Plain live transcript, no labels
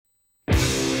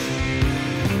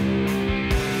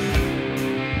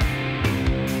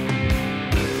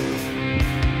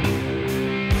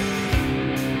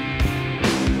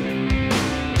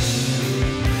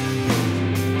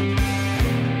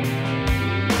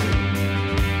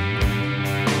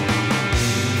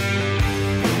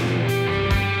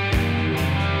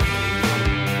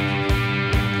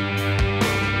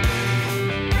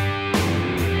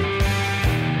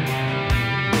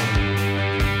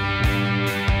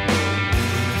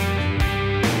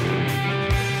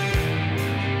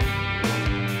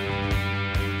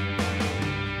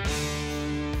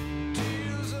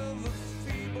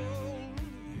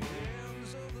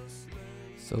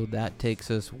So that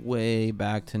takes us way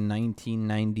back to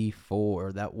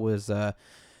 1994. That was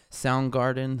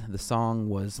Soundgarden. The song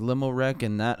was Limo Wreck,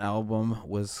 and that album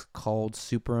was called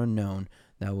Super Unknown.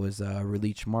 That was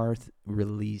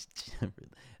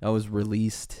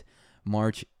released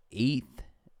March 8th,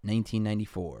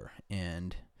 1994.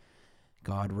 And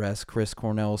God rest Chris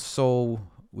Cornell's soul,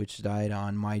 which died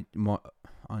on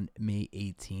May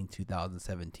 18,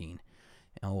 2017.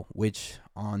 Which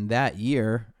on that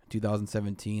year,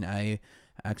 2017, I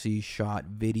actually shot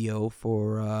video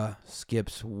for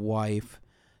Skip's wife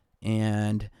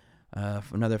and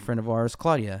another friend of ours,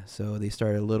 Claudia. So they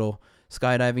started a little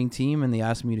skydiving team, and they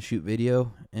asked me to shoot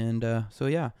video. And so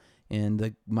yeah,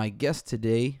 and my guest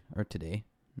today, but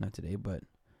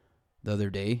the other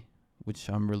day, which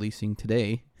I'm releasing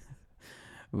today.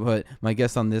 But my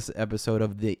guest on this episode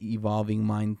of the Evolving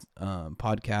Mind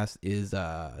podcast is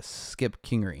Skip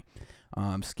Kingery.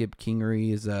 Skip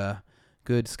Kingery is a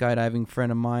good skydiving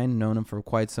friend of mine, known him for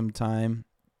quite some time.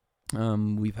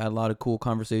 We've had a lot of cool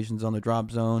conversations on the drop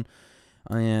zone,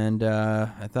 and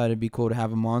I thought it'd be cool to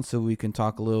have him on so we can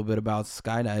talk a little bit about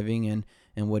skydiving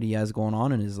and what he has going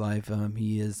on in his life.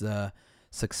 He is a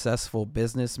successful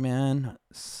businessman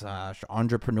 /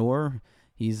 entrepreneur.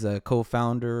 He's a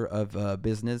co-founder of a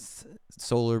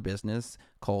solar business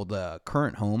called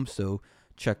Current Home. So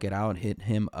check it out. Hit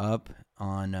him up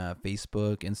on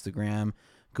Facebook, Instagram,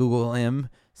 Google him,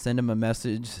 send him a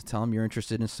message, tell him you're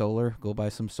interested in solar. Go buy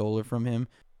some solar from him.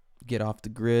 Get off the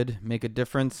grid, make a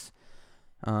difference,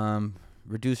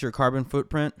 reduce your carbon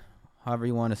footprint, however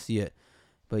you want to see it.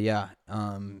 But yeah,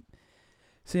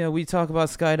 so yeah, we talk about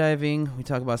skydiving. We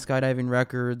talk about skydiving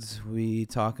records. We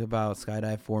talk about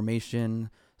skydive formation,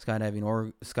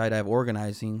 skydive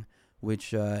organizing,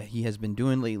 which he has been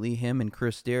doing lately. Him and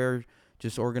Chris Dare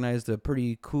just organized a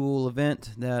pretty cool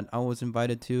event that I was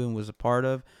invited to and was a part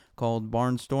of called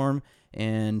Barnstorm,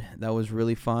 and that was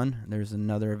really fun. There's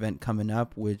another event coming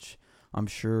up, which I'm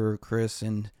sure Chris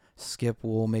and Skip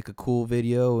will make a cool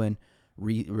video and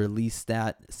release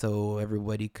that so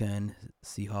everybody can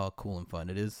see how cool and fun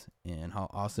it is and how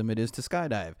awesome it is to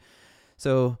skydive.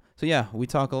 So yeah, we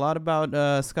talk a lot about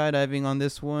skydiving on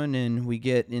this one, and we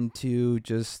get into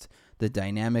just the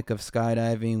dynamic of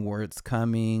skydiving, where it's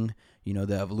coming,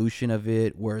 the evolution of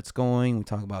it, where it's going. We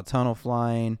talk about tunnel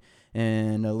flying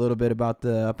and a little bit about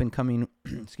the up and coming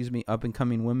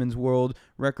women's world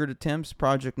record attempts,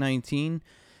 Project 19.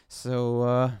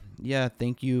 So, yeah,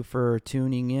 thank you for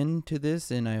tuning in to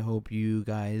this, and I hope you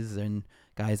guys and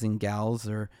gals,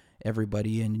 or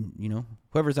everybody, and,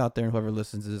 whoever's out there and whoever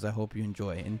listens to this, I hope you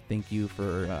enjoy, and thank you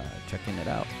for checking it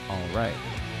out. All right.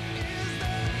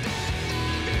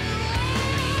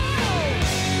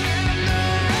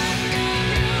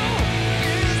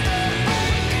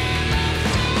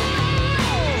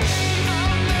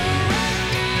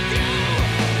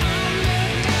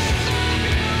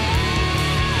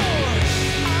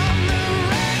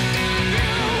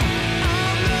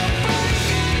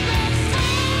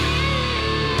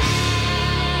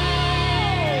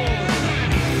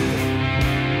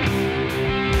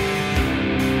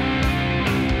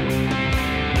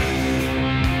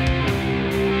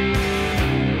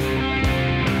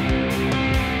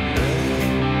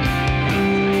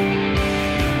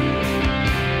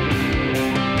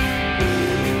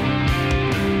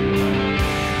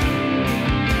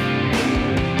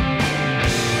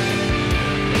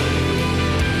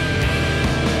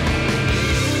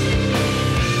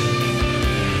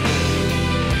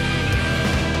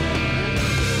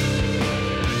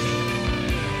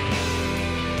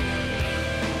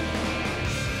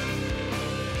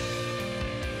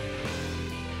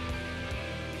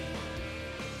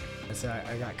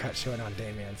 I got cut short on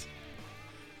Damien's.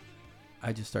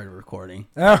 I just started recording.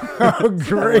 Oh,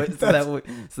 great! so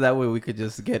that way we could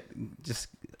just get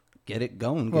it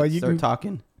going. Start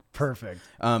talking. Perfect.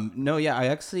 No, yeah, I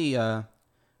actually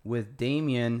with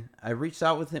Damien, I reached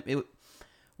out with him.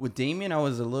 With Damien, I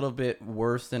was a little bit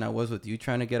worse than I was with you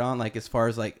trying to get on. Like, as far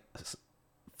as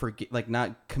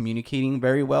not communicating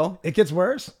very well. It gets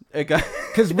worse.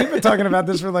 Because we've been talking about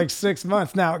this for like 6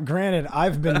 months now. Granted,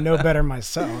 I've been no better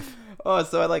myself. Oh,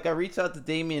 so I reached out to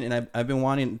Damien, and I've been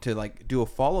wanting to do a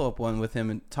follow-up one with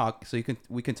him and talk, so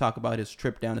we can talk about his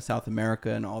trip down to South America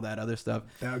and all that other stuff.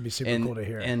 That would be super cool to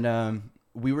hear. And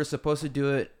we were supposed to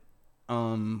do it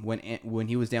when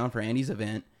he was down for Andy's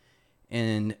event,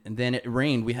 and then it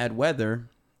rained. We had weather,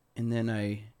 and then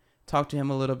I talked to him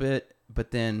a little bit,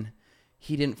 but then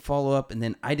he didn't follow up, and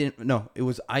then I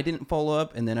didn't follow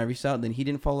up, and then I reached out, and then he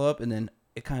didn't follow up, and then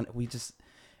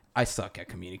I suck at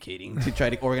communicating to try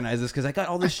to organize this because I got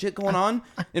all this shit going on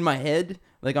in my head.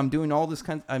 Like I'm doing all this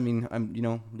kind. I mean, I'm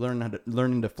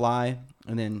learning to fly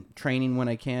and then training when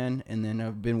I can, and then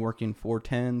I've been working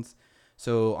 410s.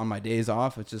 So on my days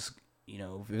off, it's just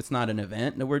if it's not an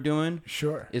event that we're doing,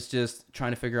 sure, it's just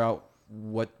trying to figure out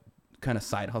what kind of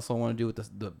side hustle I want to do with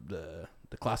the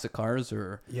classic cars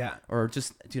or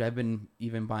just dude, I've been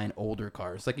even buying older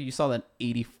cars. Like you saw that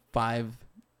 85.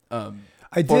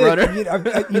 I did.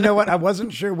 You know what? I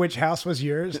wasn't sure which house was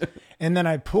yours. And then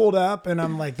I pulled up and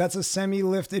I'm like, that's a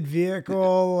semi-lifted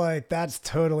vehicle. Like that's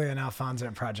totally an Alfonso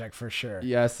project for sure.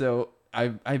 Yeah. So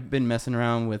I've been messing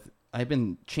around I've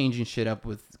been changing shit up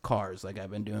with cars. Like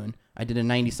I've been doing, I did a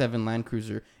 97 Land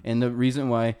Cruiser. And the reason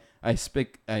why I'm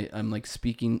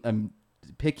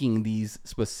picking these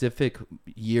specific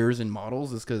years and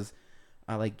models is because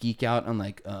I like geek out on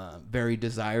like very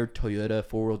desired Toyota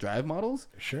 4-wheel drive models.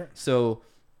 Sure. So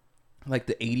like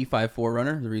the 85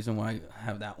 4Runner, the reason why I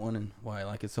have that one and why I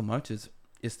like it so much is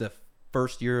it's the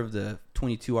first year of the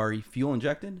 22RE fuel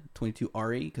injected,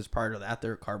 22RE, because prior to that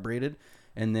they're carbureted,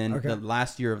 and then the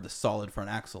last year of the solid front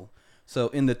axle. So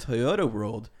in the Toyota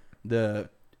world, the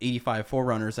 85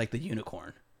 4Runner is like the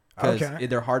unicorn because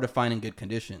they're hard to find in good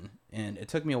condition. And it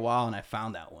took me a while, and I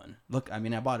found that one. Look, I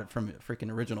mean, I bought it from a freaking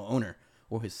original owner.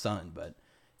 Or his son, but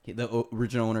the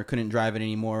original owner couldn't drive it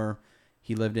anymore.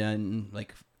 He lived in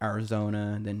like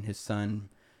Arizona, and then his son,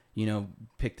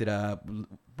 picked it up,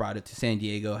 brought it to San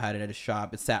Diego, had it at his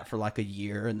shop. It sat for like a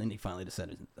year, and then he finally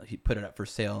decided he put it up for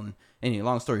sale. And anyway,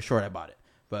 long story short, I bought it.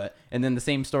 And then the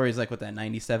same story is like with that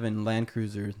 97 Land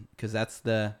Cruiser, because that's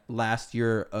the last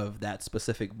year of that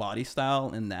specific body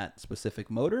style and that specific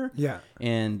motor. Yeah.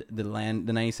 And the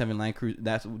 97 Land Cruiser,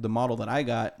 that's the model that I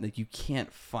got. Like you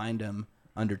can't find them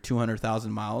under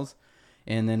 200,000 miles.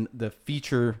 And then the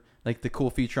feature, like the cool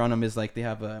feature on them is like they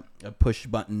have a push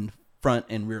button front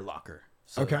and rear locker.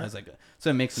 So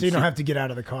it makes so you don't have to get out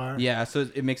of the car. Yeah, so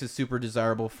it makes it super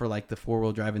desirable for like the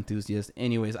 4-wheel drive enthusiast.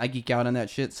 Anyways, I geek out on that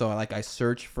shit, so I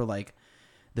search for like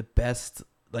the best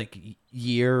like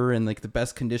year and like the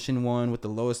best condition one with the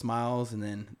lowest miles, and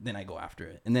then I go after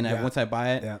it. And then once I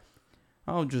buy it,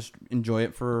 I'll just enjoy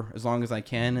it for as long as I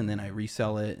can, and then I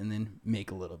resell it and then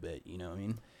make a little bit. You know what I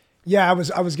mean? Yeah,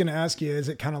 I was gonna ask you, is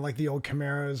it kind of like the old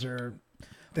Camaros or?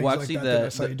 Well, actually,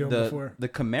 the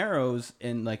Camaros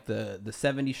and like the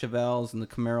 70 Chevelles and the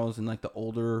Camaros and like the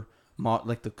older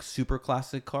like the super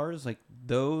classic cars, like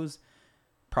those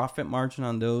profit margin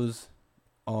on those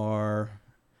I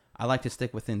like to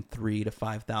stick within 3,000 to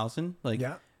 5,000. Like,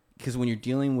 because when you're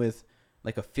dealing with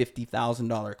like a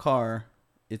 $50,000 car,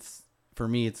 for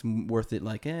me it's worth it.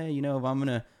 Like, if I'm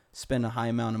gonna spend a high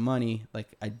amount of money, like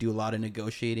I do a lot of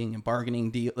negotiating and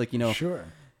bargaining deal, like sure.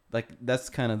 Like that's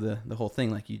kind of the whole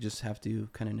thing. Like you just have to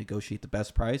kind of negotiate the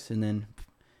best price, and then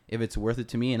if it's worth it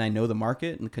to me and I know the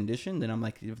market and the condition, then I'm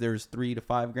like, if there's $3,000 to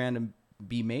 $5,000 to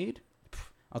be made,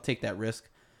 I'll take that risk.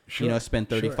 Sure. Spend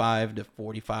 35 to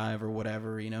 45 or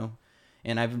whatever,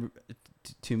 And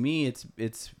to me, it's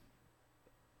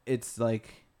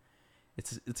like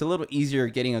it's a little easier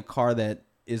getting a car that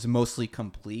is mostly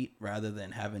complete rather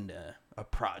than having a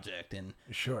project and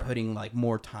putting like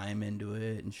more time into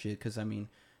it and shit. Because I mean,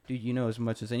 dude, as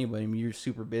much as anybody, I mean, you're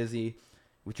super busy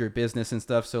with your business and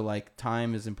stuff, so like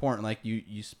time is important. Like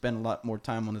you spend a lot more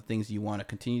time on the things you want to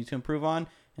continue to improve on,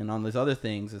 and on those other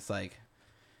things it's like,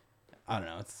 I don't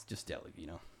know, it's just it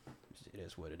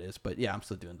is what it is. But yeah, I'm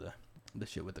still doing the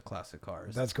shit with the classic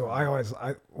cars. That's cool. I've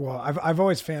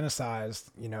always fantasized,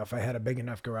 if I had a big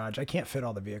enough garage. I can't fit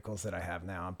all the vehicles that I have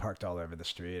now. I'm parked all over the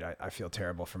street. I feel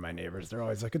terrible for my neighbors. They're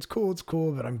always like, it's cool,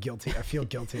 but I'm guilty. I feel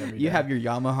guilty every day. You have your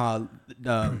Yamaha.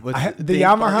 The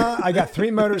Yamaha, I got 3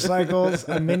 motorcycles,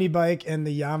 a mini bike, and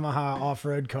the Yamaha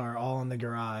off-road car all in the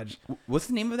garage. What's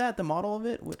the name of that? The model of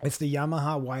it? It's the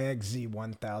Yamaha YXZ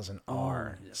 1000R.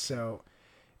 Oh, yeah. So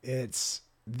it's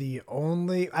the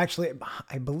only, actually,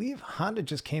 I believe Honda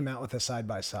just came out with a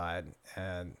side-by-side,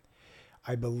 and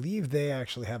I believe they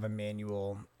actually have a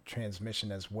manual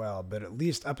transmission as well, but at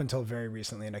least up until very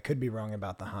recently, and I could be wrong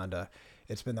about the Honda,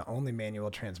 it's been the only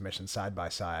manual transmission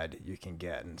side-by-side you can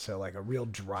get. And so like a real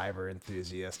driver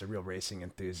enthusiast, a real racing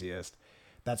enthusiast,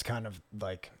 that's kind of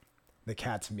like the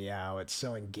cat's meow. It's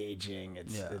so engaging.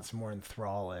 It's more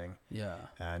enthralling. Yeah.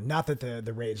 Not that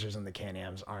the Razors and the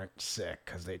Can-Ams aren't sick,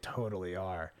 because they totally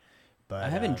are. But I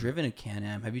haven't driven a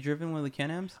Can-Am. Have you driven one of the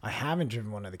Can-Ams? I haven't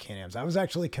driven one of the Can-Ams. I was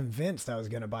actually convinced I was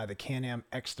going to buy the Can-Am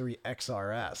X3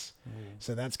 XRS.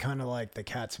 So that's kind of like the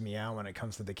cat's meow when it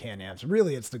comes to the Can-Ams.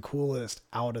 Really, it's the coolest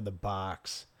out of the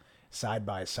box side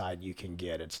by side you can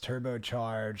get. It's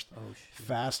turbocharged,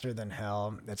 faster than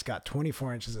hell. It's got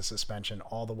 24 inches of suspension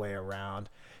all the way around.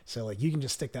 So like you can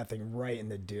just stick that thing right in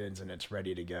the dunes and it's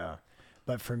ready to go.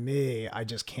 But for me, I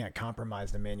just can't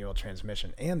compromise the manual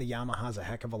transmission, and the Yamaha's a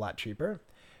heck of a lot cheaper.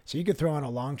 So you could throw on a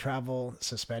long travel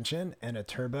suspension and a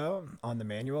turbo on the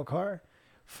manual car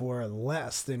for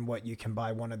less than what you can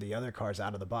buy one of the other cars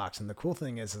out of the box. And the cool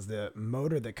thing is the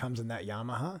motor that comes in that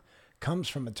Yamaha comes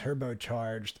from a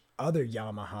turbocharged other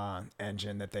Yamaha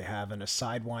engine that they have in a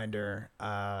Sidewinder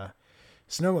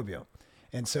snowmobile.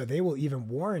 And so they will even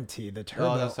warranty the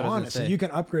turbo on it. So you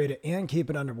can upgrade it and keep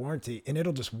it under warranty, and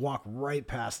it'll just walk right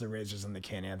past the Razors and the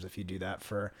Can-Ams if you do that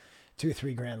for $2 or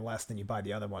 $3 less than you buy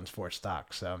the other ones for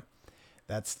stock. So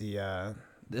that's the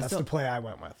play I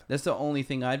went with. That's the only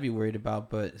thing I'd be worried about,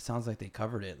 but it sounds like they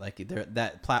covered it. Like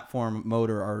that platform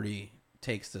motor already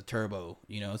takes the turbo,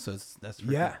 you know, so that's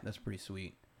pretty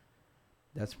sweet.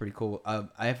 That's pretty cool.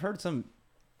 I've heard some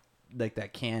like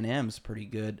that Can-Am's pretty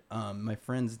good. My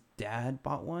friend's dad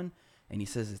bought one, and he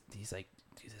says he's like,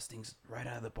 dude, this thing's right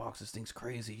out of the box. This thing's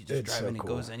crazy. You just drive it and it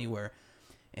goes anywhere.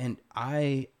 And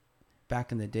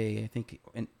back in the day, I think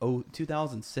in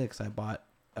 2006, I bought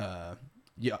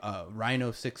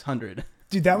Rhino 600.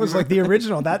 Dude, that was like the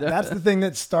original. That's the thing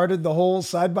that started the whole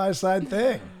side-by-side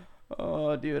thing.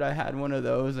 Oh, dude, I had one of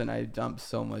those, and I dumped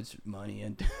so much money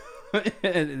into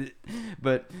it.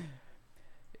 But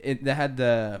it had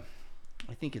the,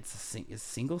 I think it's a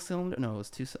single cylinder. No, it was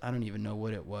two. I don't even know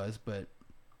what it was, but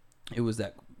it was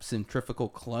that centrifugal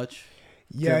clutch.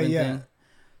 Yeah. Thing.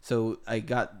 So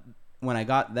when I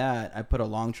got that, I put a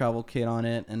long travel kit on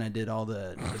it, and I did all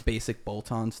the basic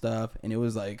bolt-on stuff, and it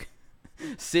was like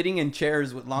sitting in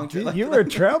chairs with long travel. You were a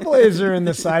trailblazer in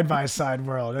the side-by-side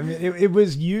world. I mean, it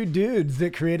was you dudes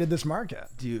that created this market.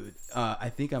 Dude, I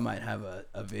think I might have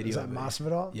a video. Is that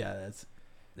Masvidal? Yeah,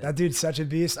 that dude's such a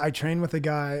beast. I trained with a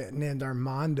guy named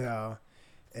Armando,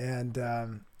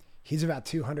 and he's about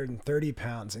 230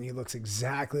 pounds, and he looks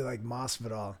exactly like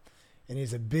Masvidal, and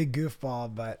he's a big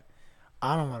goofball, but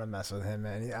I don't want to mess with him,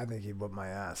 man. I think he'd whoop my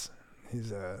ass.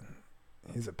 He's a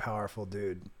powerful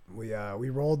dude. We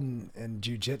rolled in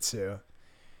jiu-jitsu,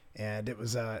 and it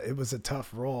was a tough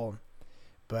roll,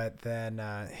 but then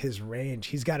his range,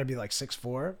 he's got to be like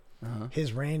 6'4".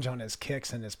 His range on his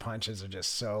kicks and his punches are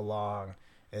just so long.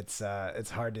 It's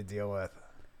hard to deal with.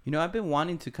 You know, I've been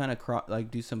wanting to kind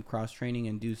of do some cross training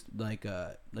and do like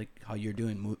how you're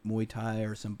doing Muay Thai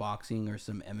or some boxing or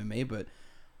some MMA, but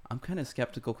I'm kind of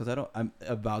skeptical because I'm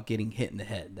about getting hit in the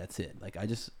head. That's it. Like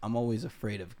I'm always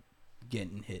afraid of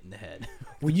getting hit in the head.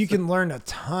 Well, you can learn a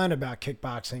ton about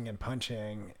kickboxing and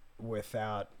punching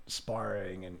without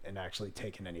sparring and actually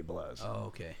taking any blows. Oh,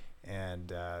 okay.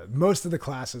 And most of the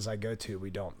classes I go to, we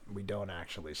don't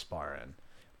actually spar in.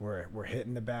 We're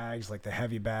hitting the bags, like the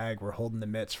heavy bag. We're holding the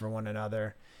mitts for one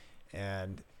another,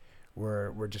 and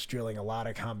we're just drilling a lot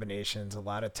of combinations, a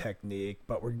lot of technique.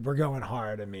 But we're going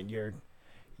hard. I mean,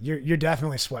 you're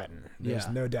definitely sweating. There's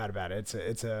no doubt about it.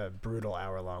 It's a brutal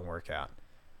hour-long workout,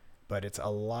 but it's a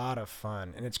lot of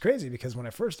fun. And it's crazy because when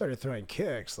I first started throwing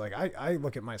kicks, like I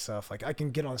look at myself, like I can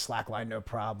get on the slack line, no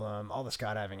problem. All the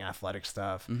skydiving athletic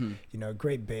stuff, you know,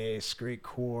 great base, great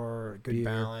core, good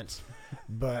balance.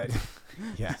 But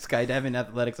yeah, skydiving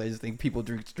athletics, I just think people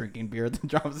drinking beer at the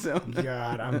drop zone.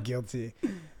 God, I'm guilty.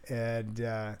 And,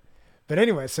 but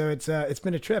anyway, so it's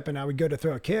been a trip, and I would go to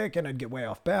throw a kick and I'd get way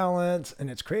off balance. And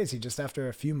it's crazy. Just after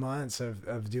a few months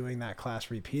of doing that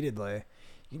class repeatedly,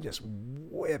 you can just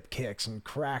whip kicks and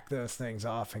crack those things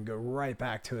off and go right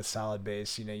back to a solid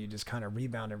base. You know, you just kind of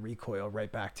rebound and recoil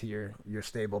right back to your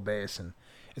stable base. And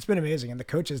it's been amazing. And the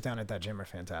coaches down at that gym are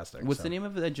fantastic. What's the name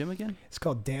of that gym again? It's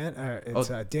called Dan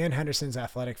Henderson's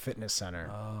Athletic Fitness Center.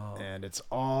 Oh. And it's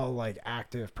all like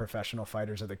active professional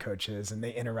fighters are the coaches, and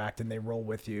they interact and they roll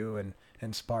with you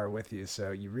and spar with you.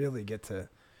 So you really get to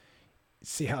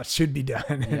see how it should be done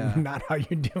and not how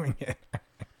you're doing it.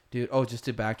 Dude, just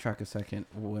to backtrack a second,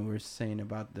 when we were saying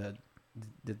about the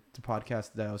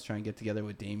podcast that I was trying to get together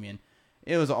with Damien,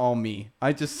 it was all me.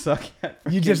 I just suck at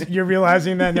you're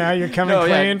realizing that now? You're coming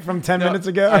clean from 10 minutes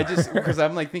ago? Because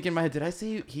I'm like thinking in my head, did I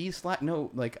say he slack? No,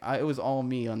 like it was all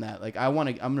me on that. Like I'm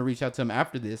going to reach out to him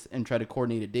after this and try to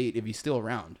coordinate a date if he's still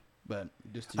around. But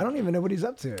I don't even know what he's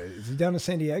up to. Is he down in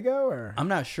San Diego or? I'm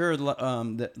not sure.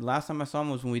 The last time I saw him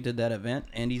was when we did that event,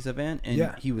 Andy's event,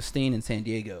 and he was staying in San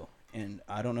Diego. And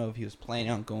I don't know if he was planning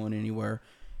on going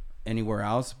anywhere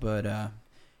else, but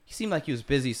he seemed like he was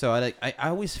busy. So I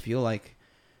always feel like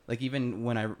even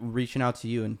when I'm reaching out to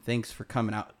you, and thanks for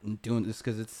coming out and doing this,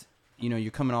 because it's, you know,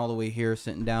 you're coming all the way here,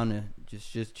 sitting down to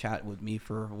just chat with me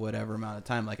for whatever amount of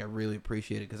time. Like, I really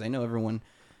appreciate it, because I know everyone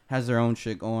has their own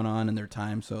shit going on in their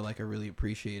time. So like I really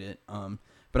appreciate it.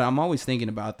 But I'm always thinking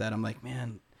about that. I'm like,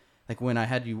 man, like when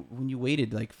you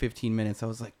waited like 15 minutes, I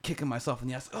was like kicking myself in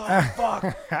the ass. Oh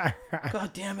fuck!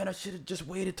 God damn it! I should have just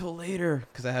waited till later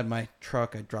because I had my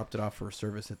truck. I dropped it off for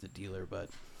service at the dealer. But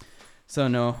so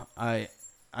no, I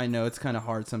know it's kind of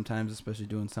hard sometimes, especially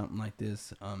doing something like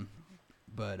this.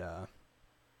 But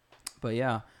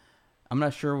yeah, I'm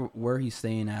not sure where he's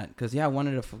staying at because I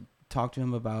wanted to talk to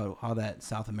him about how that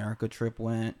South America trip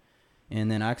went. And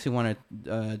then I actually wanted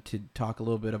to talk a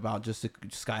little bit about just the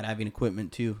skydiving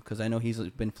equipment too, because I know he's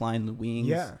been flying the wings.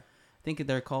 Yeah, I think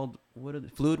they're called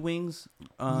fluid wings,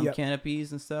 Yep.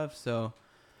 canopies and stuff. So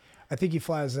I think he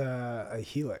flies a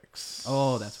Helix.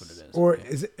 oh, that's what it is. Or Okay.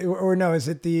 is it? Or no? Is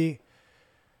it the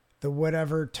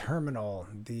whatever terminal?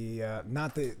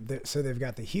 Not the. So they've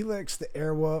got the Helix, the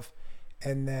Airwolf,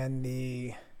 and then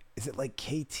is it like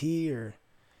KT or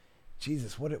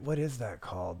Jesus? What is that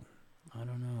called? I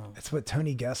don't know. It's what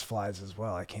Tony Guest flies as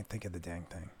well. I can't think of the dang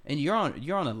thing. And you're on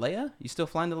a Leia? You still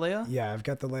flying the Leia? Yeah, I've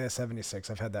got the Leia 76.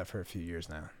 I've had that for a few years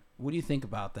now. What do you think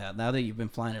about that? Now that you've been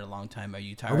flying it a long time, are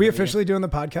you tired? Are we of it yet? officially doing the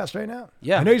podcast right now?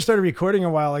 Yeah. I know you started recording a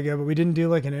while ago, but we didn't do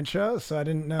like an intro, so I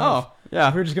didn't know. Oh, yeah.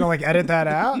 If we were just gonna like edit that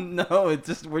out. No,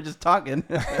 we're just talking.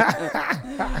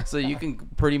 So you can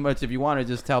pretty much, if you want to,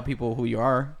 just tell people who you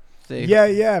are. Say,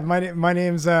 Yeah. My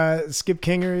name's Skip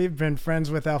Kingery. Been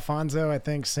friends with Alfonso, I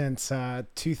think, since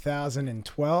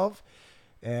 2012,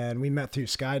 and we met through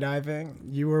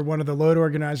skydiving. You were one of the load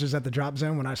organizers at the drop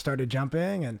zone when I started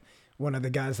jumping, and one of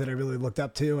the guys that I really looked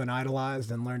up to and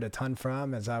idolized and learned a ton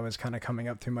from as I was kind of coming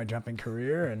up through my jumping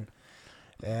career. And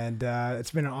it's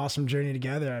been an awesome journey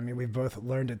together. I mean, we've both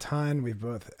learned a ton. We've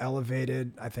both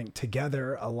elevated, I think,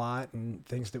 together a lot and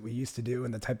things that we used to do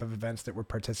and the type of events that we're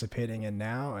participating in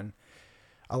now. And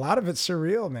a lot of it's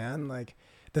surreal, man. Like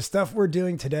the stuff we're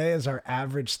doing today is our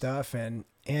average stuff, and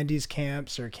Andy's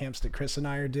camps or camps that Chris and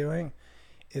I are doing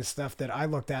is stuff that I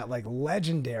looked at like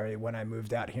legendary when I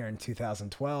moved out here in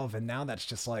 2012. And now that's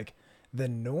just like the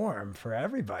norm for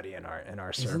everybody in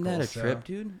our circle. isn't that a trip,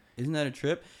 dude? Isn't that a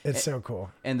trip? It's so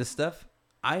cool. And the stuff,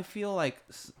 I feel like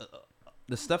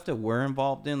the stuff that we're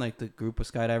involved in, like the group of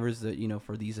skydivers that,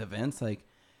 for these events, like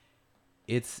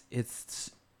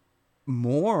it's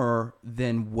more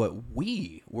than what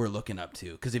we were looking up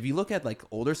to. Because if you look at like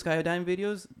older skydiving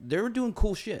videos, they were doing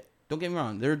cool shit. Don't get me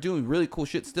wrong. They're doing really cool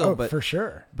shit still. Oh, but for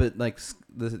sure. But like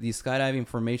these skydiving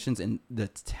formations and the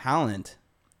talent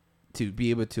to be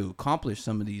able to accomplish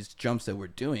some of these jumps that we're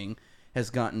doing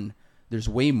there's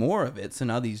way more of it. So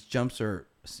now these jumps are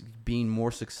being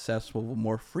more successful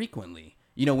more frequently,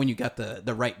 when you got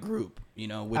the right group,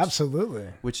 which, Absolutely.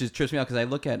 which is trips me out.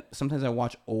 Cause sometimes I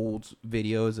watch old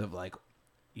videos of like,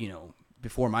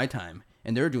 before my time,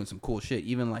 and they're doing some cool shit.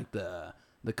 Even like the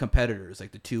competitors,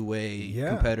 like the two-way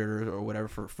competitors or whatever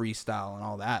for freestyle and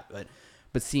all that.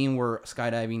 But seeing where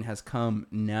skydiving has come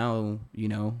now,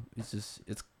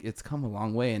 it's come a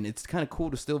long way, and it's kind of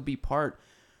cool to still be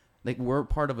we're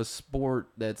part of a sport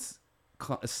that's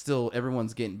still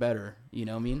everyone's getting better. You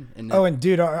know what I mean? And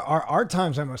dude, our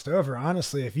time's almost over.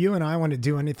 Honestly, if you and I want to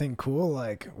do anything cool,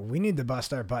 like we need to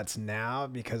bust our butts now,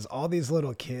 because all these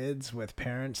little kids with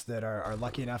parents that are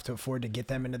lucky enough to afford to get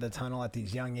them into the tunnel at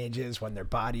these young ages when their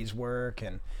bodies work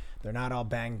and they're not all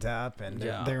banged up and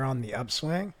they're on the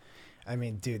upswing. I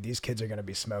mean, dude, these kids are going to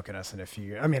be smoking us in a few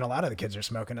years. I mean, a lot of the kids are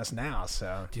smoking us now.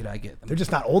 So, dude, I get them. They're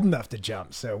just not old enough to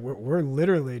jump. So we're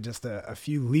literally just a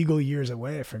few legal years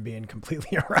away from being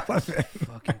completely irrelevant.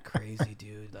 Fucking crazy,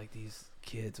 dude. Like these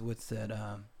kids. What's that?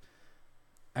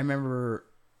 I remember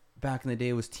back in the day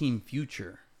it was Team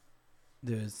Future.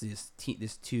 There's this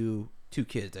two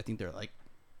kids. I think they're like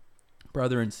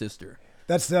brother and sister.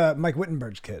 That's Mike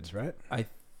Wittenberg's kids, right?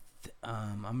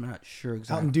 I'm not sure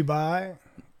exactly. Out in Dubai.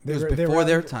 It was before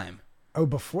their time. Oh,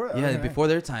 before? Yeah, okay. before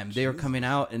their time. They were coming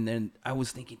out, and then I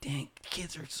was thinking, dang,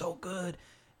 kids are so good.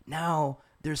 Now,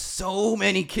 there's so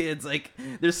many kids. Like,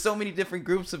 there's so many different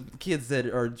groups of kids that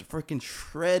are freaking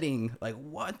shredding. Like,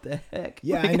 what the heck?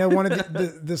 Yeah, I know one of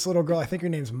this little girl, I think her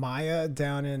name's Maya,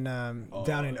 down in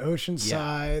Oceanside.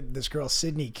 Yeah. This girl,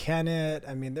 Sydney Kennett.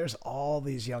 I mean, there's all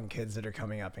these young kids that are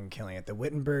coming up and killing it. The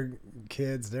Wittenberg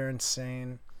kids, they're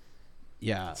insane.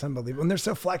 Yeah. It's unbelievable. And they're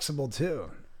so flexible, too.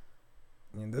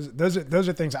 I mean, those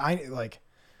are things I like.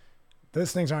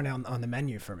 Those things aren't on the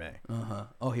menu for me.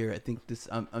 Oh, here, I think this.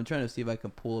 I'm trying to see if I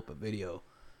can pull up a video.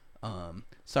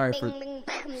 Sorry for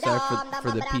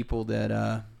the people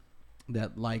that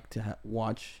like to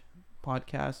watch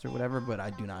podcasts or whatever, but I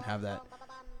do not have that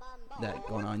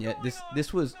going on yet.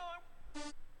 This was.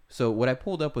 So what I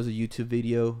pulled up was a YouTube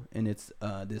video, and it's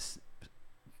this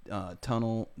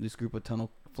tunnel. This group of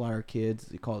tunnel flyer kids.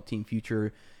 They call it Team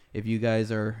Future. If you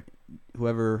guys are,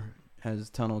 whoever has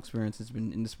tunnel experience, has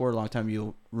been in the sport a long time,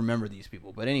 you'll remember these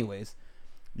people. But anyways,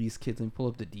 these kids, let me pull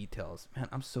up the details. Man,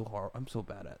 I'm so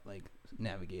bad at like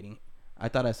navigating. I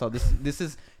thought I saw this. This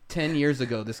is 10 years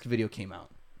ago. This video came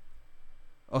out.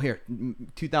 Oh, here,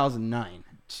 2009.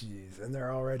 Jeez, and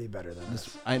they're already better than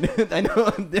us. I know. I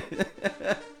know.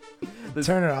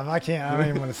 Turn it off. I can't. I don't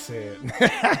even want to see it.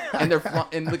 And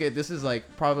and look at this. Is like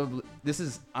probably this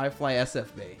is I Fly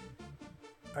SF Bay.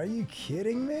 Are you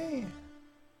kidding me?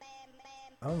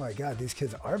 Oh my God, these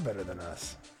kids are better than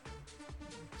us.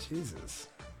 Jesus.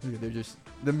 They're just,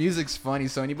 the music's funny,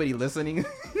 so anybody listening,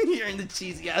 hearing the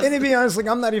cheesy ass. And to be honest, like,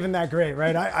 I'm not even that great,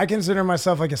 right? I consider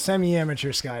myself like a semi-amateur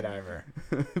skydiver.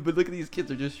 But look at these kids,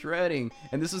 they're just shredding.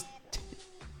 And this is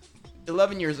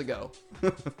 11 years ago.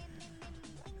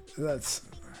 That's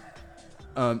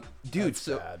dude, that's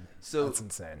so bad. So that's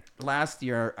insane. Last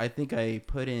year, I think I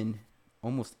put in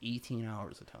almost 18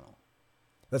 hours of tunnel.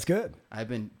 That's good. I've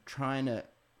been trying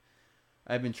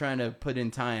to put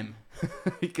in time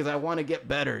because I want to get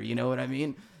better. You know what I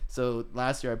mean? So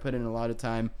last year I put in a lot of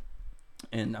time,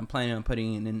 and I'm planning on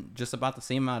putting in just about the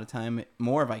same amount of time,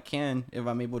 more if I can, if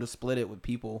I'm able to split it with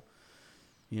people.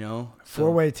 You know,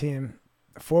 four-way team,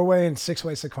 4-way and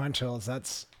 6-way sequentials.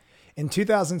 That's in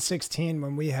 2016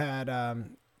 when we had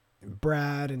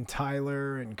Brad and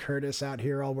Tyler and Curtis out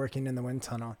here all working in the wind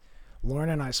tunnel. Lauren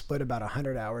and I split about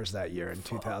 100 hours that year in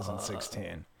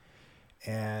 2016.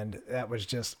 And that was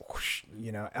just, whoosh,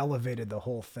 you know, elevated the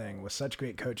whole thing with such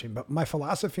great coaching. But my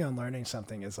philosophy on learning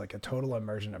something is like a total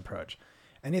immersion approach.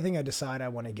 Anything I decide I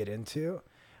want to get into,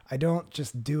 I don't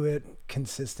just do it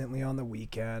consistently on the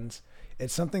weekends.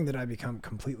 It's something that I become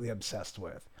completely obsessed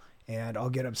with. And I'll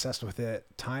get obsessed with it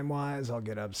time-wise. I'll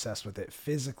get obsessed with it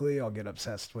physically. I'll get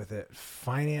obsessed with it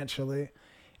financially,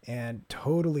 and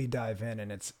totally dive in.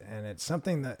 And it's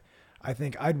something that I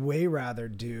think I'd way rather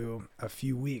do a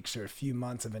few weeks or a few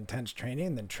months of intense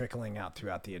training than trickling out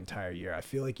throughout the entire year. I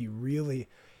feel like you really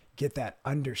get that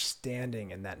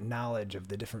understanding and that knowledge of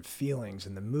the different feelings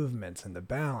and the movements and the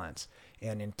balance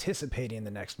and anticipating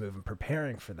the next move and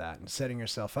preparing for that and setting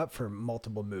yourself up for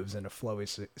multiple moves in a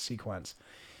flowy sequence.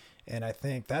 And I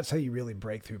think that's how you really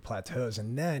break through plateaus,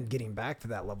 and then getting back to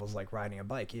that level is like riding a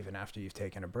bike even after you've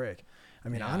taken a break. I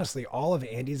mean, honestly, all of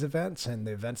Andy's events and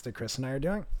the events that Chris and I are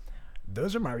doing,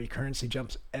 those are my recurrency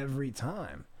jumps every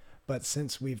time. But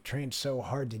since we've trained so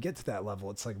hard to get to that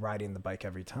level, it's like riding the bike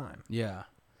every time. Yeah.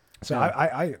 So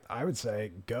yeah. I would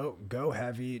say go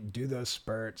heavy, do those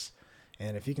spurts.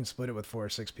 And if you can split it with 4 or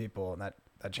 6 people, that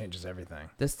changes everything.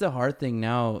 That's the hard thing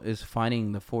now, is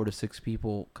finding the 4 to 6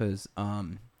 people. Cause,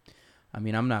 I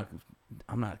mean, I'm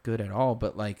not good at all,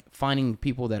 but like finding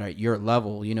people that are at your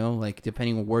level, you know, like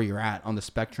depending on where you're at on the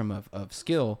spectrum of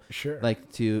skill. Sure. Like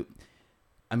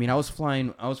I mean, I was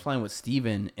flying with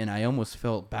Steven, and I almost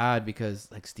felt bad because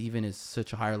like Steven is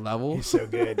such a higher level. He's so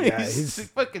good. Yeah, he's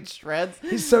fucking shreds.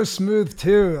 He's so smooth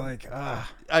too. Like,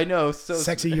 I know, so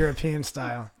sexy European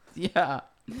style. Yeah.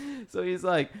 So he's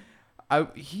like,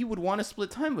 he would want to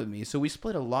split time with me. So we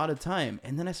split a lot of time.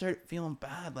 And then I started feeling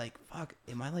bad. Like, fuck,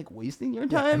 am I like wasting your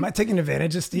time? Yeah, am I taking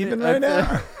advantage of Steven right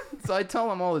now? So I tell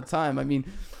him all the time. I mean,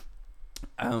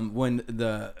 when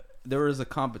there was a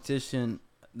competition,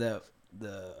 a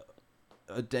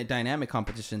dynamic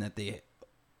competition that they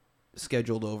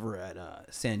scheduled over at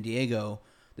San Diego.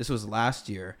 This was last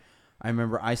year. I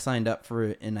remember I signed up for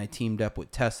it, and I teamed up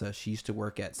with Tessa. She used to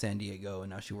work at San Diego,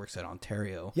 and now she works at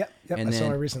Ontario. Yep, I saw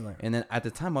her recently. And then at the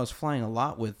time, I was flying a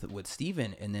lot with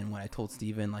Steven. And then when I told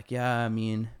Steven, like, yeah,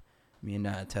 me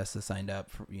and Tessa signed up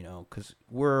for, you know, because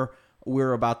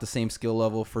we're about the same skill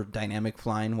level for dynamic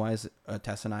flying wise,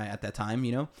 Tessa and I at that time,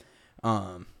 you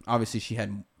know. Obviously, she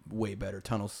had way better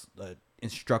tunnels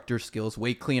instructor skills,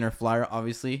 way cleaner flyer,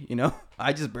 obviously, you know.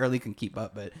 I just barely can keep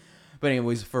up, but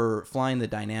anyways, for flying the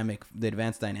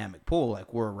advanced dynamic pool,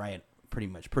 like we're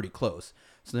pretty close.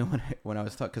 So then when I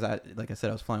was talking, because like I said,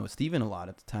 I was flying with Steven a lot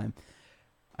at the time.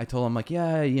 I told him like,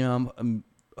 yeah, you know, I'm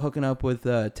hooking up with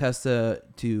Tessa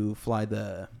to fly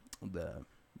the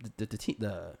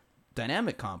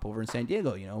dynamic comp over in San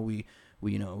Diego. You know,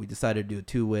 we decided to do a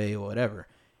 2-way or whatever.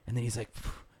 And then he's like,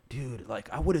 dude, like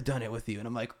I would have done it with you. And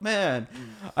I'm like, man,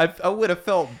 I would have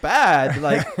felt bad.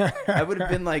 Like I would have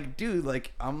been like, dude,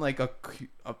 like I'm like a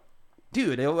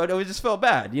dude. I would just felt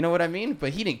bad. You know what I mean?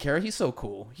 But he didn't care. He's so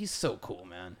cool. He's so cool,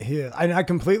 man. Yeah, I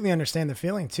completely understand the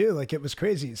feeling too. Like it was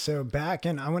crazy. So back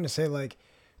in, I want to say like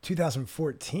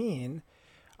 2014,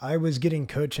 I was getting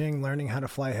coaching, learning how to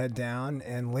fly head down,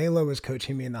 and Layla was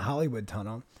coaching me in the Hollywood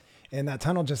tunnel. And that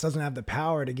tunnel just doesn't have the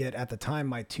power to get, at the time,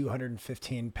 my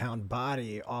 215-pound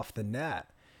body off the net.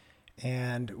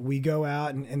 And we go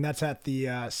out, and that's at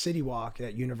the City Walk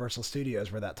at Universal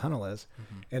Studios where that tunnel is.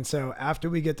 And so after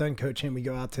we get done coaching, we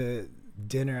go out to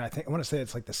dinner. I want to say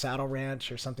it's like the Saddle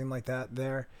Ranch or something like that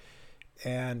there.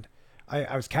 And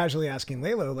I was casually asking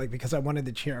Lalo, like, because I wanted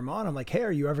to cheer him on. I'm like, hey,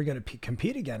 are you ever going to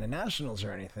compete again in nationals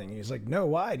or anything? And he's like, no,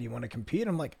 why? Do you want to compete?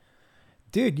 I'm like,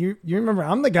 dude, you remember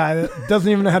I'm the guy that doesn't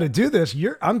even know how to do this.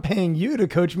 I'm paying you to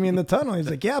coach me in the tunnel. He's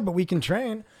like, yeah, but we can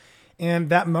train. And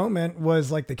that moment was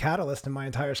like the catalyst in my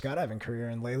entire skydiving career.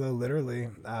 And Lalo literally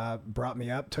brought me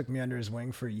up, took me under his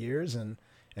wing for years, and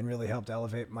really helped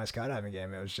elevate my skydiving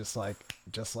game. It was just like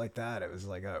that. It was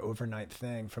like an overnight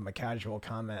thing from a casual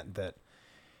comment that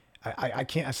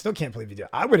I still can't believe he did.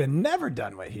 I would have never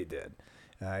done what he did.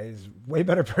 He's a way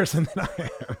better person than I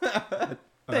am.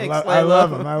 Thanks, I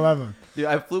love him. I love him. Dude,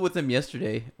 I flew with him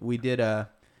yesterday. We threw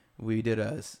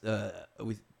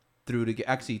to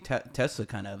actually Tesla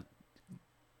kind of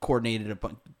coordinated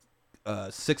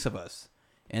six of us,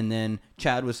 and then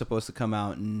Chad was supposed to come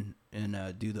out and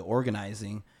do the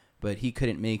organizing, but he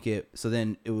couldn't make it. So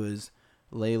then it was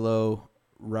Lalo,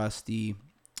 Rusty,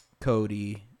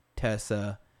 Cody,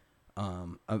 Tessa,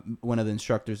 one of the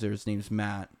instructors there, his name's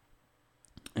Matt,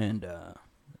 and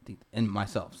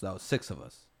myself. So that was six of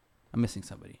us. I'm missing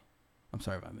somebody. I'm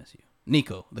sorry if I miss you.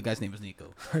 Nico. The guy's name is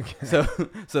Nico. Okay.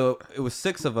 So it was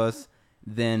six of us.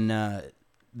 Then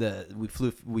we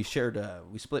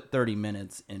split 30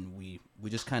 minutes, and we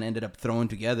just kind of ended up throwing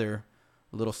together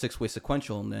a little 6-way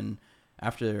sequential. And then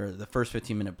after the first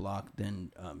 15-minute block,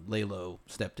 then Lalo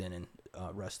stepped in and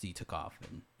Rusty took off,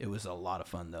 and it was a lot of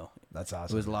fun though. That's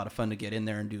awesome. It was a lot of fun to get in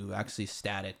there and do actually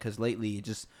static, because lately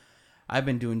I've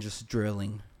been doing just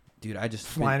drilling, dude. I just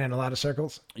flying in a lot of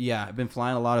circles. Yeah, I've been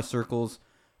flying a lot of circles,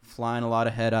 flying a lot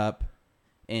of head up,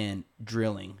 and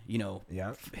drilling.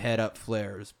 Head up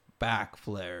flares, back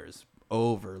flares,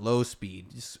 over low speed,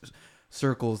 just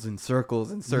circles and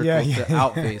circles and circles, to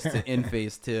out face to in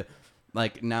face to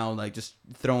now just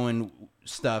throwing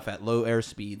stuff at low air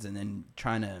speeds and then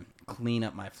trying to clean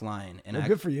up my flying. And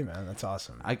good for you, man. That's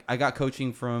awesome. I got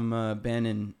coaching from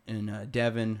Ben and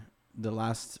Devin. The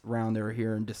last round they were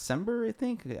here in December, I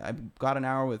think. I got an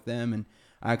hour with them, and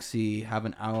I actually have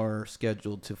an hour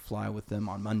scheduled to fly with them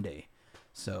on Monday.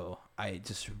 So I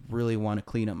just really want to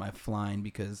clean up my flying,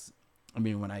 because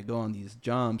when I go on these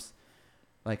jumps,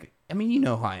 you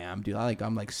know how I am, dude.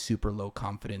 I'm super low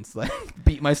confidence,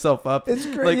 beat myself up. It's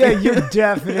great. Yeah, you're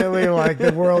definitely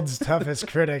the world's toughest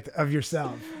critic of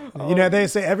yourself. They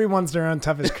say everyone's their own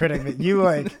toughest critic, but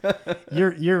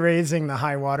you're raising the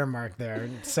high water mark there,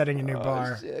 setting a new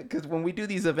bar. Because when we do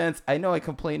these events, I know I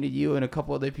complain to you and a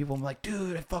couple other people. I'm like,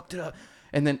 dude, I fucked it up.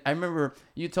 And then I remember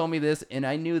you told me this, and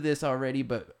I knew this already,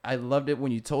 but I loved it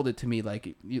when you told it to me.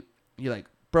 You're like,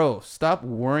 bro, stop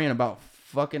worrying about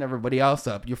fucking everybody else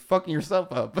up. You're fucking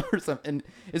yourself up or something. And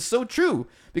it's so true,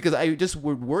 because I just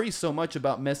would worry so much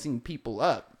about messing people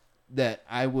up that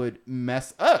I would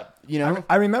mess up,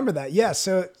 I remember that. Yeah.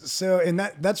 So and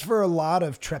that's for a lot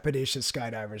of trepidatious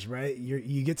skydivers, right?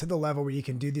 You get to the level where you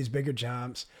can do these bigger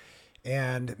jumps,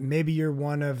 and maybe you're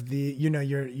one of the,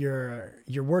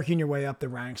 you're working your way up the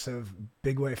ranks of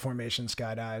big wave formation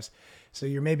skydives. So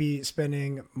you're maybe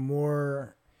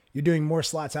you're doing more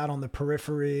slots out on the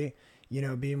periphery,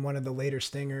 being one of the later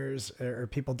stingers or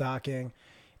people docking.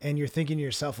 And you're thinking to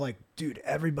yourself, dude,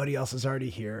 everybody else is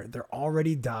already here. They're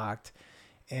already docked.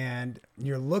 And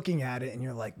you're looking at it and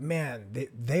you're like, man,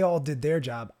 they all did their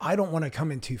job. I don't want to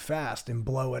come in too fast and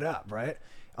blow it up, right?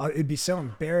 It'd be so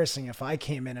embarrassing if I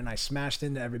came in and I smashed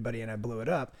into everybody and I blew it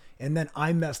up, and then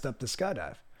I messed up the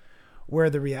skydive.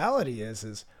 Where the reality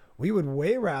is we would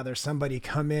way rather somebody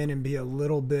come in and be a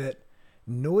little bit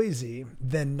noisy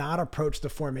than not approach the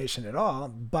formation at all.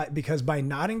 But because by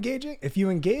not engaging, if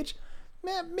you engage,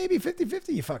 man, maybe 50-50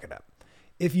 you fuck it up.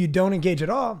 If you don't engage at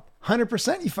all,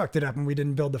 100% you fucked it up and we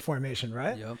didn't build the formation,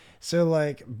 right? Yep.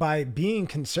 So by being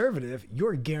conservative,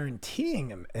 you're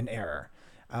guaranteeing an error.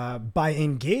 By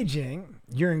engaging,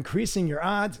 you're increasing your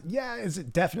odds. Yeah, is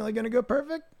it definitely going to go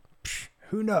perfect?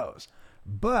 Who knows?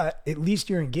 But at least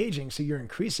you're engaging, so you're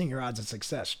increasing your odds of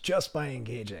success just by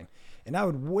engaging. And I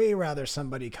would way rather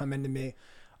somebody come into me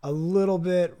a little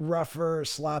bit rougher,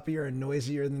 sloppier, and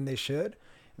noisier than they should,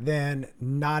 than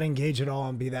not engage at all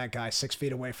and be that guy 6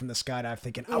 feet away from the skydive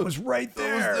thinking, I was right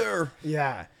there.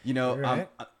 Yeah. Right?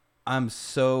 I'm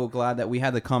so glad that we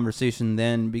had the conversation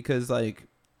then, because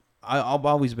I've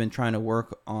always been trying to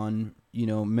work on,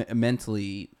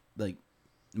 mentally,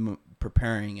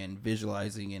 preparing and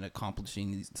visualizing and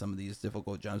accomplishing some of these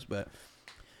difficult jumps. But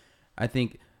I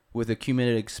think with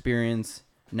accumulated experience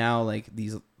now,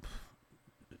 these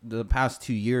the past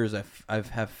 2 years, I've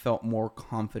have felt more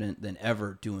confident than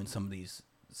ever doing some of these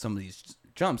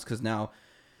jumps, because now,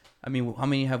 I mean, how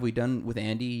many have we done with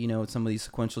Andy? You know, some of these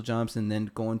sequential jumps, and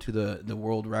then going to the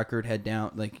world record, head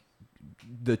down, like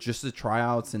the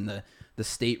tryouts and the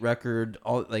state record,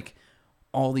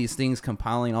 all these things,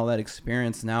 compiling all that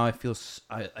experience. Now I feel,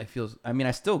 I mean,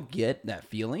 I still get that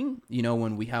feeling, you know,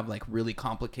 when we have like really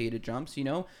complicated jumps, you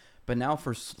know, but now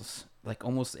for like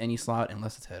almost any slot,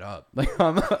 unless it's head up, like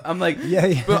I'm like,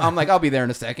 yeah. I'm like, I'll be there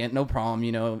in a second, no problem,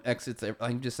 you know, exits.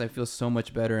 I feel so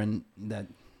much better, and that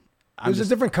there's a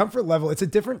different comfort level. It's a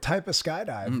different type of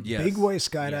skydive. Yes. Big way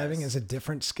skydiving is a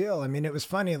different skill. I mean, it was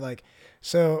funny, like,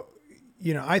 so,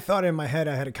 you know, I thought in my head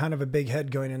I had a kind of a big head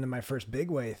going into my first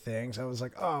big way things. I was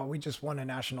like, oh, we just won a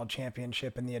national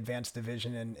championship in the advanced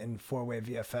division in 4-way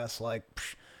VFS. Like,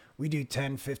 we do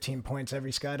 10, 15 points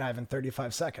every skydive in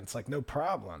 35 seconds. Like, no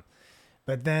problem.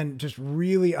 But then just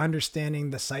really understanding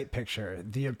the sight picture,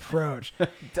 the approach.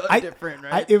 Different,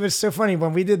 right? It was so funny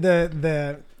when we did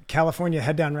the California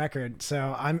head down record.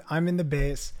 So I'm in the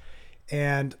base,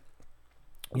 and,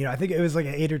 you know, I think it was like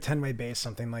an 8 or 10 way base,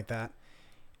 something like that.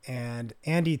 And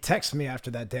Andy texted me after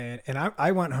that day, and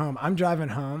I went home. I'm driving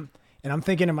home, and I'm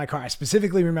thinking in my car. I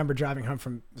specifically remember driving home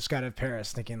from Skydive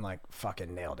Paris, thinking like,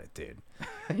 "Fucking nailed it, dude."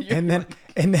 and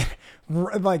then,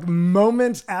 like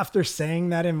moments after saying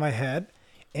that in my head,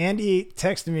 Andy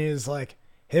texted me, is like,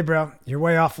 "Hey, bro, you're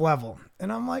way off level."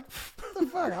 And I'm like, "What the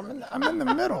fuck? I'm in the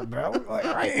middle, bro. Like,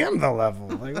 I am the level.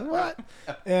 Like, what?"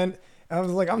 And I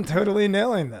was like, "I'm totally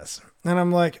nailing this." And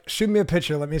I'm like, "Shoot me a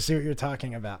picture. Let me see what you're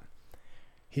talking about."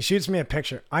 He shoots me a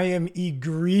picture. I am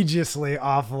egregiously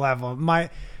off level. My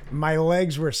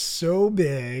legs were so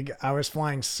big. I was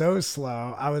flying so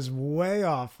slow. I was way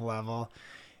off level.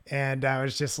 And I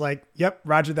was just like, yep,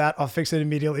 roger that. I'll fix it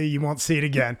immediately. You won't see it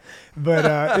again.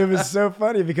 But it was so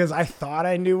funny because I thought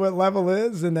I knew what level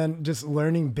is. And then just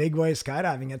learning big way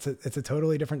skydiving, it's a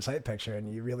totally different sight picture, and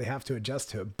you really have to adjust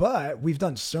to it. But we've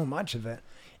done so much of it.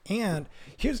 And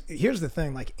here's the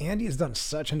thing. Like, Andy has done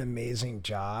such an amazing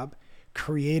job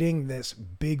creating this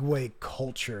big way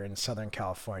culture in Southern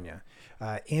California.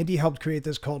 Andy helped create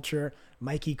this culture.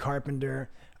 Mikey Carpenter,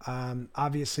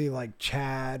 obviously, like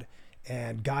Chad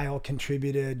and Guile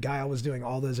contributed. Guile was doing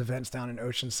all those events down in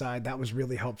Oceanside. That was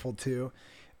really helpful too.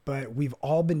 But we've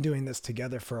all been doing this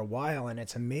together for a while, and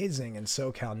it's amazing in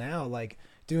SoCal now. Like,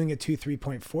 doing a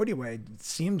 2-3.40 way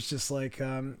seems just like,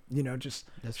 you know, just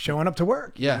showing up to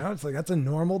work. Yeah. You know? It's like, that's a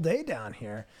normal day down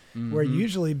here. Mm-hmm. Where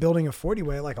usually building a 40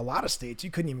 way, like a lot of states,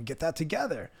 you couldn't even get that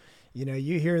together. You know,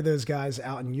 you hear those guys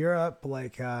out in Europe,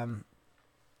 like,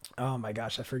 oh my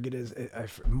gosh, I forget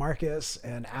Marcus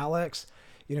and Alex,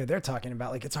 you know, they're talking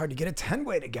about like, it's hard to get a 10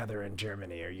 way together in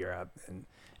Germany or Europe.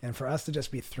 And for us to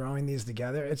just be throwing these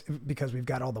together, it's because we've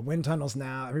got all the wind tunnels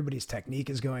now. Everybody's technique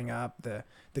is going up.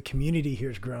 The community here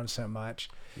has grown so much.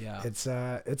 Yeah.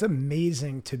 It's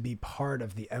amazing to be part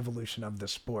of the evolution of the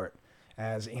sport,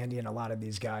 as Andy and a lot of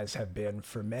these guys have been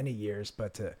for many years,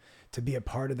 but to be a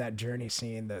part of that journey,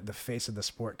 seeing the face of the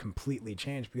sport completely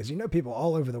change, because, you know, people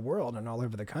all over the world and all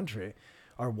over the country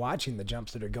are watching the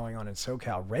jumps that are going on in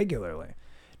SoCal regularly.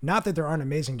 Not that there aren't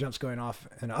amazing jumps going off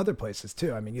in other places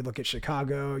too. I mean, you look at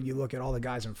Chicago, you look at all the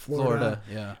guys in Florida,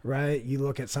 yeah, right? You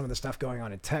look at some of the stuff going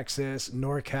on in Texas,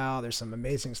 NorCal. There's some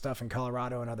amazing stuff in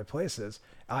Colorado and other places.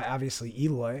 Obviously,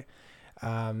 Eloy.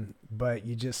 But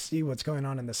you just see what's going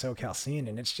on in the SoCal scene,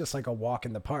 and it's just like a walk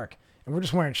in the park. And we're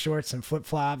just wearing shorts and flip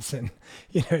flops and,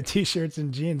 you know, t-shirts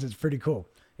and jeans. It's pretty cool.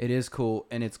 It is cool,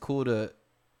 and it's cool to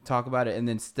talk about it and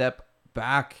then step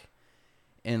back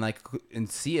and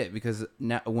see it, because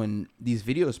now when these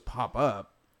videos pop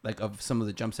up, like of some of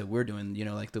the jumps that we're doing, you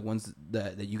know, like the ones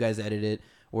that you guys edited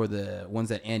or the ones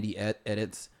that Andy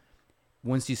edits,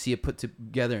 once you see it put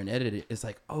together and edited, it's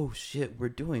like, oh shit, we're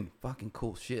doing fucking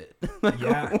cool shit. Like,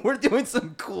 yeah, we're doing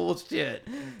some cool shit.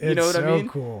 You it's know what so I mean?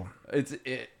 Cool.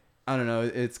 I don't know.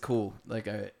 It's cool. Like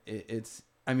but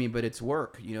it's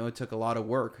work. You know, it took a lot of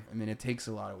work. I mean, it takes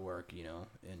a lot of work. You know,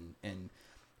 and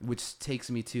which takes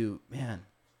me to, man,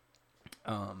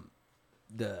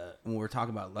 when we're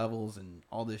talking about levels and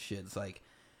all this shit, it's like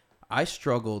I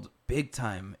struggled big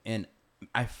time, and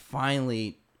I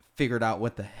finally figured out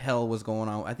what the hell was going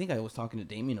on. I think I was talking to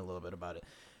Damien a little bit about it.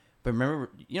 But remember,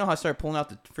 you know how I started pulling out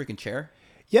the freaking chair?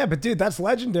 Yeah, but dude, that's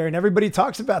legendary, and everybody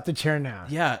talks about the chair now.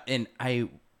 Yeah, and I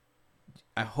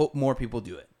hope more people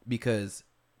do it, because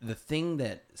the thing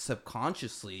that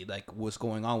subconsciously like was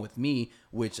going on with me,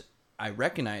 which I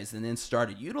recognized and then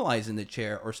started utilizing the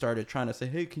chair, or started trying to say,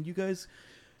 hey, can you guys,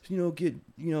 you know, get,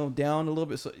 you know, down a little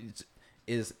bit, so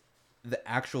is the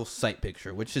actual sight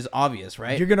picture, which is obvious,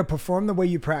 right? You're going to perform the way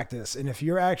you practice. And if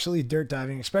you're actually dirt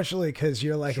diving, especially because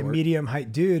you're like a medium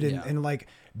height dude and like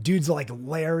dudes like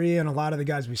Larry and a lot of the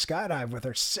guys we skydive with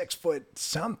are 6 foot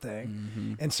something.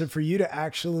 Mm-hmm. And so for you to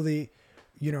actually,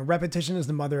 repetition is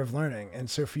the mother of learning. And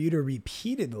so for you to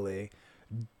repeatedly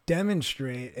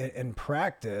demonstrate and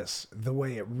practice the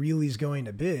way it really is going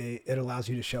to be, it allows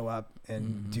you to show up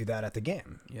and do that at the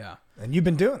game. Yeah. And you've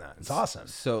been doing that. It's awesome.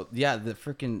 So yeah,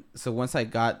 so once I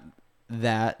got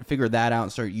that, figured that out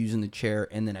and started using the chair,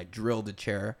 and then I drilled the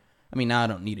chair. I mean, now I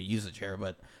don't need to use the chair,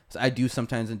 but I do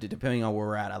sometimes, and depending on where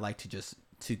we're at, I like to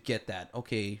get that,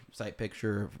 sight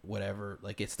picture, whatever.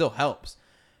 Like, it still helps,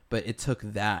 but it took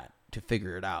that to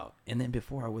figure it out. And then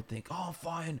before I would think, oh,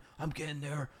 fine, I'm getting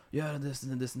there. Yeah, this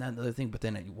and this and that and the other thing. But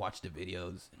then I watch the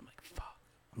videos and I'm like, fuck.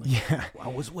 I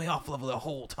was way off level the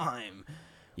whole time.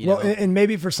 You know? And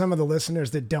maybe for some of the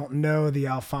listeners that don't know the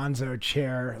Alfonso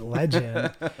chair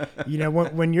legend,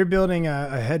 when you're building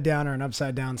a head down or an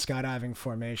upside down skydiving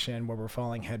formation where we're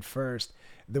falling head first,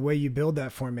 the way you build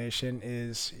that formation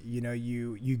is,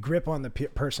 you grip on the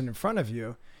person in front of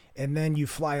you, and then you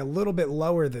fly a little bit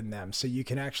lower than them so you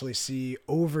can actually see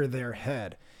over their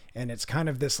head. And it's kind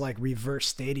of this like reverse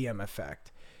stadium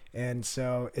effect. And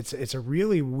so it's a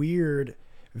really weird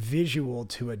visual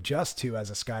to adjust to as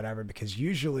a skydiver, because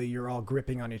usually you're all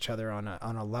gripping on each other on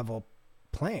a level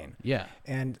plane. Yeah.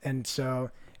 And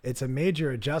so it's a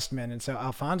major adjustment. And so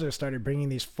Alfonso started bringing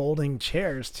these folding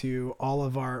chairs to all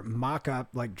of our mock-up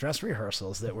like dress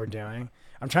rehearsals that we're doing.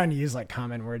 I'm trying to use like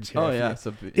common words here. Oh, yeah.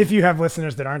 If you have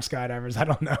listeners that aren't skydivers, I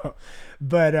don't know.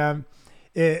 But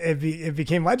it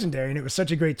became legendary, and it was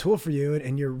such a great tool for you.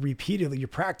 And you're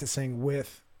practicing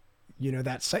with,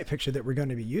 that sight picture that we're going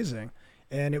to be using.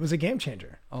 And it was a game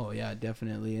changer. Oh, yeah,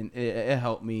 definitely. And it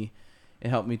helped me. It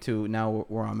helped me to now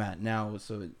where I'm at now.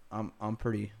 So I'm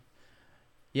pretty...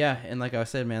 Yeah, and like I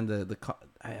said, man,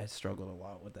 I struggled a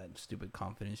lot with that stupid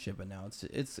confidence shit, but now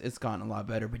it's gotten a lot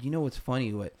better. But you know what's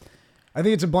funny? I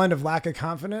think it's a blend of lack of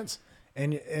confidence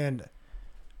and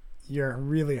you're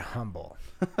really humble,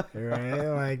 right?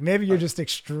 Like maybe you're just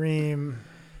extremely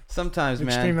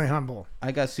humble.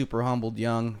 I got super humbled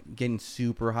young, getting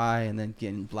super high, and then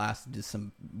getting blasted to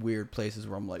some weird places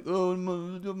where I'm like, oh, I'm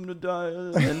gonna die,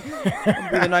 and I'm gonna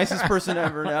be the nicest person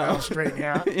ever now. I'll straighten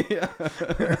out. Yeah.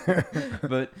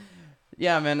 But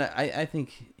yeah, man, I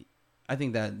think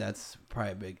that's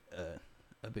probably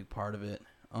a big part of it.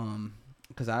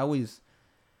 Because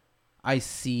I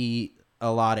see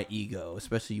a lot of ego,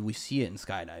 especially we see it in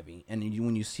skydiving, and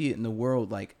when you see it in the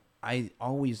world, like, I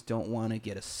always don't want to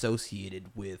get associated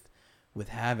with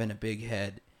having a big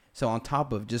head. So on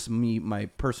top of just me, my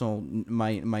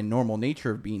normal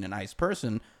nature of being a nice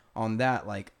person, on that,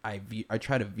 like, I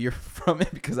try to veer from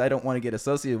it because I don't want to get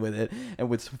associated with it. And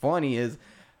what's funny is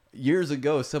years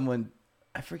ago,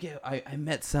 I forget, I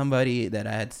met somebody that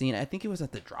I had seen, I think it was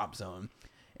at the drop zone.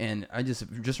 And I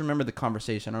just remember the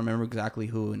conversation. I don't remember exactly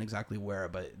who and exactly where,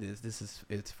 but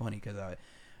it's funny because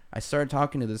I started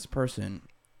talking to this person.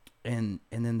 And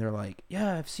then they're like,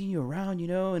 yeah, I've seen you around,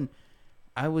 and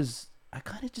I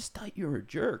kind of just thought you were a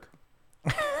jerk.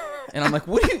 And I'm like,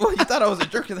 what you thought I was a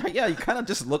jerk? Like, yeah, you kind of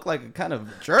just look like a kind of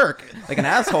jerk, like an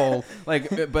asshole.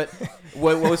 Like, but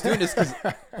what I was doing is because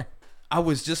I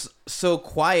was just so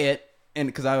quiet, and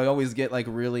because I always get like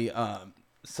really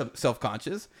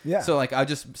self-conscious. Yeah. So like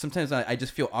sometimes I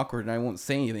just feel awkward and I won't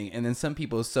say anything. And then some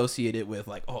people associate it with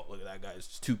like, oh, look at that guy,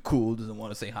 it's too cool, doesn't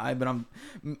want to say hi. But I'm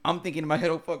thinking in my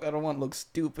head, oh fuck, I don't want to look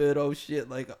stupid. Oh shit,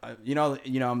 like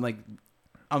I'm like,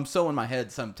 I'm so in my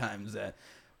head sometimes that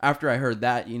after I heard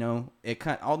that,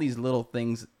 all these little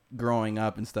things growing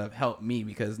up and stuff helped me,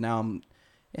 because now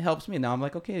it helps me. Now I'm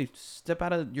like, okay, step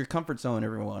out of your comfort zone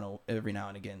every now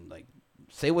and again, like,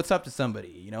 say what's up to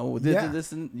somebody,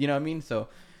 this and you know what I mean? So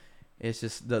it's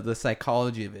just the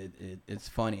psychology of it. It's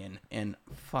funny. And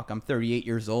fuck, I'm 38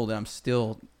 years old and I'm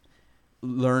still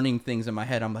learning things in my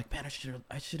head. I'm like, man, I should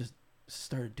have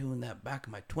started doing that back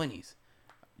in my 20s.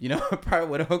 I probably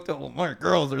would have hooked up with more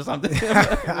girls or something. What's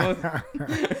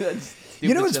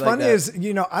funny is,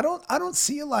 I don't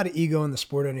see a lot of ego in the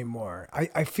sport anymore.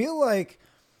 I feel like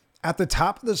at the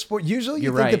top of the sport, usually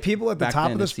you think the people at the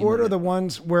top of the sport are the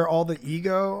ones where all the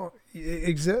ego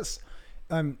exists.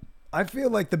 I feel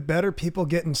like the better people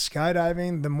get in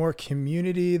skydiving, the more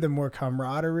community, the more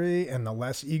camaraderie, and the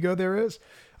less ego there is.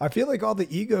 I feel like all the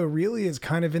ego really is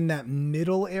kind of in that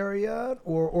middle area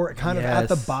or kind of at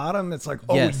the bottom. It's like,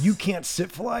 oh, you can't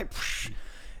sit fly.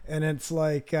 And it's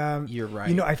like, you're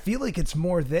right. I feel like it's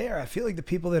more there. I feel like the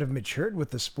people that have matured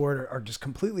with the sport are just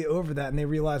completely over that. And they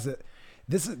realize that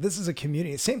this is a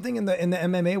community. Same thing in the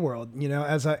MMA world. You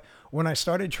know, when I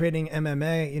started training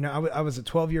MMA, you know, I was a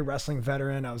 12-year wrestling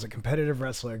veteran. I was a competitive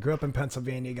wrestler. I grew up in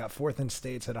Pennsylvania, got fourth in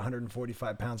states at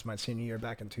 145 pounds my senior year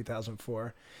back in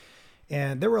 2004.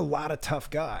 And there were a lot of tough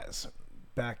guys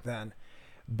back then.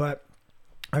 But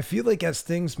I feel like as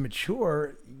things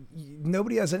mature,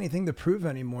 nobody has anything to prove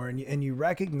anymore. And you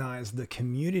recognize the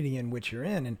community in which you're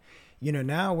in. And, you know,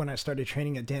 now when I started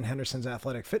training at Dan Henderson's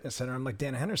Athletic Fitness Center, I'm like,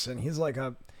 Dan Henderson, he's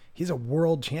a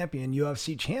world champion,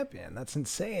 UFC champion. That's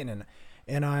insane.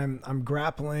 And I'm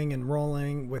grappling and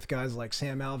rolling with guys like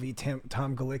Sam Alvey,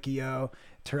 Tom Galicchio,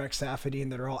 Tarek Safadine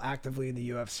that are all actively in the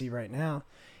UFC right now.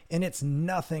 And it's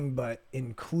nothing but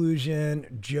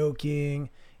inclusion, joking,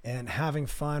 and having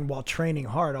fun while training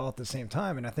hard all at the same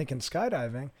time. And I think in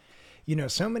skydiving, you know,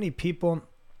 so many people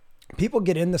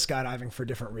get into skydiving for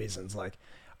different reasons. Like,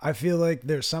 I feel like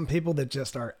there's some people that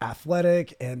just are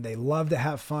athletic and they love to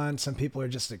have fun. Some people are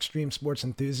just extreme sports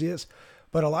enthusiasts,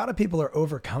 but a lot of people are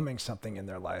overcoming something in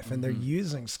their life and they're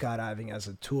using skydiving as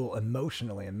a tool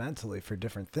emotionally and mentally for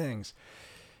different things.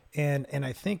 And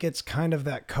I think it's kind of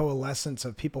that coalescence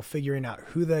of people figuring out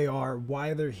who they are,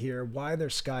 why they're here, why they're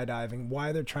skydiving,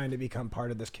 why they're trying to become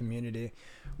part of this community,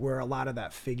 where a lot of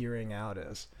that figuring out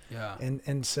is. Yeah.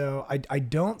 And so I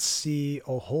don't see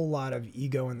a whole lot of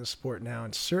ego in the sport now.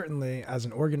 And certainly as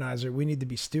an organizer, we need to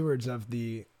be stewards of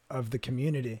the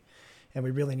community. And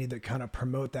we really need to kind of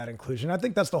promote that inclusion. I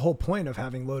think that's the whole point of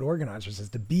having load organizers, is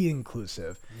to be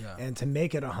inclusive and to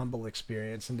make it a humble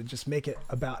experience and to just make it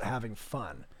about having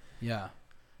fun. Yeah.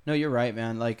 No, you're right,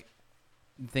 man. Like,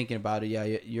 thinking about it, yeah,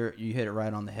 you hit it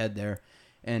right on the head there.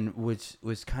 And which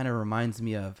kind of reminds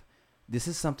me of, this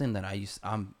is something that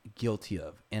I'm guilty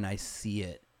of, and I see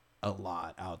it a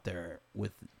lot out there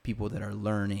with people that are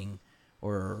learning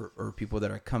or people that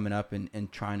are coming up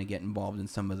and trying to get involved in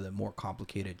some of the more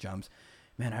complicated jumps.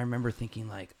 Man, I remember thinking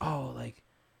like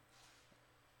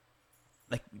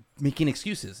making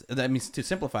excuses. That means, to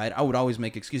simplify it, I would always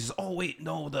make excuses. Oh, wait,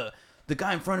 no, the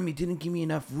guy in front of me didn't give me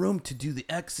enough room to do the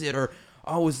exit, or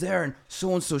I was there and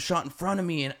so-and-so shot in front of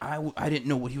me and I didn't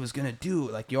know what he was going to do.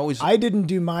 Like, I didn't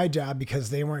do my job because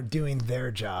they weren't doing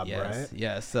their job, right?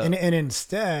 Yes. So. And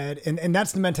instead, and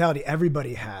that's the mentality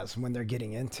everybody has when they're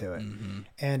getting into it. Mm-hmm.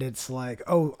 And it's like,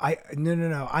 no.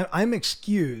 I'm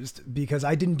excused because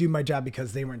I didn't do my job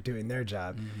because they weren't doing their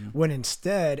job. Mm-hmm. When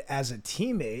instead, as a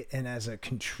teammate and as a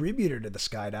contributor to the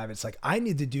skydive, it's like, I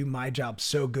need to do my job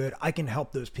so good I can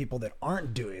help those people that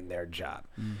aren't doing their job.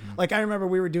 Mm-hmm. Like, I remember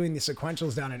we were doing the sequentials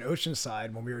down in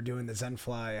Oceanside when we were doing the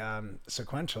Zenfly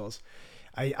sequentials.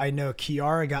 I know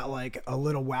Kiara got like a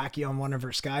little wacky on one of her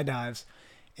skydives,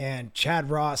 and Chad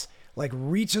Ross like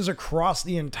reaches across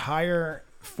the entire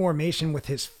formation with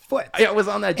his foot. I was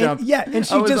on that jump. And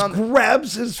she just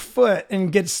grabs his foot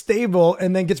and gets stable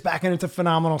and then gets back into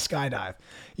phenomenal skydive.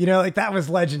 You know, like, that was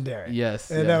legendary. Yes.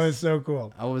 That was so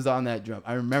cool. I was on that jump.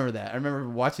 I remember that. I remember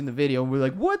watching the video and we were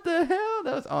like, what the hell?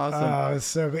 That was awesome. Oh, it was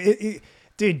so good.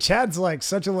 Dude, Chad's like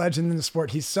such a legend in the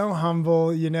sport. He's so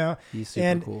humble, you know. He's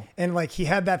super cool. And like, he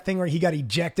had that thing where he got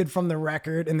ejected from the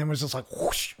record and then was just like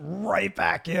whoosh, right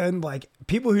back in. Like,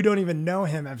 people who don't even know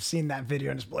him have seen that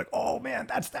video and just be like, oh man,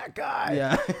 that's that guy.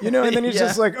 Yeah. You know, and then he's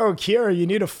just like, oh, Kiara, you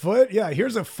need a foot? Yeah,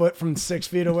 here's a foot from 6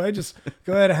 feet away. Just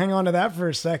go ahead and hang on to that for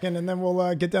a second and then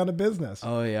we'll get down to business.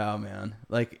 Oh yeah, man.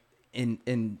 Like,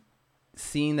 in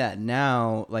seeing that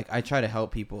now, like, I try to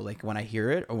help people. Like, when I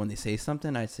hear it or when they say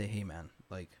something, I say, hey man,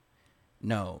 like,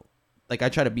 no, like, I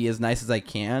try to be as nice as I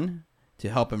can to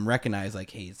help him recognize, like,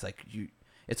 hey, it's like,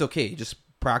 it's okay. Just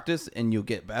practice and you'll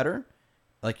get better.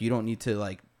 Like, you don't need to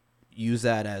like use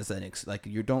that as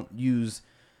you don't use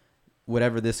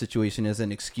whatever this situation is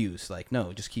an excuse. Like,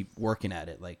 no, just keep working at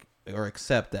it. Like, or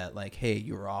accept that, like, hey,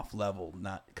 you were off level,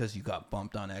 not because you got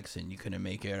bumped on X and you couldn't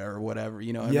make it or whatever,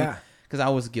 you know? Yeah. Because I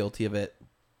was guilty of it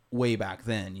way back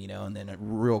then, you know, and then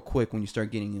real quick when you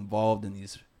start getting involved in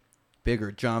these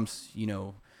bigger jumps, you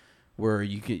know, where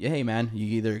you could, hey man, you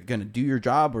either gonna do your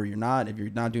job or you're not. If you're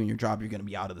not doing your job, you're gonna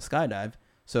be out of the skydive.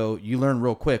 So you learn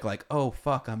real quick, like, oh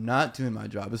fuck, I'm not doing my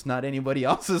job. It's not anybody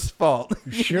else's fault.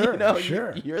 Sure, you know,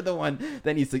 sure. You're the one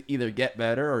that needs to either get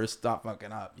better or stop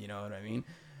fucking up. You know what I mean?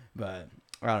 But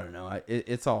I don't know.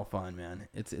 It's all fun, man.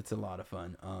 It's a lot of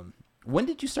fun. When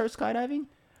did you start skydiving?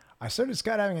 I started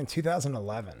skydiving in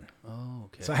 2011. Oh,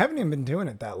 okay. So I haven't even been doing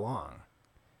it that long.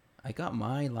 I got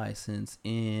my license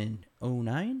in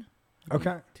 2009.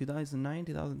 Okay. 2009,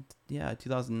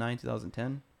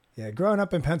 2010. Yeah, growing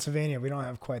up in Pennsylvania, we don't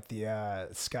have quite the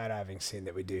skydiving scene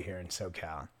that we do here in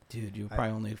SoCal. Dude, you were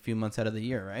probably only a few months out of the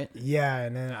year, right? Yeah,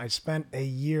 and then I spent a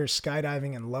year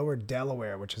skydiving in Lower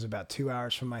Delaware, which is about 2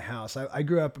 hours from my house. I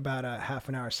grew up about a half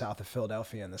an hour south of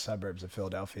Philadelphia in the suburbs of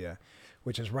Philadelphia,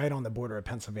 which is right on the border of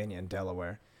Pennsylvania and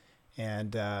Delaware.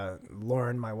 And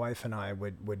Lauren, my wife, and I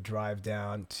would drive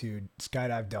down to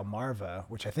Skydive Delmarva,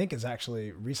 which I think has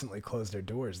actually recently closed their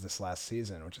doors this last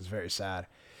season, which is very sad.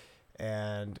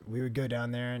 And we would go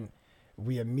down there, and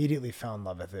we immediately fell in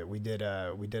love with it. We did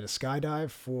a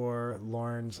skydive for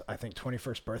Lauren's, I think,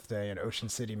 21st birthday in Ocean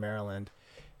City, Maryland.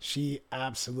 She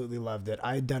absolutely loved it.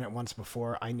 I had done it once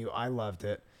before. I knew I loved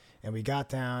it. And we got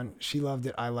down. She loved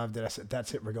it. I loved it. I said,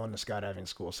 that's it. We're going to skydiving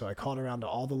school. So I called around to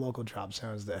all the local drop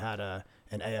zones that had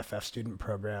an AFF student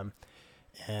program.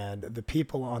 And the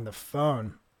people on the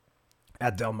phone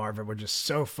at Delmarva were just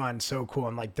so fun, so cool.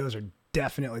 I'm like, those are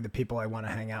definitely the people I want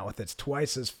to hang out with. It's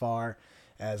twice as far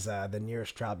as the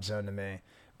nearest drop zone to me,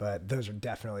 but those are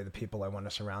definitely the people I want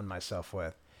to surround myself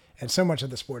with. And so much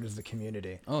of the sport is the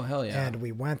community. Oh, hell yeah. And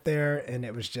we went there, and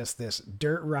it was just this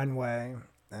dirt runway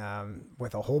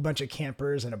with a whole bunch of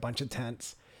campers and a bunch of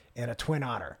tents and a twin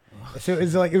otter. So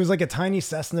it was like a tiny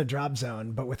Cessna drop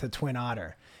zone, but with a twin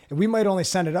otter. And we might only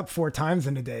send it up 4 times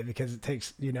in a day because it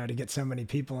takes, to get so many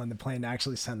people in the plane to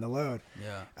actually send the load.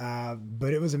 Yeah.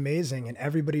 But it was amazing, and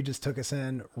everybody just took us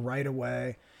in right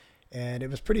away. And it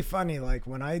was pretty funny. Like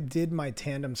when I did my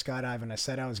tandem skydive and I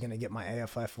said I was going to get my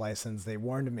AFF license, they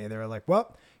warned me. They were like,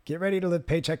 well, get ready to live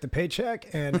paycheck to paycheck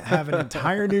and have an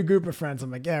entire new group of friends.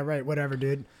 I'm like, yeah, right. Whatever,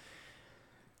 dude.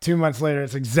 2 months later,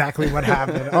 it's exactly what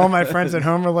happened. All my friends at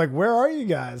home are like, where are you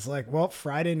guys? Like, well,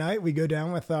 Friday night we go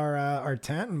down with our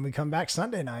tent and we come back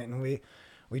Sunday night, and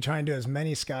we try and do as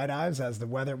many skydives as the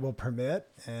weather will permit,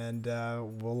 and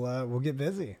we'll get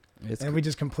busy. And we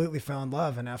just completely fell in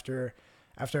love. And after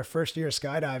our first year of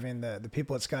skydiving, the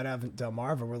people at Skydive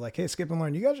Delmarva were like, hey, Skip and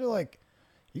Lauren, you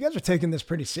guys are taking this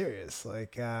pretty serious.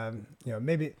 Like,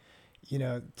 maybe,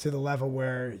 to the level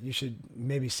where you should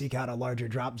maybe seek out a larger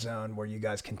drop zone where you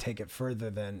guys can take it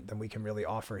further than we can really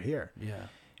offer here. Yeah.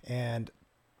 And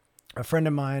a friend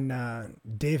of mine,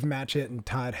 Dave Matchett and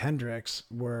Todd Hendricks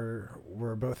were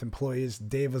both employees.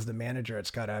 Dave was the manager at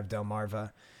Skydive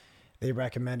Delmarva. They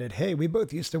recommended, hey, we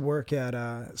both used to work at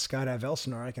Skydive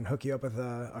Elsinore. I can hook you up with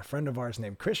a friend of ours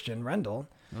named Christian Rendell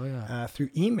through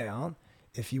email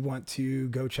if you want to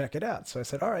go check it out. So I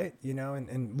said, all right,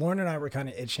 and Lauren and I were kind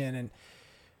of itching. And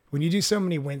when you do so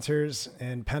many winters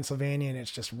in Pennsylvania and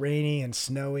it's just rainy and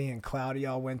snowy and cloudy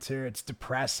all winter, it's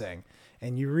depressing.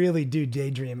 And you really do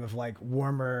daydream of like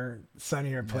warmer,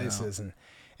 sunnier places. Yeah.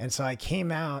 And so I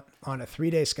came out on a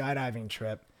 3-day skydiving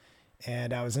trip.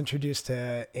 And I was introduced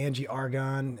to Angie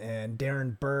Argon and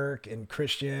Darren Burke and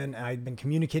Christian. I'd been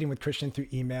communicating with Christian through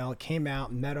email, came out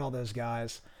and met all those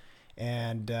guys.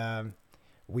 And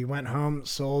we went home,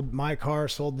 sold my car,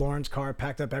 sold Lauren's car,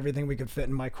 packed up everything we could fit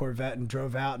in my Corvette and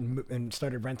drove out and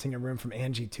started renting a room from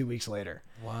Angie 2 weeks later.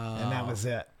 Wow. And that was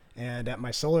it. And at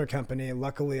my solar company,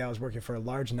 luckily I was working for a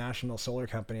large national solar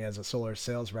company as a solar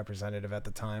sales representative at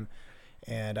the time.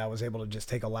 And I was able to just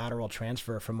take a lateral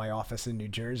transfer from my office in New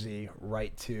Jersey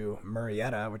right to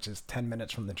Marietta, which is 10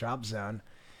 minutes from the drop zone.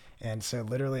 And so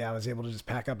literally I was able to just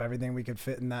pack up everything we could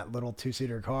fit in that little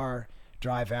 2-seater car,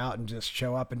 drive out and just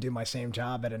show up and do my same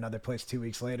job at another place 2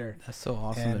 weeks later. That's so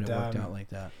awesome that it worked out like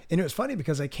that. And it was funny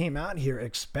because I came out here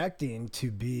expecting to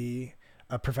be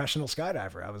a professional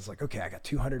skydiver. I was like, okay, I got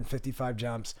 255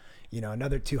 jumps,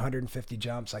 another 250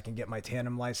 jumps. I can get my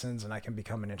tandem license and I can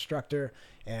become an instructor,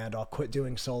 and I'll quit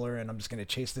doing solar and I'm just going to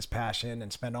chase this passion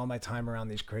and spend all my time around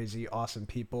these crazy, awesome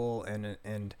people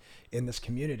and in this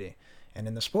community and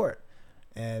in the sport.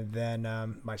 And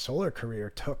then my solar career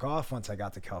took off once I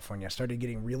got to California. I started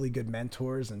getting really good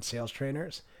mentors and sales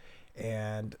trainers,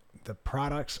 and the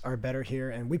products are better here.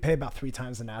 And we pay about 3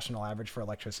 times the national average for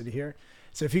electricity here.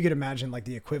 So if you could imagine, like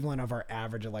the equivalent of our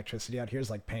average electricity out here is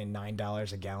like paying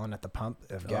 $9 a gallon at the pump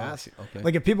of gas. Okay.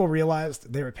 Like if people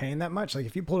realized they were paying that much, like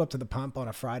if you pulled up to the pump on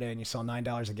a Friday and you saw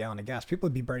 $9 a gallon of gas, people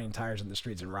would be burning tires in the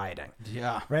streets and rioting.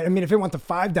 Yeah. Right. I mean, if it went to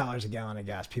 $5 a gallon of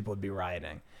gas, people would be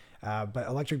rioting. But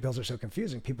electric bills are so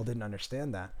confusing. People didn't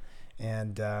understand that.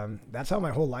 And that's how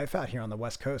my whole life out here on the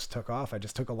West Coast took off. I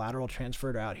just took a lateral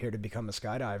transfer out here to become a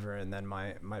skydiver. And then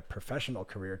my professional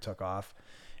career took off.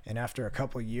 And after a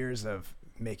couple of years of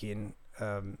making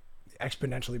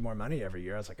exponentially more money every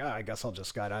year, I was like, I guess I'll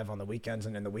just skydive on the weekends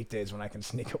and in the weekdays when I can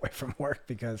sneak away from work,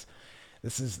 because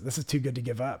this is too good to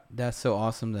give up. That's so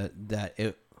awesome that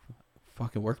it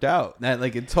fucking worked out. That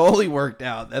like it totally worked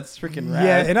out. That's freaking rad.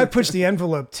 Yeah, and I pushed the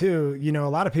envelope too. You know, a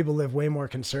lot of people live way more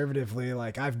conservatively.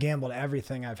 Like I've gambled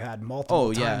everything I've had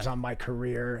multiple times on my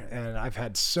career, and I've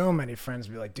had so many friends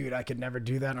be like, "Dude, I could never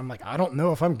do that." And I'm like, "I don't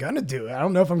know if I'm gonna do it. I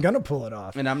don't know if I'm gonna pull it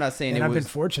off." And I'm not saying I've been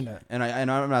fortunate. And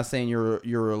I'm not saying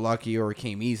you're lucky or it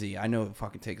came easy. I know it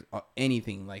fucking takes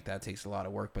anything like that takes a lot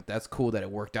of work, but that's cool that it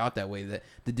worked out that way. That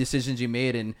the decisions you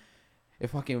made and it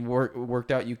fucking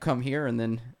worked out. You come here and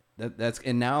then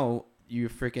and now you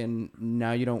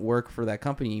don't work for that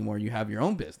company anymore. You have your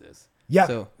own business. Yeah.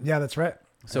 So yeah, that's right.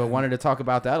 So I wanted to talk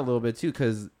about that a little bit too,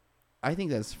 because I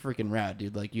think that's freaking rad,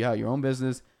 dude. Like you have your own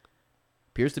business,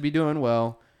 appears to be doing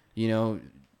well. You know,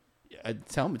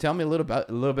 tell me a little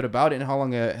bit about it and how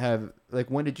long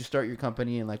when did you start your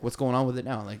company and like what's going on with it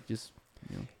now? Like just.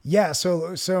 You know. Yeah,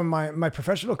 so my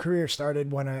professional career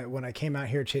started when I came out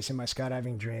here chasing my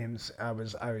skydiving dreams.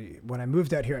 When I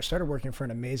moved out here, I started working for an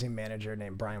amazing manager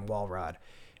named Brian Walrod,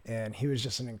 and he was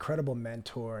just an incredible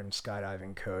mentor and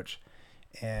skydiving coach.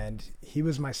 And he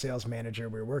was my sales manager.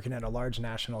 We were working at a large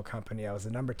national company. I was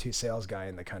the number 2 sales guy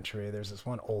in the country. There's this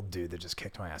one old dude that just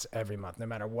kicked my ass every month, no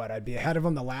matter what. I'd be ahead of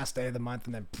him the last day of the month,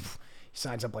 and then he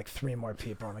signs up like 3 more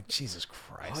people. I'm like, Jesus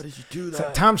Christ. How did you do that?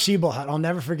 So Tom Schiebel, I'll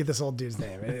never forget this old dude's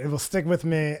name. It will stick with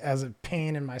me as a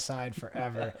pain in my side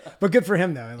forever. But good for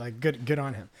him, though. Like, good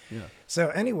on him. Yeah. So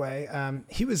anyway,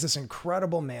 he was this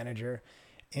incredible manager,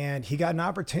 and he got an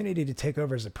opportunity to take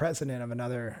over as the president of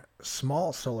another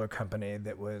small solar company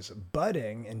that was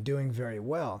budding and doing very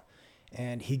well.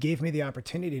 And he gave me the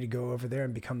opportunity to go over there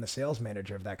and become the sales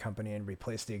manager of that company and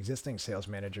replace the existing sales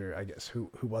manager, I guess, who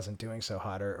wasn't doing so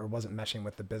hot or wasn't meshing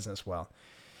with the business well.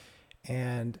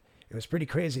 And it was pretty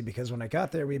crazy because when I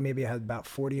got there, we maybe had about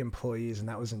 40 employees, and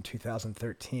that was in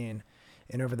 2013.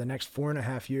 And over the next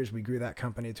 4.5 years, we grew that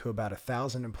company to about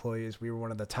 1,000 employees. We were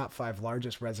one of the top 5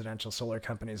 largest residential solar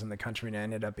companies in the country, and I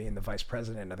ended up being the vice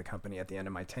president of the company at the end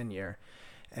of my tenure.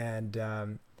 And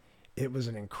it was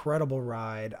an incredible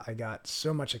ride. I got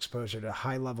so much exposure to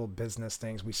high-level business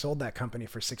things. We sold that company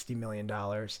for $60 million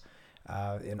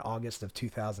in August of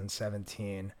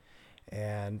 2017.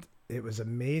 And it was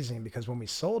amazing because when we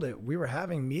sold it, we were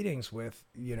having meetings with,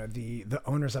 the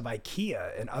owners of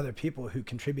IKEA and other people who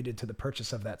contributed to the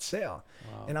purchase of that sale.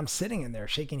 Wow. And I'm sitting in there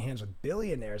shaking hands with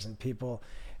billionaires and people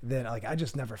that like I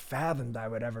just never fathomed I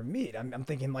would ever meet. I'm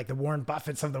thinking like the Warren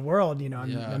Buffetts of the world,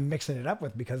 I'm mixing it up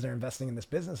with because they're investing in this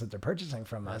business that they're purchasing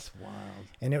from us. That's wild.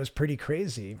 And it was pretty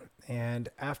crazy. And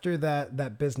after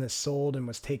that business sold and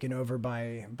was taken over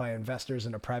by investors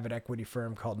in a private equity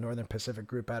firm called Northern Pacific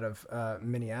Group out of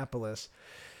Minneapolis,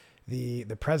 the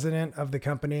president of the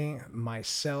company,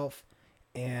 myself,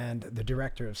 and the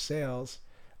director of sales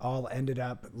all ended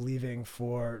up leaving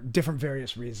for different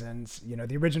various reasons.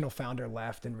 The original founder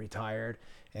left and retired,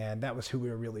 and that was who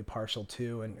we were really partial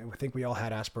to. And I think we all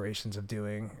had aspirations of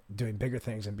doing bigger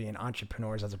things and being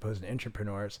entrepreneurs as opposed to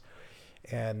entrepreneurs.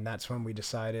 And that's when we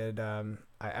decided,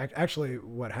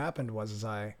 what happened was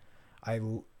I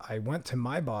went to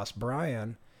my boss,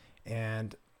 Brian,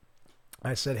 and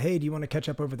I said, hey, do you want to catch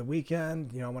up over the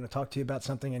weekend? I want to talk to you about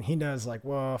something. And he knows like,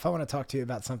 well, if I want to talk to you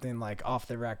about something like off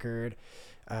the record,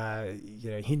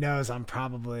 he knows I'm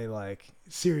probably like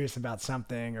serious about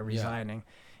something or resigning.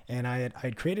 Yeah. And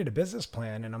I'd created a business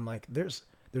plan, and I'm like, there's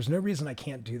no reason I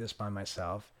can't do this by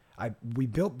myself. We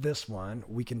built this one.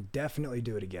 We can definitely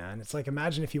do it again. It's like,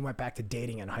 imagine if you went back to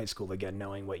dating in high school again,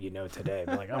 knowing what you know today.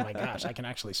 Be like, oh my gosh, I can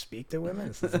actually speak to women.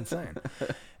 This is insane.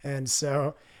 And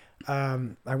so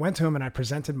I went to him and I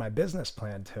presented my business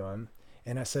plan to him.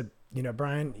 And I said,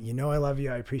 Brian, I love you.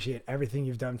 I appreciate everything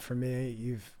you've done for me.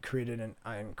 You've created an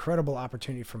incredible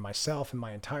opportunity for myself and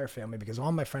my entire family, because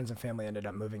all my friends and family ended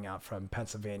up moving out from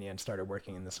Pennsylvania and started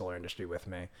working in the solar industry with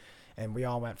me. And we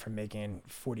all went from making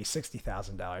 $40,000,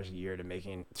 $60,000 a year to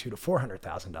making $200,000 to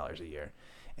 $400,000 a year.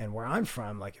 And where I'm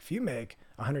from, like if you make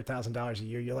 $100,000 a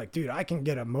year, you're like, dude, I can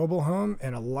get a mobile home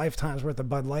and a lifetime's worth of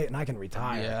Bud Light and I can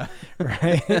retire. Yeah.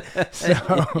 Right. So,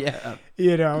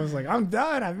 I was like, I'm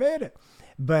done. I made it.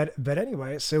 But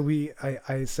anyway, so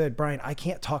I said, Brian, I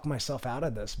can't talk myself out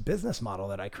of this business model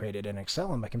that I created in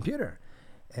Excel on my computer.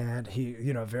 And he,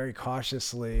 very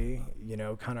cautiously,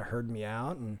 kind of heard me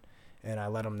out, and I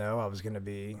let him know I was going to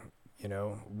be,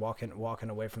 walking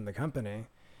away from the company.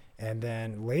 And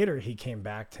then later he came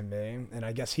back to me, and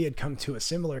I guess he had come to a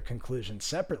similar conclusion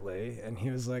separately. And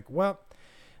he was like, well,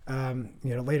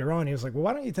 later on he was like, well,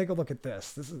 why don't you take a look at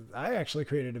this? I actually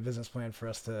created a business plan for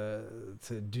us to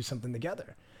do something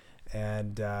together.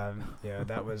 And,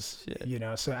 that was,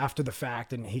 so after the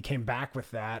fact, and he came back with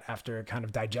that after kind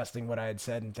of digesting what I had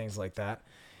said and things like that.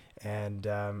 And,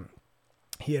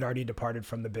 he had already departed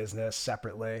from the business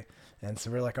separately. And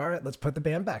so we're like, all right, let's put the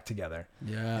band back together.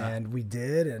 Yeah. And we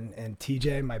did. And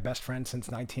TJ, my best friend since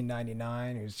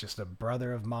 1999, who's just a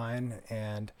brother of mine,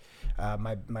 and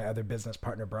my other business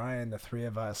partner, Brian, the three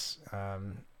of us,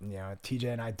 TJ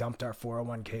and I dumped our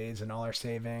 401ks and all our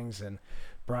savings, and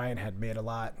Brian had made a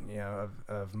lot,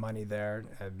 of money there,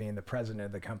 being the president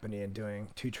of the company and doing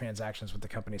 2 transactions with the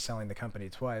company, selling the company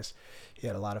twice. He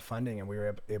had a lot of funding, and we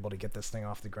were able to get this thing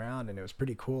off the ground. And it was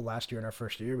pretty cool. Last year, in our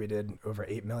first year, we did over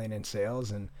 8 million in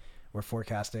sales, and we're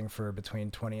forecasting for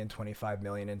between 20 and 25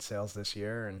 million in sales this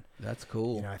year. And that's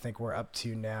cool. I think we're up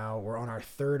to now, we're on our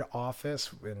 3rd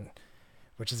office,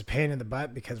 which is a pain in the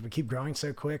butt because we keep growing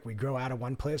so quick. We grow out of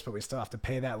one place, but we still have to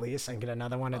pay that lease and get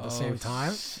another one at the same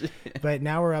time. But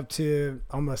now we're up to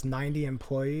almost 90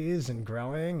 employees and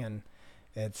growing, and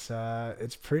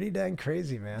it's pretty dang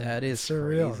crazy, man. That is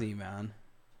surreal. Crazy, man.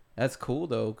 That's cool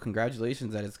though.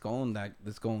 Congratulations that it's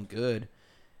going good.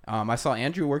 I saw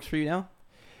Andrew works for you now.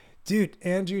 Dude,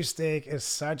 Andrew Steak is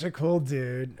such a cool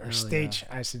dude, or Steak,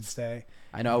 yeah. I should say.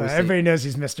 I know. Everybody knows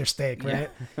he's Mr. Steak,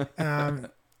 right? Yeah.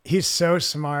 He's so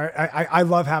smart. I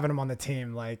love having him on the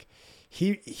team. Like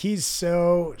he's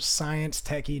so science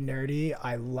techie nerdy.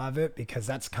 I love it because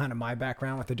that's kind of my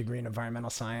background with a degree in environmental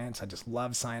science. I just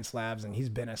love science labs, and he's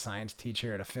been a science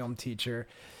teacher and a film teacher,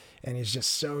 and he's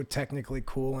just so technically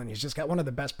cool, and he's just got one of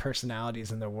the best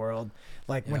personalities in the world.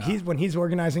 Like when he's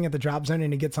organizing at the drop zone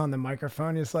and he gets on the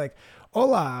microphone, he's like,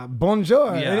 "Hola,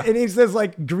 bonjour," and he says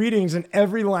like greetings in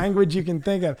every language you can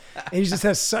think of, and he just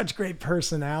has such great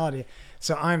personality.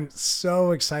 So I'm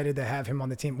so excited to have him on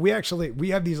the team. We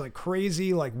have these like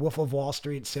crazy like Wolf of Wall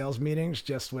Street sales meetings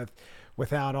just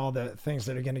without all the things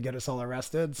that are going to get us all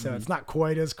arrested. So It's not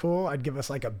quite as cool. I'd give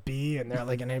us like a B and they're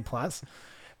like an A+.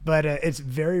 But it's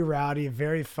very rowdy,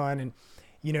 very fun.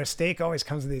 And, Steak always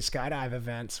comes to these skydive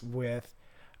events with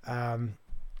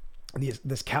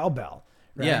this cowbell.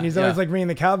 Right? Yeah, and he's always like ringing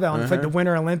the cowbell. And It's like the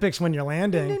Winter Olympics when you're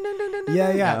landing.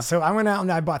 Yeah. So I went out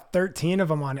and I bought 13 of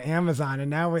them on Amazon, and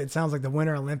now it sounds like the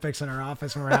Winter Olympics in our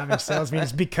office when we're having sales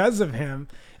meetings because of him.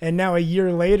 And now a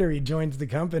year later, he joins the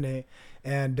company,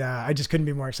 and I just couldn't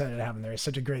be more excited to have him there. He's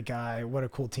such a great guy. What a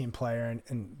cool team player,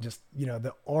 and just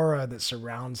the aura that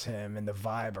surrounds him and the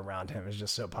vibe around him is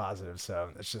just so positive. So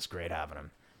it's just great having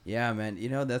him. Yeah, man.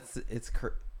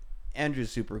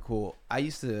 Andrew's super cool. I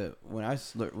used to, when I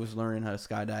was learning how to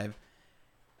skydive,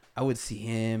 I would see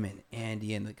him and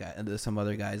Andy and some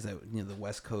other guys that the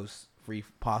West Coast Free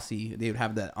Posse. They would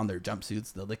have that on their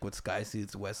jumpsuits, the liquid sky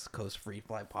suits, West Coast Free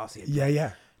Fly Posse.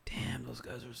 Yeah. Damn, those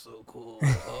guys are so cool.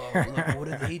 Oh, look, what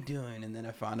are they doing? And then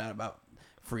I found out about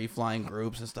free flying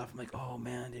groups and stuff. I'm like, oh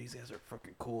man, these guys are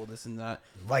fucking cool. This and that.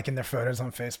 Liking their photos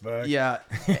on Facebook. Yeah,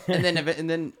 and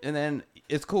then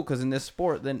it's cool because in this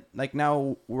sport, then like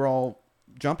now we're all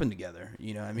jumping together.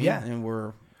 You know what I mean? Yeah,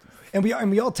 and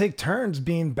we all take turns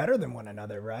being better than one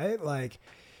another, right? Like,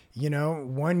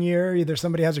 1 year either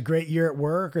somebody has a great year at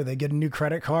work or they get a new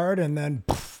credit card, and then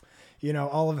poof,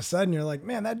 all of a sudden you're like,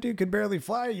 man, that dude could barely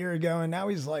fly a year ago, and now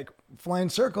he's like flying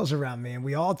circles around me, and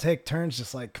we all take turns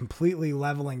just like completely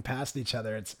leveling past each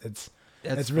other. It's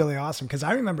really awesome because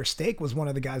I remember Steak was one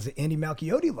of the guys that Andy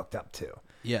Malchiotti looked up to.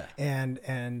 Yeah,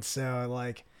 and so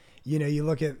like, you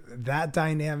look at that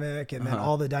dynamic and then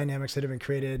all the dynamics that have been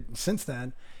created since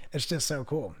then. It's just so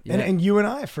cool. Yeah. And you and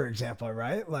I, for example,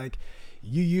 right? Like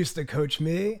you used to coach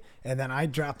me, and then I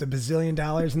dropped $1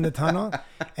 bazillion in the tunnel.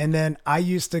 And then I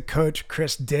used to coach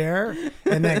Chris Dare,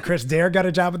 and then Chris Dare got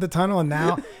a job at the tunnel. And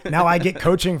now I get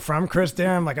coaching from Chris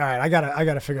Dare. I'm like, all right, I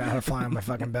gotta figure out how to fly on my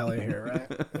fucking belly here.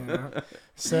 Right.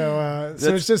 So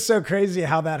it's just so crazy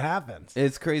how that happens.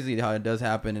 It's crazy how it does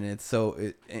happen. And it's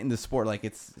in the sport, like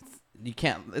it's you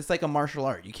can't. It's like a martial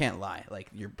art. You can't lie. Like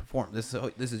you're performing. This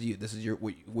is you. This is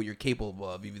what you're capable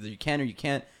of. Either you can or you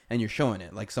can't, and you're showing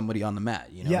it like somebody on the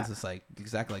mat. It's just like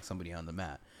exactly like somebody on the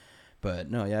mat. But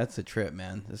no, yeah, it's a trip,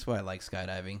 man. That's why I like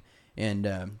skydiving. And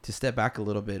to step back a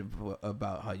little bit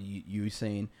about how you were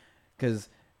saying, because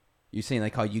you're saying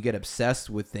like how you get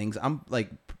obsessed with things. I'm like,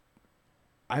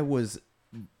 I was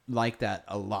like that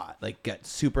a lot. Like get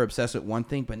super obsessed with one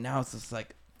thing, but now it's just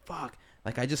like fuck.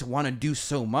 Like, I just want to do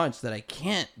so much that I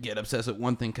can't get obsessed with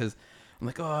one thing because I'm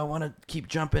like, oh, I want to keep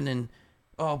jumping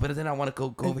but then I want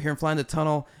to go over here and fly in the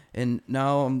tunnel. And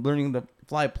now I'm learning to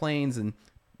fly planes,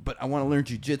 but I want to learn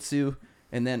jujitsu.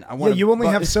 And then I want you only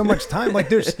have so much time. Like,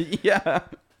 there's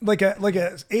like a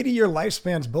 80-year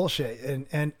lifespan's bullshit.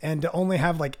 And to only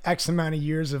have like X amount of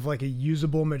years of like a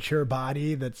usable, mature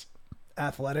body that's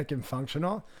athletic and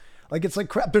functional. Like, it's like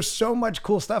crap. There's so much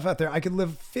cool stuff out there. I could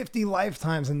live 50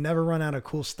 lifetimes and never run out of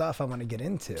cool stuff I want to get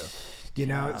into. You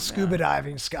know, scuba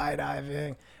diving,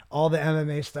 skydiving, all the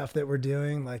MMA stuff that we're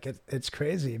doing. Like, it's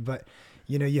crazy. But,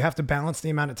 you know, you have to balance the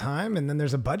amount of time, and then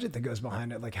there's a budget that goes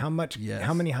behind it. Like, how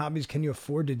many hobbies can you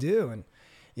afford to do? And,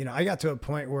 you know, I got to a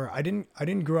point where I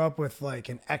didn't grow up with like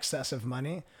an excess of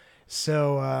money.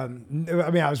 So, I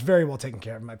mean, I was very well taken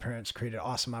care of. My parents created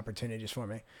awesome opportunities for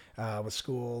me with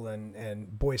school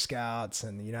and Boy Scouts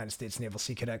and the United States Naval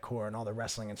Sea Cadet Corps and all the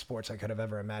wrestling and sports I could have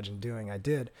ever imagined doing. I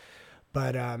did.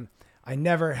 But I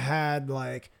never had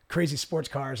like crazy sports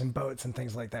cars and boats and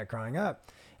things like that growing up.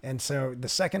 And so the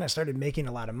second I started making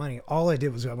a lot of money, all I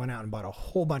did was I went out and bought a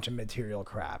whole bunch of material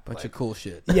crap. Bunch of cool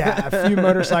shit. Yeah, a few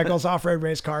motorcycles, off-road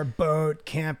race car, boat,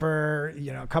 camper,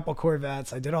 you know, a couple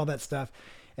Corvettes. I did all that stuff.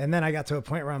 And then I got to a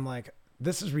point where I'm like,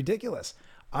 this is ridiculous.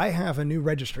 I have a new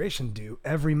registration due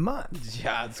every month.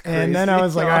 Yeah, it's crazy. And then I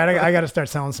was like, all right, I got to start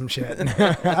selling some shit. And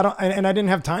I didn't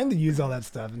have time to use all that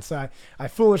stuff. And so I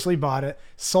foolishly bought it,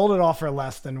 sold it all for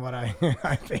less than what I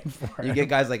paid for it. You get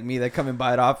guys like me that come and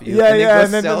buy it off you. Yeah,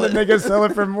 and then they go sell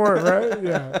it for more, right?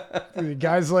 Yeah. Dude,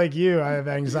 guys like you, I have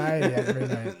anxiety every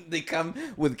night. They come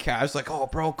with cash, like, oh,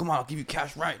 bro, come on, I'll give you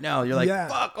cash right now. You're like,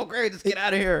 fuck, okay, let's get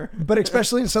out of here. But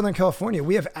especially in Southern California,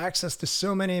 we have access to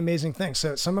so many amazing things.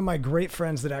 So some of my great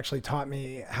friends that actually taught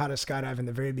me how to skydive in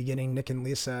the very beginning, Nick and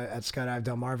Lisa at Skydive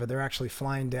Delmarva, they're actually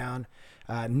flying down.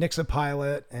 Nick's a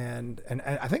pilot, and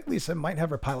I think Lisa might have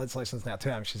her pilot's license now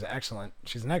too. I mean,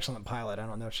 she's an excellent pilot. I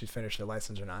don't know if she finished her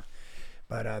license or not,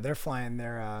 but they're flying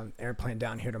their airplane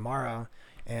down here tomorrow,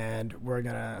 and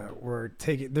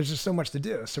there's just so much to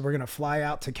do. So we're gonna fly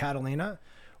out to Catalina.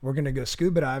 We're gonna go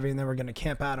scuba diving, and then we're gonna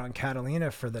camp out on Catalina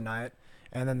for the night,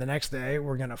 and then the next day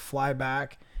we're gonna fly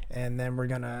back. And then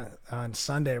on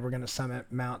Sunday, we're going to summit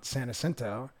Mount San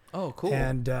Jacinto. Oh, cool.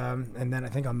 And then I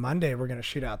think on Monday, we're going to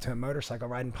shoot out to a motorcycle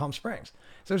ride in Palm Springs.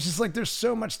 So it's just like, there's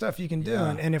so much stuff you can do.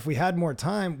 Yeah. And if we had more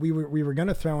time, we were going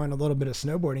to throw in a little bit of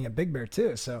snowboarding at Big Bear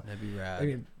too. So that'd be rad. I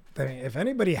mean, if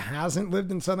anybody hasn't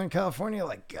lived in Southern California,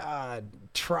 like, God,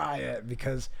 try it,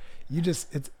 because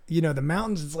the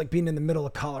mountains, it's like being in the middle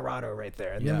of Colorado right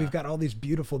there. And then we've got all these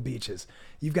beautiful beaches.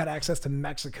 You've got access to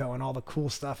Mexico and all the cool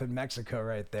stuff in Mexico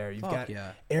right there. You've got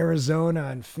Arizona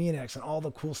and Phoenix and all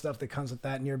the cool stuff that comes with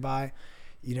that nearby.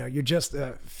 You know, you're just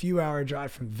a few hour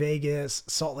drive from Vegas.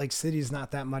 Salt Lake City's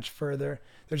not that much further.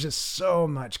 There's just so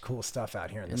much cool stuff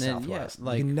out here in the Southwest. You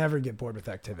can never get bored with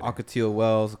activity. Ocotillo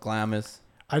Wells, Glamis.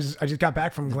 I just got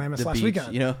back from Glamis last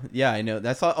weekend. You know, yeah, I know.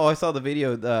 I saw the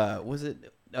video. Was it?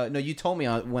 No, you told me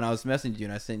when I was messaging you,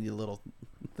 and I sent you a little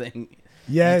thing.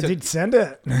 Yeah, dude, send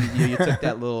it. You took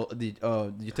that little.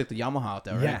 You took the Yamaha out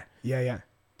there, right? Yeah.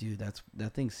 Dude,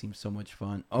 that thing seems so much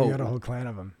fun. Oh, we got a whole clan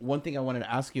of them. One thing I wanted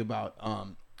to ask you about,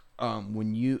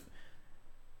 when you,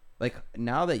 like,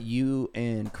 now that you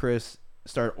and Chris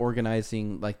start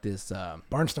organizing like this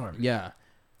Barnstorm. Yeah.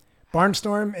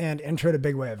 Barnstorm and Intro to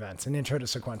Big Way events and Intro to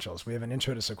Sequentials. We have an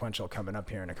Intro to Sequential coming up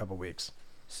here in a couple weeks.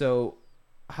 So,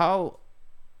 how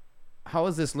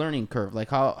is this learning curve? Like,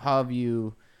 how have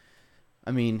you?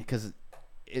 I mean, because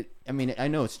I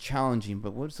know it's challenging,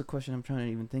 but what's the question I'm trying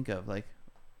to even think of? Like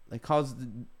how's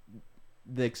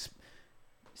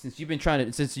since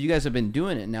you guys have been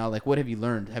doing it now, like, what have you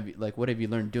learned? What have you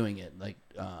learned doing it? Like,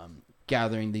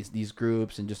 gathering these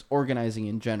groups and just organizing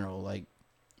in general. Like,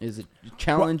 is it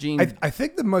challenging? Well, I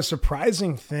think the most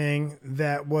surprising thing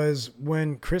that was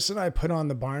when Chris and I put on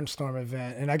the Barnstorm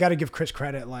event, and I got to give Chris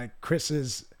credit. Like, Chris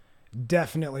is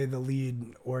definitely the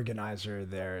lead organizer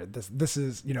there. This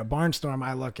is, Barnstorm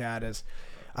I look at as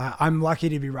I'm lucky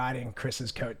to be riding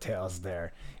Chris's coattails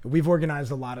there. We've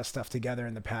organized a lot of stuff together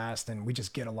in the past, and we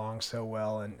just get along so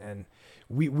well, and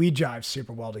we jive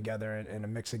super well together in a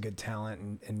mix of good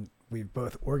talent, and we've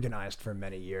both organized for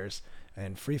many years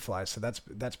and free fly. So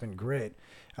that's been great.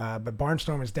 But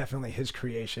Barnstorm is definitely his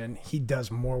creation. He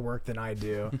does more work than I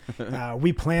do.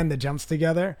 We plan the jumps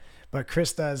together, but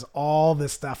Chris does all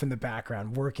this stuff in the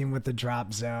background, working with the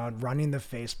drop zone, running the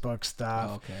Facebook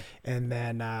stuff. Oh, okay. And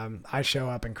then I show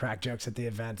up and crack jokes at the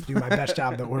events, do my best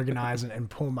job to organize and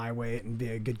pull my weight and be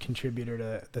a good contributor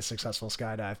to the successful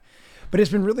skydive. But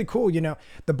it's been really cool.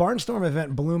 The Barnstorm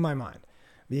event blew my mind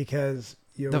because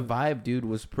the vibe, dude,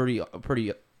 was pretty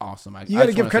awesome. You got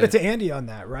to give credit to Andy on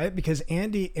that, right? Because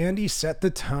Andy set the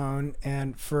tone,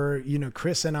 and for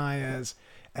Chris and I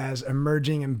as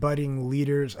emerging and budding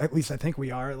leaders, at least I think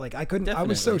we are. Like, I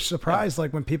was so surprised,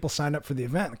 like, when people signed up for the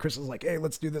event. Chris was like, "Hey,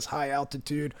 let's do this high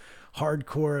altitude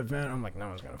hardcore event." I'm like, "No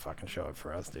one's gonna fucking show up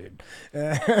for us, dude."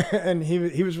 And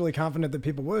he was really confident that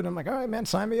people would. I'm like, "All right, man,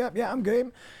 sign me up. Yeah, I'm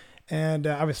game." And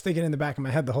I was thinking in the back of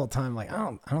my head the whole time, like,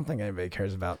 I don't think anybody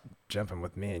cares about jumping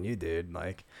with me and you, dude.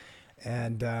 Like,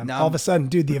 and all of a sudden,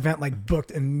 dude, the event like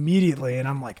booked immediately, and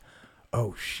I'm like,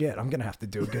 oh shit, I'm gonna have to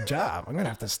do a good job. I'm gonna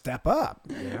have to step up.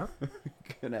 You know,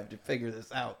 gonna have to figure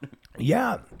this out.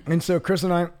 Yeah. And so Chris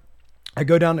and I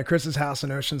go down to Chris's house in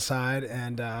Oceanside,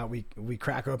 and we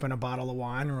crack open a bottle of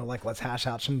wine, and we're like, let's hash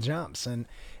out some jumps. And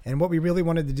what we really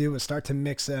wanted to do was start to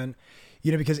mix in,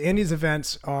 you know, because Andy's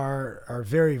events are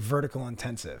very vertical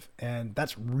intensive, and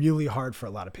that's really hard for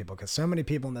a lot of people because so many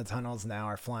people in the tunnels now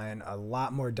are flying a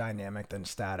lot more dynamic than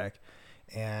static.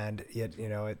 And yet, you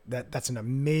know, that's an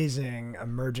amazing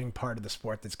emerging part of the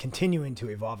sport that's continuing to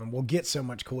evolve and will get so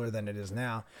much cooler than it is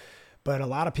now. But a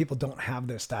lot of people don't have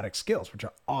those static skills, which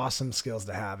are awesome skills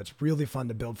to have. It's really fun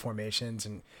to build formations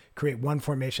and create one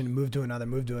formation and move to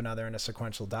another in a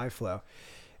sequential dive flow.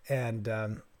 And,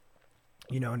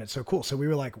 you know, and it's so cool. So we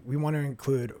were like, we want to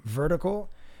include vertical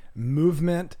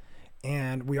movement,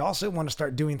 and we also want to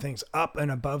start doing things up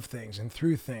and above things and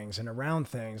through things and around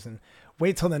things. And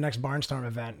wait till the next Barnstorm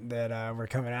event that we're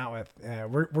coming out with.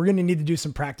 We're going to need to do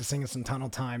some practicing and some tunnel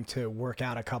time to work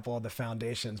out a couple of the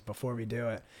foundations before we do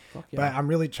it. Yeah. But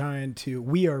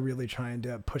we are really trying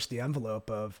to push the envelope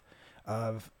of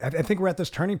I think we're at this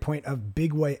turning point of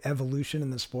big way evolution in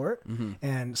the sport. Mm-hmm.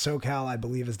 And SoCal, I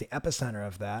believe, is the epicenter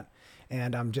of that.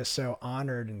 And I'm just so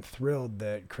honored and thrilled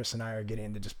that Chris and I are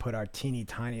getting to just put our teeny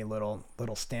tiny little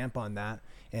stamp on that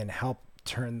and help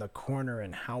turn the corner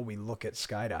in how we look at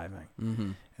skydiving.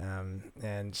 Mm-hmm.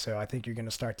 And so I think you're going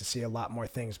to start to see a lot more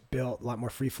things built, a lot more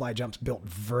free fly jumps built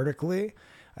vertically.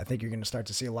 I think you're going to start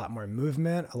to see a lot more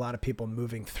movement, a lot of people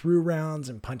moving through rounds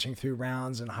and punching through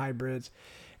rounds and hybrids.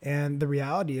 And the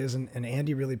reality is, and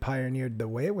Andy really pioneered the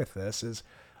way with this, is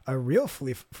a real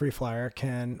free flyer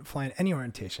can fly in any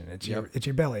orientation. It's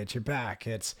your belly, it's your back,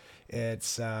 it's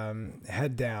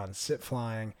head down, sit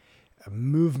flying,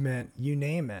 movement, you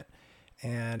name it.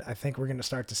 And I think we're going to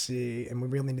start to see, and we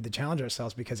really need to challenge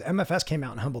ourselves because MFS came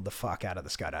out and humbled the fuck out of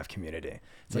the skydive community.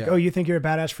 It's like, oh, you think you're a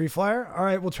badass free flyer? All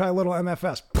right, we'll try a little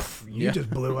MFS. Poof, you just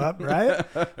blew up, right?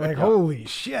 Like, holy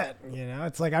shit. You know,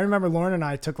 it's like, I remember Lauren and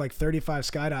I took like 35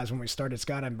 skydives when we started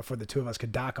skydiving before the two of us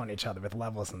could dock on each other with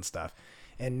levels and stuff.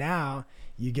 And now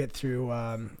you get through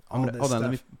all this hold on, stuff. let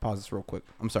me pause this real quick.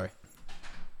 I'm sorry.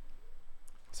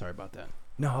 Sorry about that.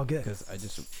 No, all good. Because I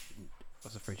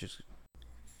was afraid just...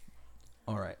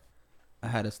 All right. I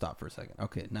had to stop for a second.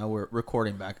 Okay, now we're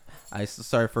recording back.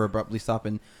 Sorry for abruptly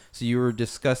stopping. So you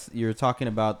were talking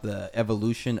about the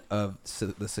evolution of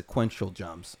the sequential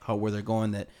jumps, where they're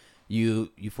going, that you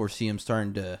foresee them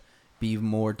starting to be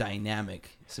more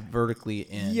dynamic, vertically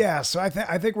and... Yeah, so I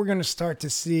think we're going to start to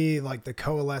see like the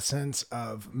coalescence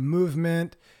of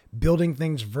movement, building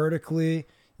things vertically,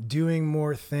 doing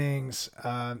more things,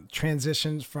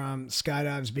 transitions from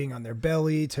skydives being on their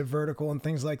belly to vertical and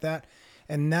things like that.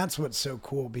 And that's what's so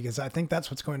cool, because I think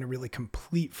that's what's going to really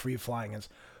complete free flying is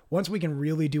once we can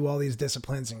really do all these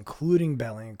disciplines, including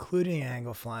belly, including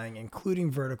angle flying, including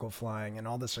vertical flying and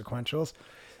all the sequentials,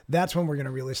 that's when we're going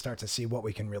to really start to see what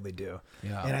we can really do.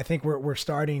 Yeah. And I think we're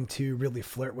starting to really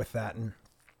flirt with that.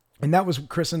 And that was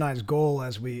Chris and I's goal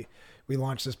as we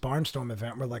launched this Barnstorm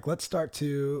event. We're like, let's start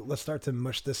to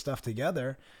mush this stuff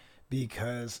together,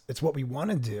 because it's what we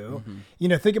want to do. Mm-hmm. You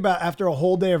know, think about after a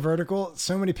whole day of vertical,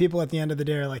 so many people at the end of the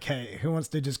day are like, hey, who wants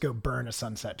to just go burn a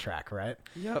sunset track, right?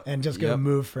 Yep. And just go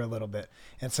move for a little bit.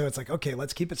 And so it's like, okay,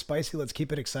 let's keep it spicy. Let's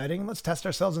keep it exciting. And let's test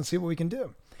ourselves and see what we can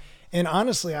do. And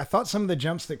honestly, I thought some of the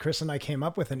jumps that Chris and I came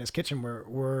up with in his kitchen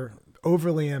were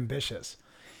overly ambitious.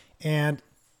 And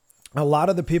a lot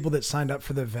of the people that signed up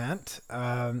for the event,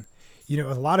 you know,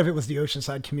 a lot of it was the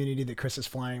Oceanside community that Chris is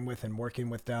flying with and working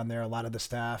with down there, a lot of the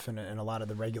staff and a lot of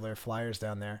the regular flyers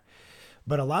down there.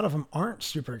 But a lot of them aren't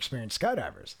super experienced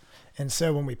skydivers. And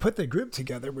so when we put the group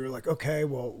together, we were like, okay,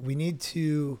 well, we need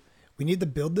to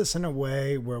build this in a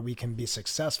way where we can be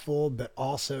successful, but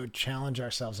also challenge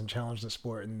ourselves and challenge the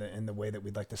sport in the way that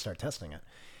we'd like to start testing it.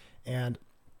 And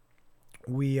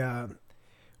we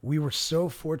were so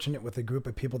fortunate with the group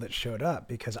of people that showed up,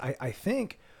 because I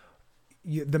think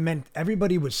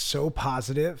everybody was so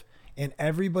positive and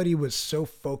everybody was so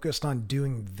focused on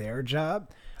doing their job.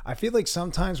 I feel like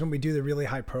sometimes when we do the really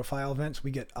high profile events,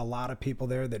 we get a lot of people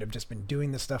there that have just been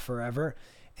doing this stuff forever,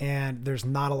 and there's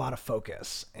not a lot of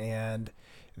focus, and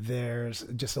there's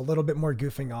just a little bit more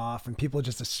goofing off, and people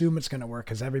just assume it's going to work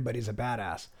because everybody's a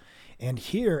badass. And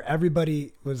here,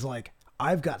 everybody was like,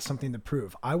 I've got something to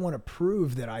prove. I want to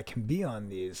prove that I can be on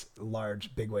these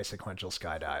large, big way sequential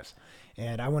skydives.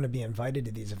 And I want to be invited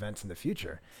to these events in the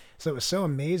future. So it was so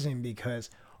amazing, because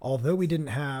although we didn't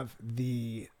have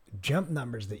the jump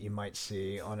numbers that you might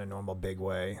see on a normal big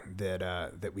way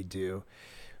that we do.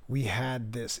 We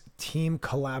had this team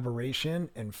collaboration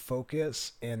and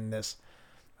focus and this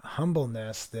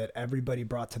humbleness that everybody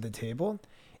brought to the table.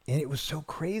 And it was so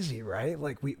crazy, right?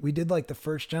 Like we did like the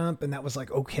first jump and that was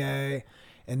like, okay.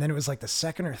 And then it was like the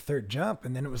second or third jump.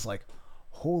 And then it was like,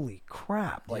 holy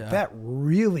crap. Like that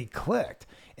really clicked.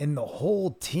 And the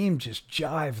whole team just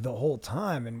jived the whole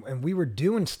time. And we were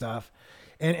doing stuff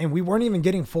and we weren't even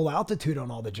getting full altitude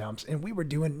on all the jumps. And we were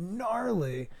doing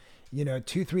gnarly,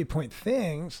 2-3 point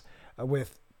things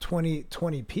with 20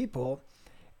 people.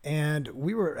 And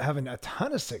we were having a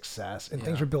ton of success and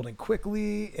things were building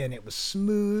quickly and it was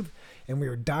smooth and we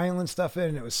were dialing stuff in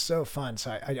and it was so fun.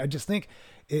 So I just think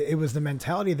it was the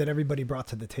mentality that everybody brought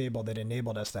to the table that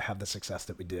enabled us to have the success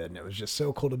that we did. And it was just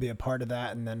so cool to be a part of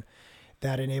that. And then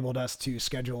that enabled us to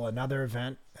schedule another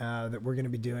event that we're going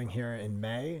to be doing here in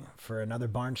May for another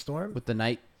barnstorm. With the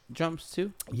night jumps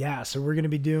too? Yeah. So we're going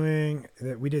to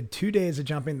be we did 2 days of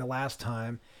jumping the last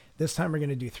time. This time we're going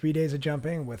to do 3 days of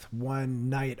jumping with 1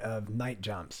 night of night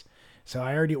jumps. So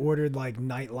I already ordered like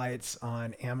night lights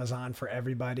on Amazon for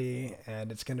everybody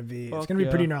and it's going to be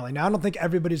pretty gnarly. Now I don't think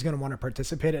everybody's going to want to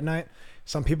participate at night.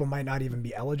 Some people might not even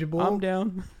be eligible. I'm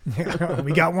down.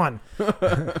 We got one.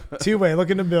 2-way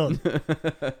looking to build.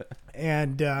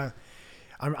 And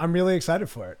I'm really excited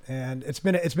for it. And it's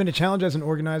been a challenge as an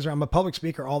organizer. I'm a public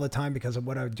speaker all the time because of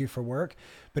what I do for work,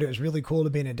 but it was really cool to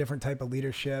be in a different type of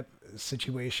leadership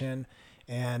situation.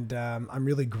 And I'm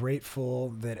really grateful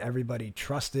that everybody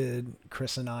trusted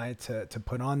Chris and I to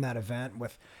put on that event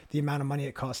with the amount of money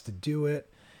it costs to do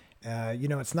it.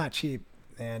 It's not cheap.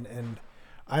 And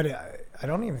I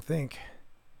don't even think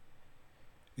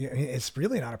it's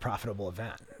really not a profitable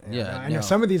event. I know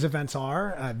some of these events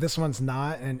are, this one's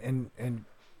not. And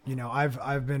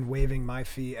I've been waiving my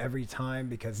fee every time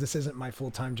because this isn't my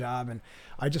full-time job and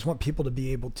I just want people to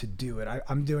be able to do it.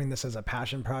 I'm doing this as a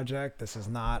passion project. This is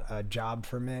not a job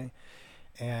for me.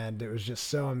 And it was just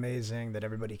so amazing that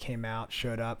everybody came out,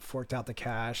 showed up, forked out the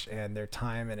cash and their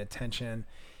time and attention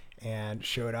and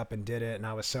showed up and did it. And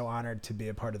I was so honored to be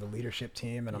a part of the leadership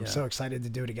team and I'm so excited to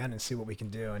do it again and see what we can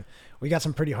do. And we got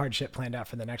some pretty hard shit planned out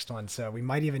for the next one. So we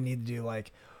might even need to do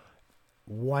like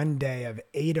 1 day of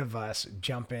 8 of us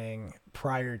jumping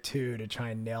prior to try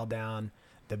and nail down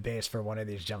the base for one of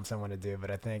these jumps I want to do.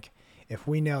 But I think if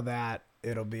we nail that,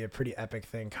 it'll be a pretty epic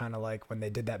thing. Kind of like when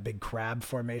they did that big crab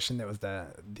formation. That was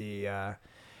the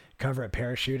cover of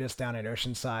parachutists down at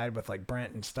Oceanside with like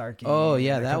Brent and Starkey. Oh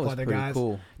yeah, and that was pretty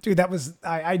cool. Dude, that was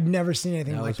I'd never seen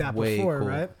anything like that before, cool.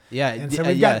 Right? Yeah, and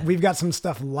so we've got some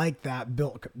stuff like that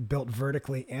built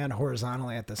vertically and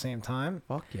horizontally at the same time.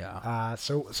 Fuck yeah.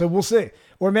 So we'll see,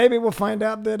 or maybe we'll find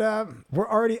out that we're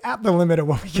already at the limit of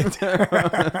what we can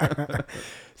do.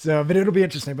 So, but it'll be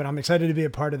interesting. But I'm excited to be a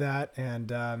part of that,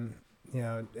 and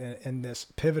in this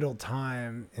pivotal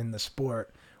time in the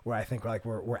sport, where I think like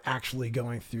we're actually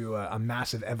going through a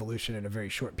massive evolution in a very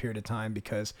short period of time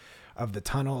because of the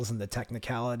tunnels and the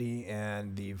technicality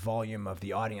and the volume of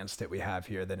the audience that we have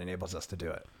here that enables us to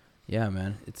do it. Yeah,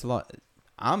 man, it's a lot.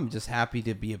 I'm just happy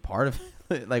to be a part of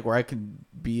it, like where I can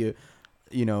be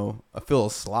fill a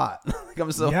slot. Like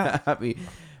I'm so happy.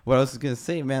 What I was gonna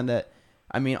say, man, that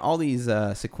I mean, all these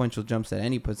sequential jumps that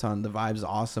Andy puts on, the vibe's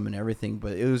awesome and everything,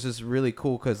 but it was just really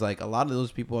cool because like a lot of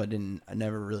those people I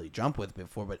never really jumped with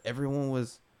before, but everyone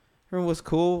was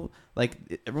cool.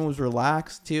 Like everyone was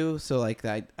relaxed too. So like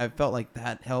I felt like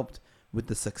that helped with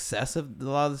the success of a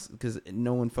lot of this because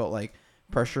no one felt like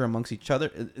pressure amongst each other.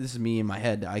 This is me in my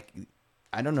head.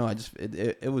 I don't know.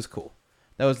 It was cool.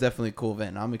 That was definitely a cool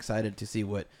event. I'm excited to see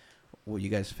what you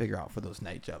guys figure out for those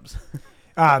night jumps.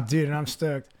 Dude, and I'm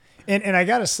stoked. And I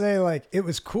got to say, like, it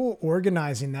was cool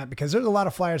organizing that because there's a lot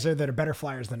of flyers there that are better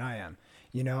flyers than I am.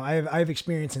 I have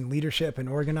experience in leadership and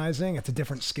organizing. It's a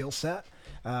different skill set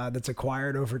that's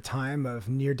acquired over time of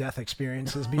near-death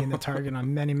experiences, being the target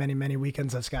on many, many, many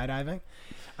weekends of skydiving.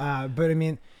 But I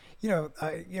mean,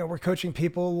 we're coaching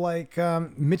people like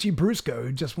Mitchie Brusco,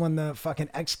 who just won the fucking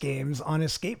X Games on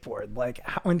his skateboard. Like,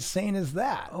 how insane is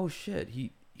that? Oh shit,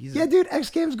 dude,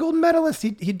 X Games gold medalist.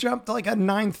 He jumped like a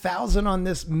 9,000 on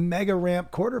this mega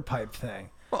ramp quarter pipe thing.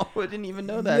 Oh, I didn't even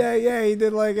know that. Yeah, he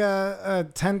did like a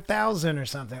 10,000 or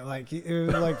something. Like it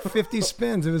was like 50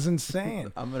 spins. It was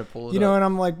insane. I'm gonna pull it up. And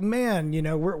I'm like, man,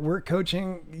 we're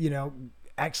coaching,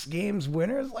 X Games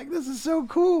winners. Like, this is so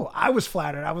cool. I was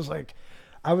flattered. I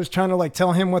was trying to like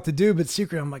tell him what to do, but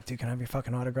secretly I'm like, dude, can I have your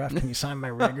fucking autograph? Can you sign my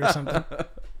rig or something?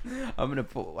 I'm gonna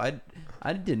pull.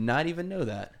 I did not even know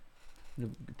that.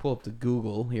 Pull up the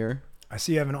Google here. I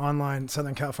see you have an online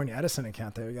Southern California Edison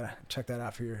account there. We gotta check that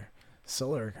out for your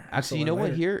solar. Actually, you know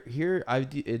what? Here,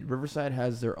 Riverside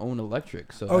has their own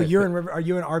electric. So Oh, are you in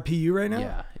RPU right now?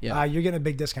 Yeah, yeah. You're getting a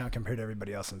big discount compared to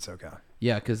everybody else in SoCal.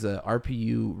 Yeah, because the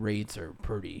RPU rates are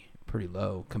pretty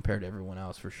low compared to everyone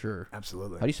else for sure.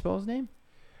 Absolutely. How do you spell his name?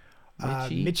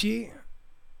 Mitchie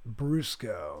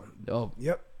Brusco. Oh,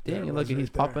 yep. Dang, look,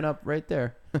 he's popping up right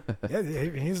there. Yeah,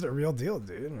 he's the real deal,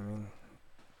 dude. I mean,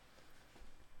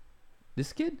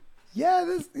 this kid? Yeah,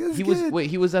 this kid.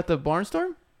 He was at the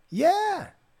Barnstorm? Yeah.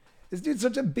 This dude's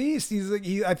such a beast. He's like,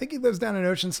 I think he lives down in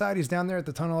Oceanside. He's down there at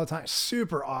the tunnel all the time.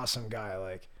 Super awesome guy.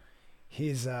 Like,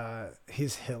 he's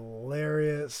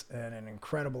hilarious and an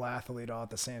incredible athlete all at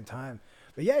the same time.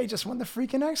 But yeah, he just won the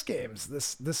freaking X Games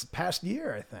this past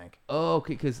year, I think. Oh,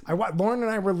 okay. Because Lauren and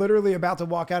I were literally about to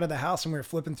walk out of the house, and we were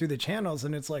flipping through the channels,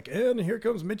 and it's like, and here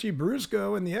comes Mitchie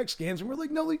Brusco in the X Games, and we're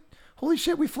like, no, holy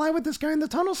shit, we fly with this guy in the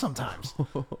tunnel sometimes.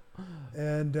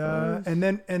 and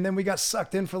then we got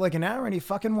sucked in for like an hour, and he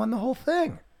fucking won the whole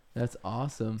thing. That's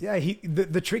awesome. Yeah,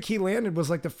 the trick he landed was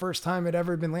like the first time it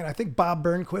ever been landed. I think Bob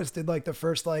Burnquist did like the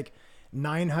first like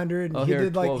 900. Oh, he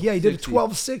did like 1260. he did a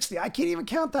 1260. I can't even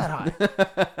count that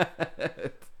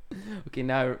high. Okay,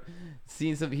 now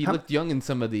seeing some, he looked young in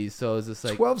some of these, so it's just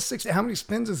like 1260. How many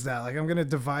spins is that? Like I'm gonna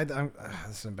divide.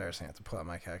 This is embarrassing. I have to pull out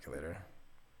my calculator.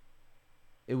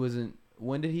 It wasn't.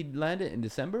 When did he land it? In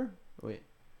December? Wait,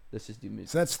 let's just do mid.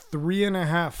 So that's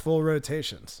 3.5 full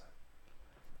rotations.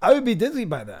 I would be dizzy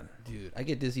by then. Dude, I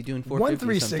get dizzy doing 450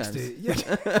 1 360.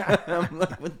 Yeah. I'm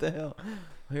like, what the hell?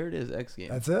 Here it is, X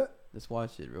Games. That's it. Let's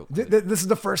watch it real quick. This is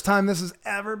the first time this has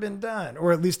ever been done,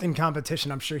 or at least in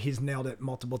competition. I'm sure he's nailed it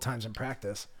multiple times in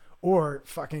practice. Or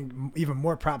fucking even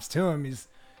more props to him. He's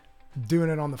doing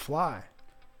it on the fly.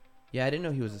 Yeah, I didn't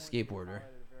know he was a skateboarder.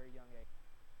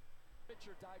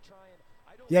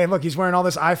 Yeah, look, he's wearing all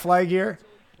this iFly gear.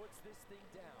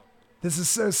 This is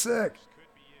so sick.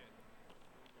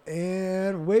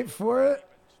 And wait for it.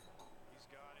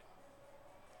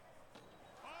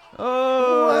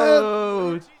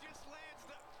 Oh!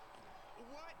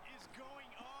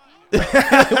 What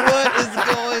is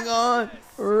going on?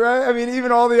 Right? I mean,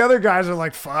 even all the other guys are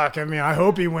like, fuck, I mean, I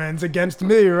hope he wins against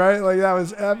me, right? Like, that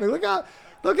was epic. Look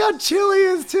how chill he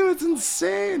is, too. It's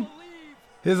insane.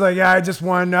 He's like, yeah, I just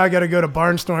won. Now I got to go to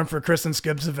Barnstorm for Chris and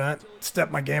Skip's event.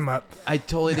 Step my game up. I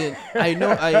totally didn't. I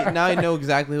know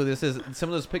exactly who this is. Some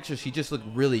of those pictures, she just looked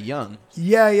really young.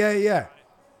 Yeah.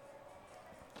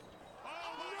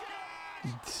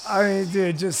 I mean,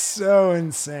 dude, just so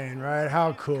insane, right?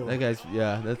 How cool. That guy's,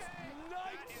 that's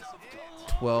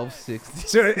 1260.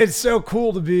 So it's so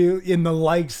cool to be in the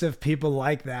likes of people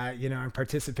like that, you know, and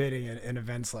participating in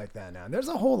events like that now. And there's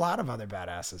a whole lot of other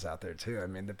badasses out there too. I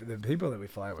mean, the people that we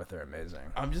fly with are amazing.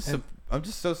 I'm just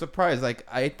so surprised. Like,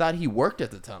 I thought he worked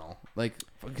at the tunnel. Like,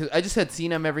 cause I just had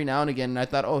seen him every now and again, and I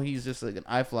thought, oh, he's just like an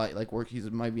iFly, like work. He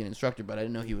might be an instructor, but I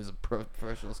didn't know he was a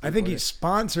professional skateboarder. I think he's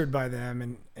sponsored by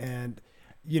them, and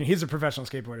you know, he's a professional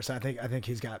skateboarder, so I think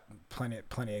he's got plenty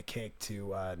of cake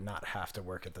to not have to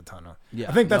work at the tunnel. Yeah,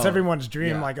 I think that's everyone's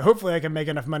dream. Yeah. Like, hopefully, I can make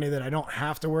enough money that I don't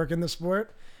have to work in the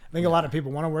sport. I think a lot of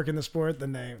people want to work in the sport,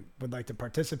 then they would like to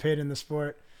participate in the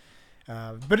sport.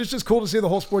 But it's just cool to see the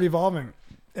whole sport evolving.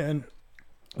 And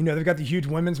you know, they've got the huge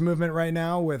women's movement right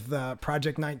now with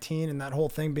Project 19 and that whole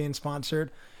thing being sponsored.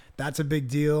 That's a big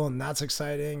deal, and that's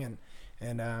exciting. And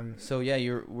so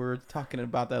yeah, we're talking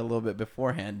about that a little bit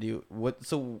beforehand. What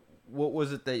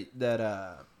was it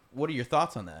that what are your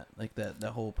thoughts on that? Like that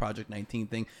whole Project 19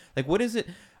 thing. Like, what is it?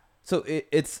 So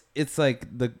it's like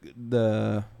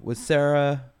the was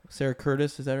Sarah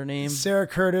Curtis, is that her name? Sarah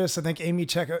Curtis, I think Amy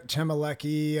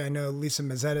Chemalecki, I know Lisa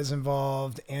Mazzetta's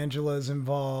involved, Angela's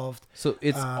involved. So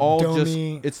it's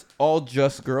all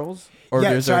just girls, or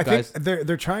yeah, there's so I guys? think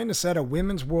they're trying to set a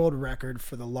women's world record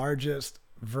for the largest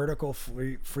vertical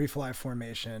free fly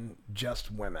formation,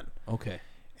 just women. Okay.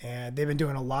 And they've been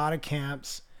doing a lot of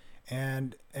camps,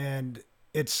 and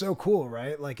it's so cool,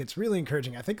 right? Like, it's really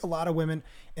encouraging. I think a lot of women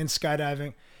in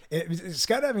skydiving,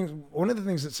 skydiving, one of the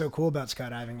things that's so cool about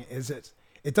skydiving is it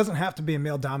doesn't have to be a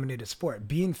male dominated sport.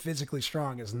 Being physically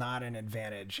strong is not an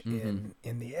advantage in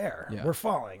the air. Yeah. We're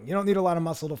falling. You don't need a lot of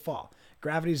muscle to fall.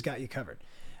 Gravity's got you covered.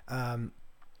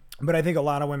 But I think a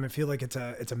lot of women feel like it's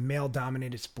a male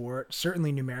dominated sport.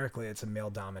 Certainly numerically, it's a male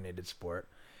dominated sport.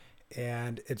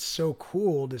 And it's so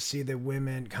cool to see the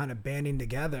women kind of banding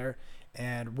together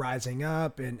and rising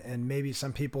up, and maybe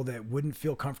some people that wouldn't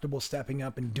feel comfortable stepping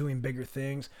up and doing bigger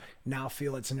things now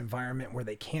feel it's an environment where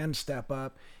they can step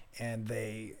up and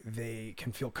they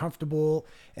can feel comfortable.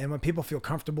 And when people feel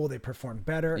comfortable, they perform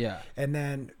better. Yeah. And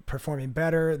then performing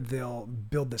better, they'll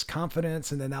build this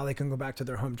confidence, and then now they can go back to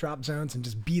their home drop zones and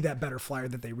just be that better flyer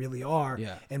that they really are,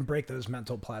 Yeah. and break those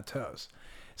mental plateaus.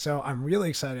 So I'm really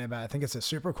excited about it. I think it's a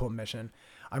super cool mission.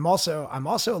 I'm also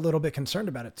a little bit concerned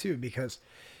about it too, because,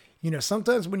 you know,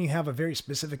 sometimes when you have a very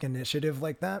specific initiative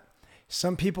like that,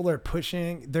 some people are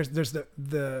pushing, there's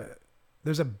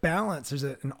a balance. There's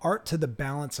an art to the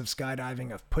balance of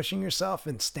skydiving, of pushing yourself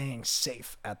and staying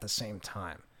safe at the same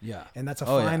time. Yeah. And that's a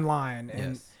fine line.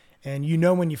 And, Yes. and you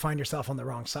know, when you find yourself on the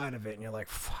wrong side of it and you're like,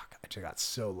 fuck, I just got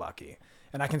so lucky.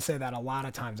 And I can say that a lot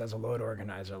of times as a load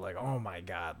organizer, like, oh my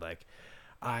God, like,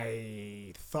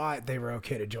 I thought they were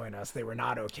okay to join us. They were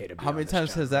not okay to be. How many times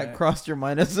jump, has that right? crossed your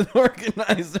mind as an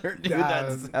organizer, dude?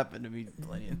 That's happened to me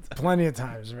plenty of times. Plenty of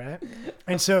times, right?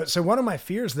 And so one of my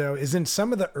fears, though, is in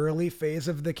some of the early phase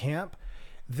of the camp,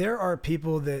 there are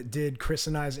people that did Chris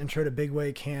and I's Intro to Big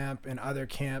Way camp and other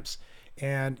camps,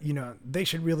 and, you know, they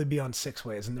should really be on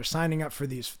 6-ways, and they're signing up for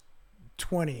these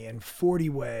 20 and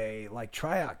 40-way like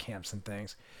tryout camps and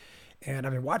things. And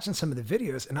I've been watching some of the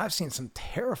videos, and I've seen some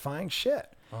terrifying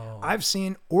shit. Oh. I've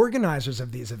seen organizers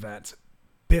of these events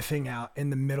biffing out in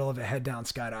the middle of a head down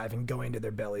skydive and going to their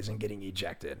bellies and getting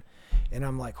ejected. And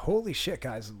I'm like, holy shit,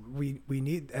 guys, we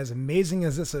need, as amazing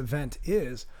as this event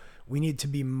is, we need to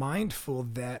be mindful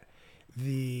that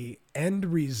the end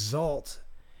result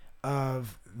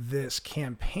of this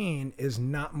campaign is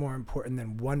not more important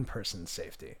than one person's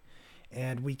safety.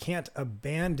 And we can't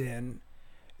abandon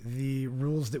the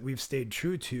rules that we've stayed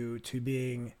true to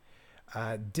being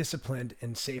disciplined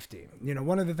in safety. You know,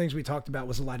 one of the things we talked about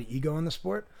was a lot of ego in the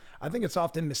sport. I think it's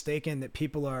often mistaken that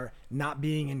people are not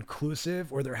being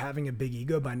inclusive, or they're having a big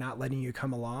ego by not letting you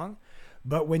come along.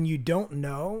 But when you don't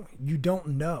know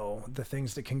the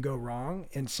things that can go wrong,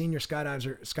 and senior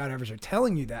skydivers are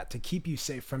telling you that to keep you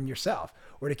safe from yourself,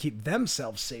 or to keep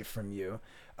themselves safe from you,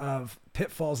 of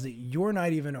pitfalls that you're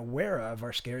not even aware of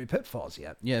are scary pitfalls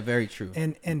yet. Yeah, very true.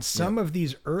 And some of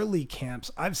these early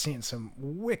camps, I've seen some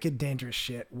wicked dangerous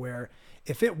shit where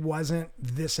if it wasn't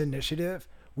this initiative,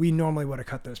 we normally would have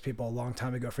cut those people a long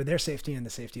time ago for their safety and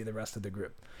the safety of the rest of the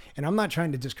group. And I'm not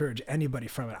trying to discourage anybody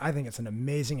from it. I think it's an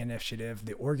amazing initiative.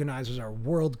 The organizers are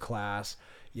world class,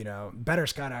 you know, better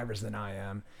skydivers than I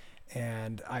am.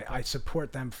 And I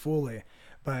support them fully.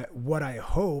 But what I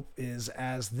hope is,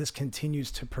 as this continues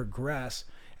to progress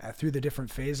through the different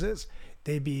phases,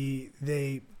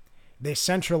 they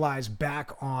centralize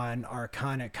back on our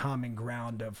kind of common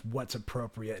ground of what's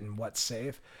appropriate and what's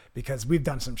safe, because we've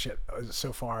done some shit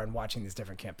so far in watching these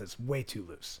different camps that's way too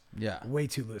loose. Yeah. Way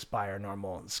too loose by our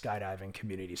normal skydiving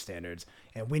community standards.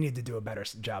 And we need to do a better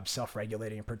job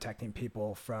self-regulating and protecting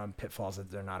people from pitfalls that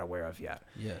they're not aware of yet.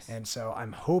 Yes. And so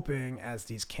I'm hoping, as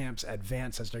these camps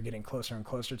advance, as they're getting closer and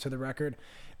closer to the record,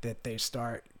 that they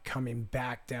start coming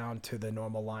back down to the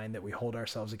normal line that we hold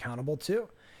ourselves accountable to.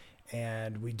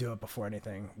 And we do it before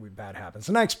anything bad happens.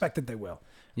 And I expect that they will.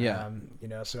 Yeah. You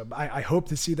know, so I hope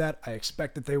to see that. I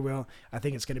expect that they will. I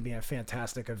think it's going to be a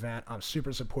fantastic event. I'm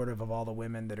super supportive of all the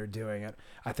women that are doing it.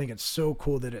 I think it's so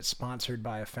cool that it's sponsored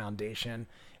by a foundation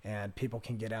and people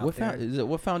can get out there.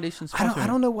 What foundation sponsoring? I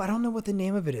don't know what the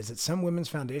name of it is. It's some women's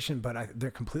foundation, but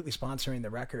they're completely sponsoring the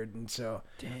record. And so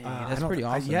dang, that's pretty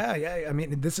awesome. Yeah. I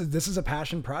mean, this is a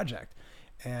passion project.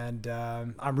 And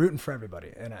I'm rooting for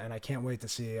everybody, and I can't wait to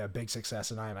see a big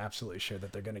success. And I am absolutely sure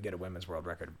that they're going to get a women's world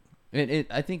record.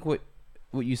 I think what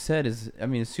you said is, I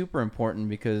mean, it's super important,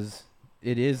 because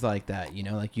it is like that, you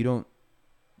know, like you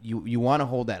want to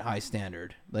hold that high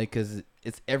standard, like, because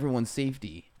it's everyone's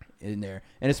safety in there,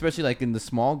 and especially like in the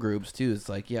small groups too. It's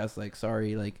like, yeah, it's like,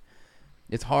 sorry, like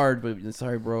it's hard, but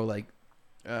sorry, bro, like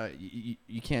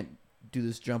you can't do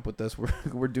this jump with us.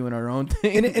 We're doing our own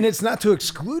thing. And it's not to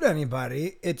exclude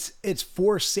anybody. It's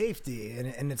for safety,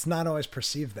 and it's not always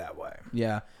perceived that way.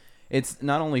 Yeah. It's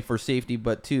not only for safety,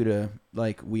 but too, to,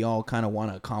 like, we all kind of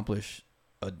want to accomplish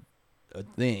a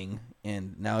thing.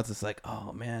 And now it's just like,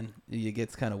 oh man, it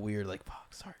gets kind of weird. Like, fuck,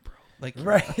 sorry, bro. Like,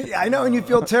 right. Yeah, I know. And you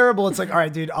feel terrible. It's like, all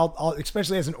right, dude, I'll,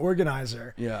 especially as an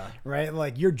organizer. Yeah. Right.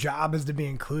 Like, your job is to be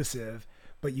inclusive,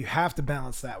 but you have to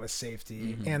balance that with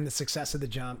safety and the success of the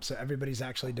jump. So everybody's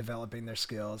actually developing their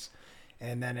skills.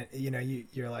 And then,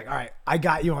 you're like, all right, I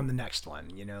got you on the next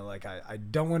one. You know, like, I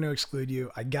don't want to exclude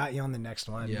you. I got you on the next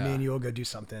one. Yeah. Me and you will go do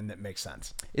something that makes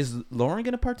sense. Is Lauren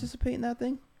going to participate in that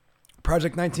thing?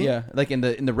 Project 19? Yeah. Like in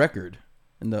the record.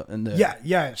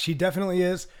 Yeah, she definitely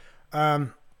is. The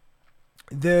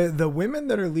women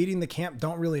that are leading the camp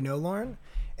don't really know Lauren.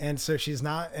 And so she's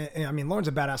not, I mean, Lauren's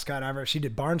a badass skydiver. She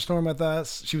did Barnstorm with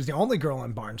us. She was the only girl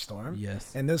in Barnstorm.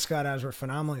 Yes. And those skydives were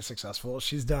phenomenally successful.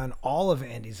 She's done all of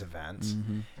Andy's events.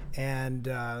 And,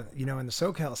 you know, in the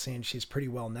SoCal scene, she's pretty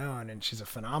well known, and she's a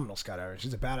phenomenal skydiver.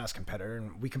 She's a badass competitor.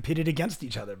 And we competed against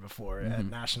each other before at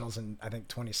Nationals in, I think,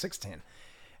 2016.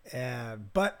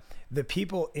 But the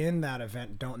people in that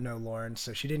event don't know Lauren,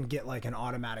 so she didn't get like an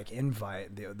automatic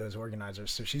invite, those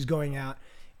organizers. So she's going out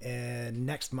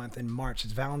next month in March.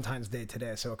 It's Valentine's Day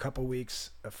today, so a couple weeks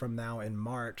from now in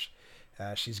March,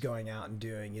 she's going out and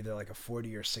doing either like a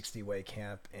 40 or 60 way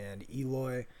camp. And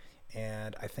Eloy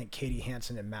and I think Katie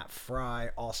Hansen and Matt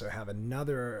Fry also have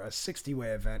a 60 way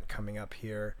event coming up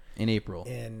here in April.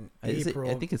 I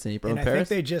think it's in April. And in I Paris?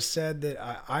 think they just said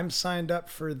that I'm signed up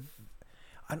for.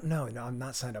 No, I'm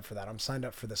not signed up for that. I'm signed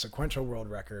up for the sequential world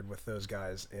record with those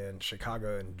guys in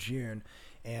Chicago in June.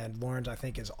 And Lawrence, I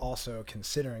think, is also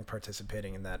considering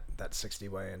participating in that 60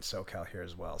 way in SoCal here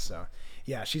as well. So,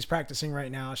 yeah, she's practicing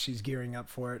right now. She's gearing up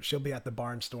for it. She'll be at the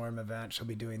Barnstorm event. She'll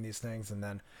be doing these things. And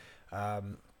then,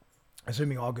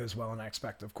 assuming all goes well, and I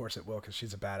expect, of course, it will, because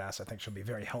she's a badass, I think she'll be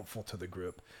very helpful to the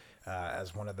group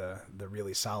as one of the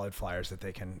really solid flyers that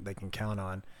they can count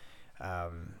on.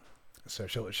 So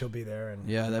she'll be there, and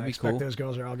yeah, that'd I be expect cool. Those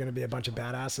girls are all going to be a bunch of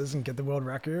badasses and get the world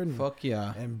record. And, fuck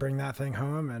yeah, and bring that thing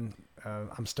home. And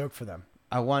I'm stoked for them.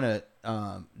 I want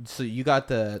to. So you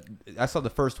got I saw the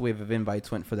first wave of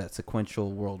invites went for that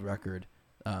sequential world record,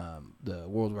 the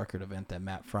world record event that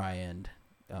Matt Fry and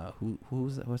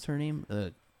who's that? What's her name?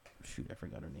 Shoot, I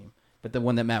forgot her name. But the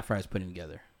one that Matt Fry is putting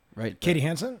together, right? Katie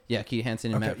Hansen. Yeah, Katie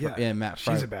Hansen and Matt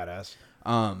Fry. She's a badass.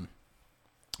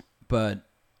 But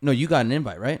no, you got an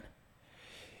invite, right?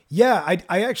 Yeah,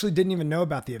 I actually didn't even know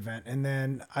about the event. And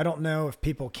then I don't know if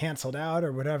people canceled out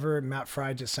or whatever. Matt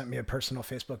Fry just sent me a personal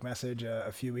Facebook message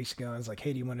a few weeks ago and was like,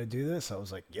 hey, do you want to do this? I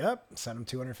was like, yep. Sent him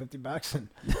 $250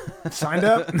 and signed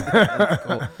up. That's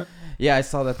cool. Yeah, I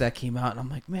saw that came out, and I'm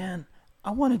like, man,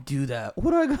 I want to do that.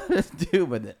 What do I got to do?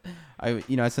 But I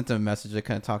sent him a message. I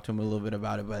kind of talked to him a little bit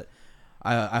about it, but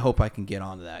I hope I can get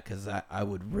onto that, because I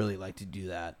would really like to do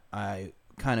that. I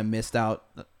kind of missed out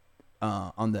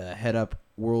on the head up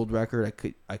world record.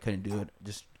 I couldn't do it.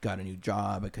 Just got a new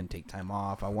job. I couldn't take time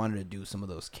off. I wanted to do some of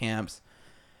those camps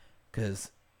because,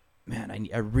 man,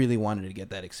 I really wanted to get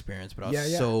that experience, but I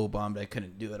was so bummed I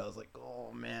couldn't do it. I was like,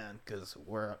 oh man, because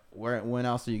when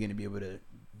else are you going to be able to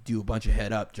do a bunch of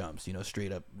head up jumps?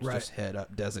 Straight up, just head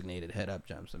up, designated head up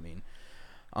jumps. I mean,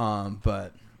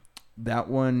 but that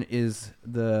one is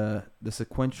the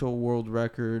sequential world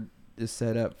record is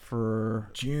set up for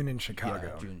June in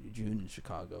Chicago. Yeah, June in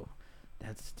Chicago.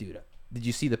 Dude. Did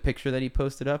you see the picture that he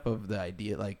posted up of the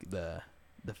idea, like the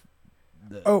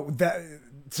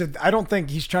So I don't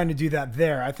think he's trying to do that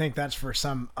there. I think that's for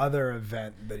some other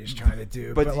event that he's trying to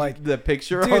do. But like the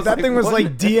picture, dude, that thing was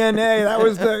like DNA. That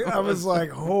was I was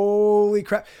like, holy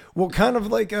crap. Well, kind of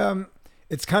like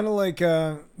it's kind of like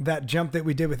that jump that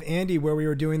we did with Andy, where we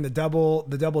were doing the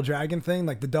double dragon thing,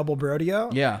 like the double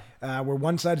brodeo. Yeah. Where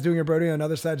one side's doing a brodeo,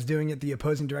 another side's doing it the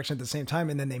opposing direction at the same time,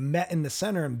 and then they met in the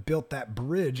center and built that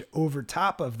bridge over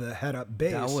top of the head up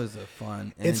base. That was a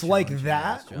fun. It's like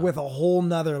that with a whole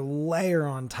nother layer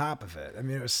on top top of it. I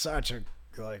mean, it was such a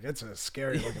it's a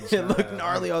scary looking sky. It looked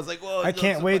gnarly. I was like, whoa. I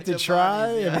can't wait to try.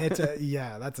 Bodies,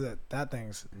 yeah. I mean, that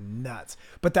thing's nuts.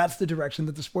 But that's the direction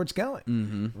that the sport's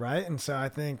going, right? And so I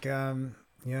think, and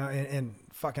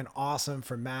fucking awesome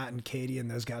for Matt and Katie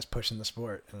and those guys pushing the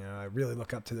sport. I really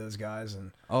look up to those guys,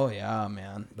 and oh yeah,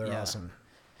 man, they're awesome.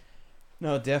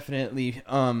 No, definitely.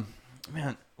 Man,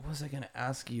 what was I gonna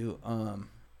ask you?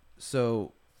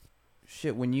 So,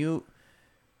 shit, when you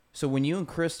and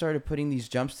Chris started putting these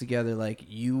jumps together,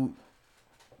 you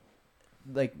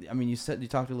talked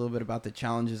a little bit about the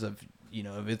challenges of,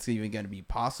 if it's even going to be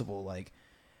possible.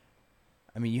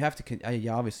 You have to,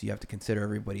 obviously you have to consider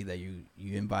everybody that you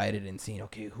invited and seeing,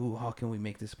 okay, how can we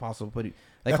make this possible? But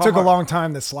that took a long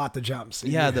time to slot the jumps.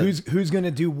 Yeah. Who's going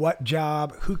to do what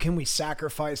job? Who can we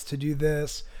sacrifice to do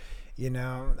this?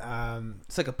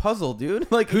 It's like a puzzle, dude.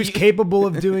 Who's capable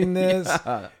of doing this?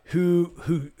 Yeah. Who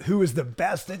is the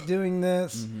best at doing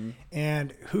this? Mm-hmm.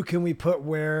 And who can we put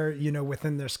where,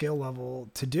 within their skill level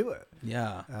to do it?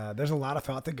 Yeah. There's a lot of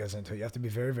thought that goes into it. You have to be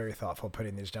very, very thoughtful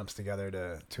putting these jumps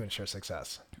together to ensure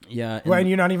success. Yeah. And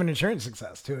you're not even ensuring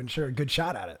success, to ensure a good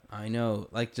shot at it. I know.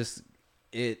 Just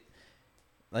the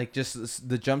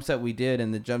jumps that we did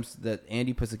and the jumps that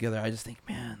Andy puts together, I just think,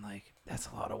 man, that's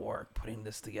a lot of work putting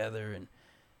this together and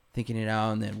thinking it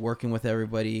out and then working with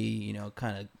everybody,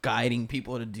 kind of guiding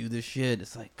people to do this shit.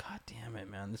 It's like, God damn it,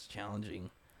 man, this is challenging.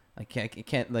 I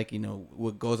can't like,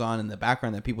 what goes on in the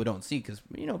background that people don't see, because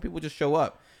people just show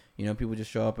up. People just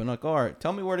show up and like, all right,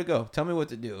 tell me where to go, tell me what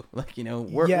to do. Like,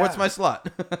 what's my slot?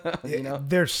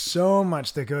 There's so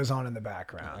much that goes on in the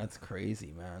background. That's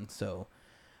crazy, man. So,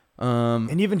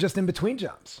 and even just in between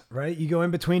jumps, right? You go in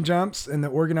between jumps and the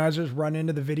organizers run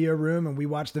into the video room and we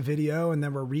watch the video, and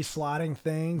then we're reslotting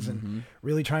things and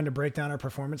really trying to break down our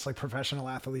performance like professional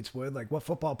athletes would. Like, what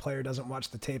football player doesn't watch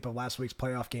the tape of last week's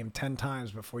playoff game 10 times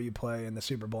before you play in the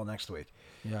Super Bowl next week?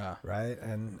 Yeah. Right.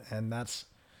 And that's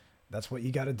what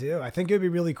you got to do. I think it'd be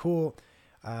really cool.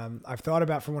 I've thought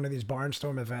about, for one of these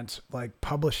Barnstorm events, like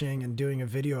publishing and doing a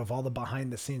video of all the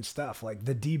behind the scenes stuff, like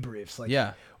the debriefs,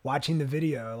 like watching the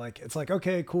video. Like, it's like,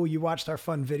 okay, cool. You watched our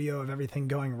fun video of everything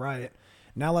going right.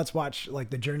 Now let's watch like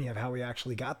the journey of how we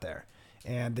actually got there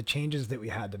and the changes that we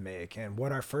had to make and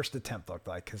what our first attempt looked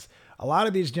like. Cause a lot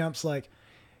of these jumps, like,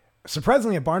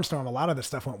 surprisingly at Barnstorm, a lot of the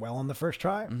stuff went well on the first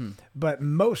try, but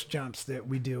most jumps that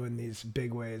we do in these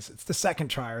big ways, it's the second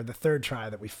try or the third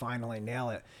try that we finally nail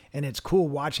it. And it's cool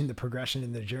watching the progression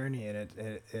in the journey, and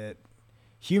it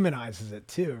humanizes it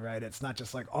too, right? It's not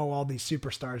just like, oh, all these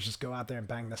superstars just go out there and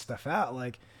bang this stuff out.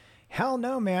 Like, hell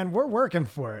no, man, we're working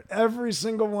for it. Every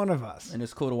single one of us. And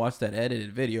it's cool to watch that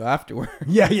edited video afterward.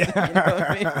 Yeah.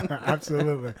 I mean?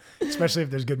 Absolutely. Especially if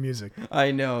there's good music.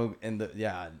 I know. And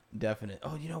definite.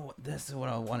 Oh, you know what? This is what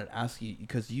I wanted to ask you,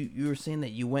 because you were saying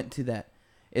that you went to that.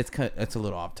 It's a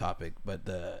little off topic, but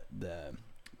the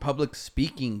public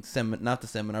speaking not the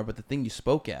seminar, but the thing you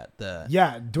spoke at.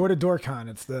 Door-to-Door Con.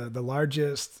 It's the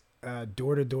largest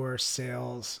door-to-door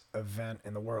sales event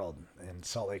in the world in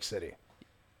Salt Lake City.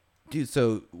 Dude,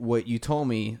 so what you told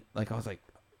me, like, I was like,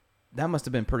 that must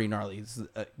have been pretty gnarly. It's,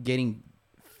 getting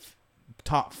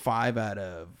top 5 out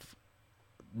of,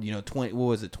 20, what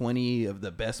was it, 20 of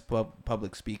the best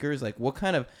public speakers. Like, what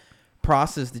kind of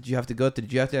process did you have to go through?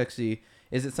 Did you have to actually,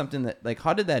 is it something that, like,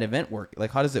 how did that event work?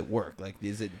 Like, how does it work? Like,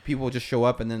 is it people just show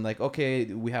up and then like, okay,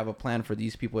 we have a plan for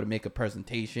these people to make a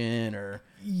presentation, or?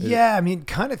 Yeah, I mean,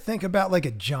 kind of think about like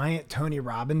a giant Tony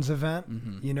Robbins event,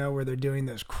 where they're doing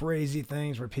those crazy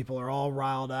things where people are all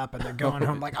riled up and they're going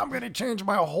home like, I'm going to change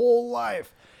my whole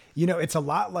life. It's a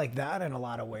lot like that in a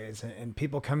lot of ways, and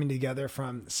people coming together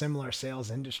from similar sales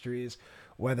industries,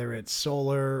 whether it's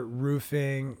solar,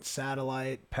 roofing,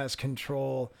 satellite, pest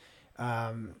control,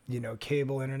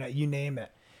 cable, internet, you name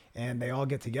it. And they all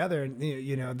get together, and,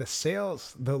 the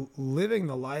sales, living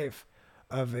the life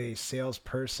of a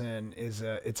salesperson is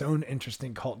its own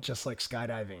interesting cult, just like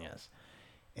skydiving is.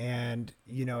 And,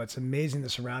 it's amazing to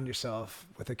surround yourself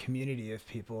with a community of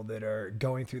people that are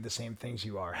going through the same things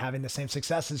you are, having the same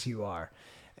successes you are,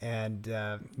 and,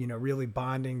 really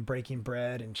bonding, breaking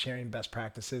bread, and sharing best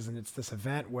practices. And it's this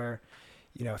event where,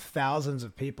 thousands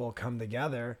of people come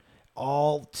together,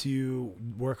 all to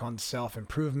work on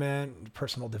self-improvement,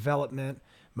 personal development,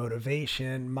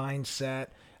 motivation, mindset,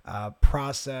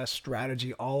 process,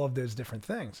 strategy, all of those different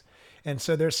things. And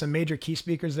so there's some major key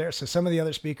speakers there. So some of the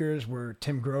other speakers were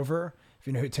Tim Grover, if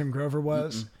you know who Tim Grover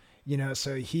was.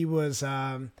 So he was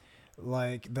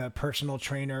like the personal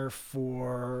trainer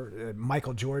for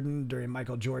Michael Jordan during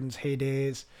Michael Jordan's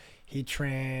heydays. He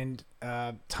trained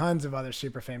tons of other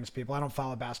super famous people. I don't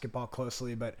follow basketball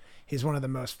closely, but he's one of the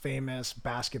most famous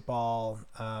basketball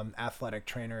athletic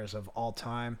trainers of all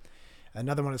time.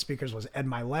 Another one of the speakers was Ed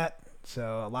Milet.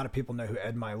 So a lot of people know who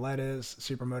Ed Milet is.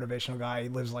 Super motivational guy. He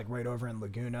lives like right over in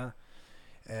Laguna.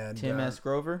 And Tim S.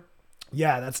 Grover?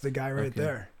 Yeah, that's the guy right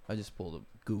there. I just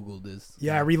Googled this.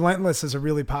 Yeah, Relentless is a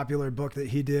really popular book that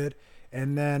he did.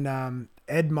 And then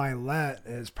Ed Milet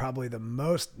is probably the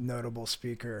most notable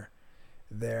speaker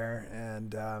there.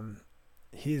 And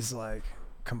he's like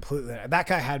completely, that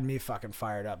guy had me fucking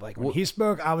fired up. Like when he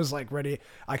spoke, I was like ready.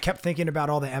 I kept thinking about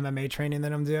all the MMA training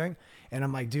that I'm doing. And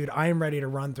I'm like, dude, I am ready to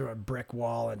run through a brick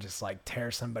wall and just like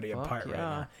tear somebody apart right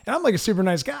now. And I'm like a super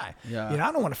nice guy. Yeah.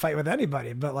 I don't want to fight with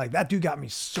anybody, but like that dude got me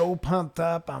so pumped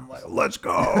up. I'm like, let's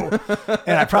go.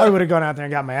 And I probably would have gone out there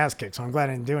and got my ass kicked. So I'm glad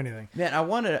I didn't do anything. Man,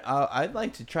 I'd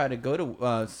like to try to go to,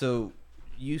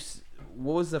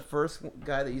 what was the first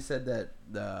guy that you said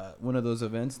that one of those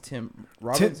events? Tim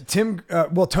Robbins?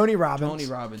 Tony Robbins. Tony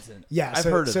Robinson. Yeah, I've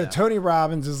heard of that. So Tony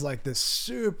Robbins is like this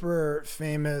super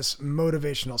famous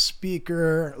motivational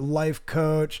speaker, life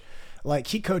coach. Like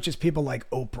he coaches people like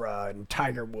Oprah and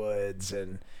Tiger Woods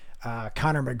and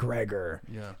Conor McGregor.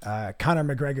 Yeah. Conor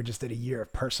McGregor just did a year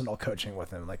of personal coaching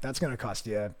with him. Like that's going to cost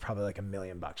you probably like $1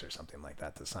 million or something like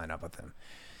that to sign up with him.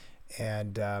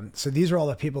 And so these are all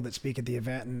the people that speak at the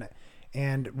event,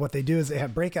 and what they do is they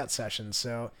have breakout sessions.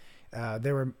 So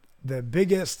they were the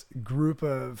biggest group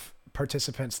of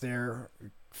participants there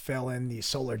fill in the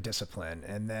solar discipline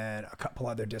and then a couple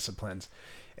other disciplines.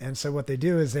 And so what they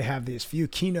do is they have these few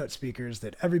keynote speakers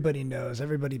that everybody knows,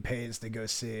 everybody pays to go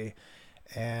see.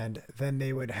 And then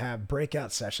they would have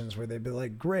breakout sessions where they'd be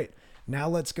like, great, now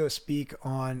let's go speak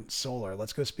on solar.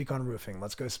 Let's go speak on roofing.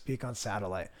 Let's go speak on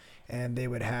satellite. And they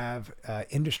would have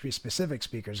industry specific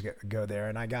speakers go there.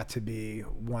 And I got to be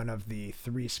one of the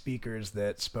 3 speakers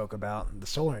that spoke about the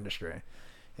solar industry.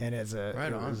 And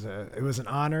it was an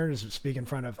honor to speak in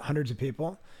front of hundreds of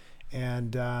people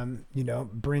and,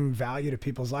 bring value to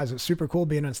people's lives. It was super cool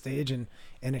being on stage and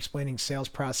explaining sales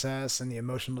process and the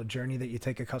emotional journey that you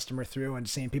take a customer through and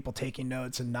seeing people taking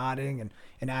notes and nodding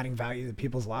and adding value to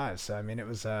people's lives. So, I mean, it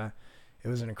was an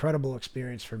incredible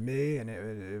experience for me, and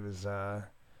it was,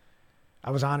 I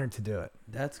was honored to do it.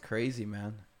 That's crazy,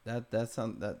 man. That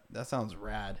sounds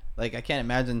rad. Like, I can't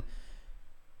imagine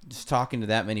just talking to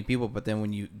that many people, but then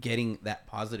when you getting that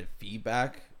positive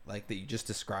feedback, like that you just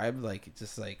described, like, it's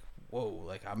just like, whoa,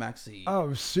 like I'm actually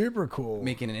super cool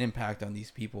making an impact on these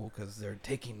people because they're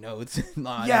taking notes.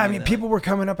 Yeah, I mean, people were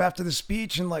coming up after the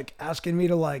speech and like asking me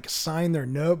to like sign their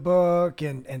notebook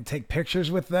and take pictures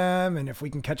with them, and if we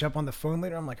can catch up on the phone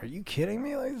later. I'm like, are you kidding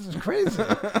me? Like, this is crazy.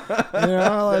 Like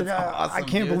awesome, I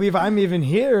can't believe I'm even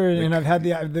here, and I've had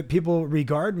the people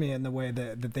regard me in the way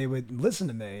that they would listen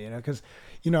to me. Because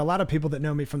a lot of people that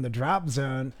know me from the drop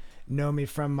zone know me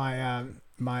from my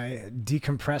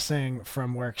decompressing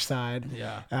from work side,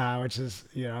 which is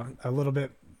a little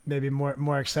bit maybe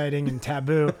more exciting and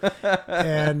taboo.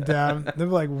 And they're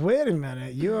like, wait a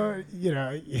minute, you're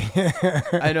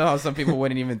I know how some people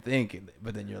wouldn't even think,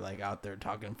 but then you're like out there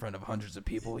talking in front of hundreds of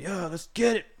people. Yeah, let's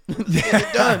get it. Let's get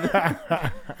it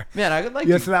done. Man, I would like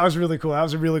so that was really cool. That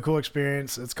was a really cool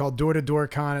experience. It's called Door to Door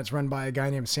Con. It's run by a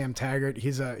guy named Sam Taggart.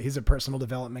 He's a personal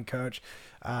development coach.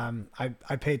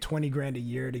 I pay $20,000 a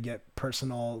year to get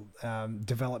personal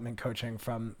development coaching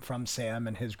from Sam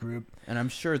and his group. And I'm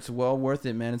sure it's well worth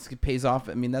it, man. It pays off.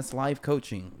 I mean, that's life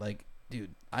coaching. Like,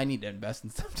 dude, I need to invest in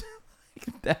something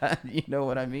like that. You know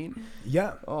what I mean?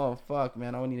 Yeah. Oh, fuck,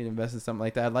 man. I would need to invest in something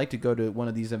like that. I'd like to go to one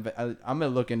of these. I'm going to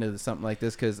look into something like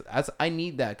this because I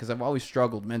need that because I've always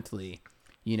struggled mentally,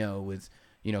 with,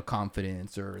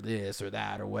 confidence or this or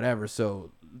that or whatever.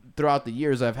 So throughout the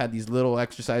years, I've had these little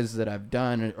exercises that I've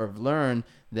done or have learned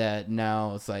that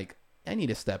now it's like, I need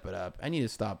to step it up. I need to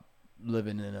stop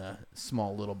living in a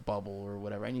small little bubble or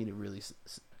whatever. I need to really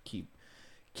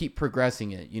keep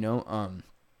progressing it,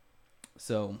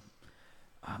 So,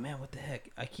 oh man, what the heck?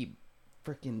 I keep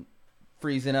freaking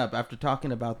freezing up after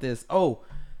talking about this. Oh,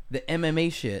 the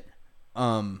MMA shit.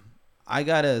 I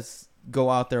gotta go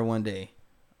out there one day.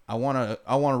 I wanna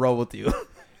roll with you.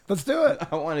 Let's do it.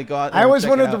 I want to go out there. I always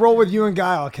wanted to roll with you and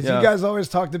Guile because you guys always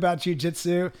talked about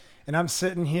jiu-jitsu, and I'm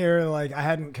sitting here like I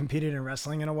hadn't competed in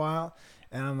wrestling in a while,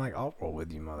 and I'm like, I'll roll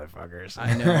with you motherfuckers.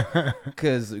 I know,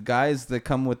 because guys that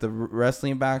come with the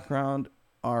wrestling background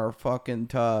are fucking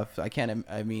tough.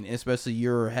 I mean, especially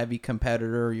you're a heavy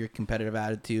competitor, your competitive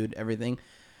attitude, everything.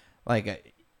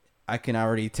 Like, I can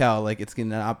already tell, like, it's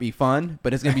gonna not be fun,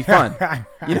 but it's gonna be fun.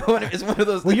 You know what? It's one of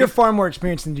those. Well, you're far more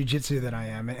experienced in jiu-jitsu than I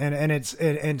am,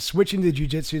 and switching to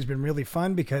jiu-jitsu has been really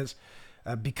fun because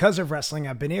of wrestling.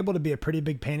 I've been able to be a pretty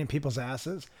big pain in people's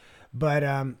asses, but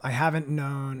I haven't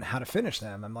known how to finish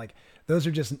them. I'm like, those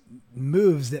are just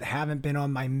moves that haven't been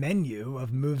on my menu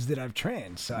of moves that I've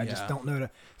trained. So I just don't know to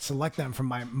select them from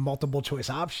my multiple choice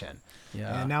option.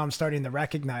 Yeah. And now I'm starting to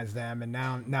recognize them, and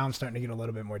now I'm starting to get a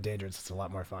little bit more dangerous. It's a lot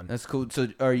more fun. That's cool. So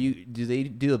do they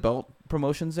do the belt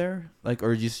promotions there? Like,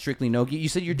 or are you strictly no gi? You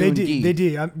said you're doing gi. They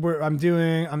do. I'm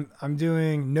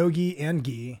doing no gi and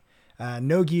gi.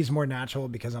 No gi is more natural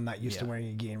because I'm not used to wearing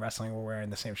a gi in wrestling. We're wearing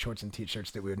the same shorts and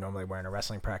t-shirts that we would normally wear in a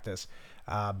wrestling practice.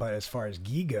 But as far as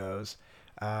gi goes,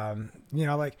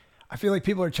 like I feel like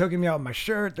people are choking me out with my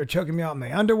shirt. They're choking me out in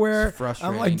my underwear. It's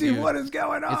frustrating. I'm like, dude, what is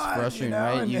going on? It's frustrating,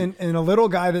 right? And a little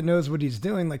guy that knows what he's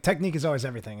doing, like technique is always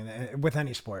everything with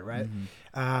any sport, right?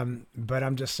 Mm-hmm. But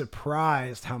I'm just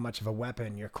surprised how much of a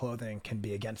weapon your clothing can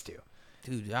be against you.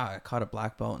 Dude, yeah, I caught a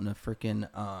black belt in a freaking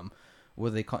what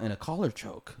do they call in a collar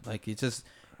choke. Like it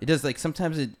does like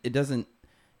sometimes it doesn't.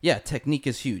 Yeah, technique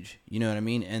is huge. You know what I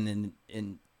mean? And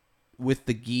then with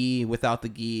the gi, without the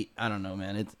gi, I don't know,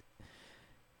 man. It's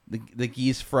the gi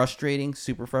is frustrating,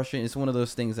 super frustrating. It's one of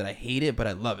those things that I hate it, but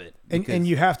I love it. And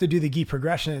you have to do the gi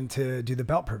progression to do the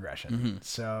belt progression. Mm-hmm.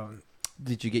 So,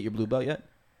 did you get your blue belt yet?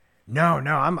 No,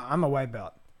 I'm a white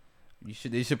belt.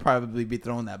 They should probably be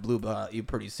throwing that blue belt at you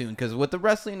pretty soon because with the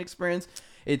wrestling experience,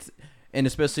 And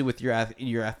especially with your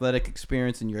athletic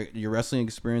experience and your wrestling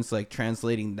experience, like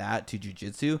translating that to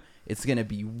jiu-jitsu, it's gonna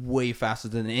be way faster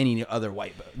than any other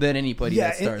white belt, than anybody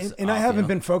that starts. And I haven't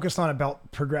been focused on a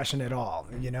belt progression at all.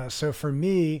 So for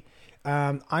me,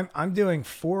 I'm doing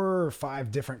 4 or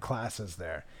 5 different classes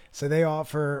there. So they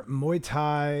offer Muay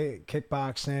Thai,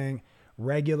 kickboxing,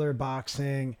 regular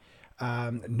boxing,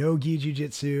 no gi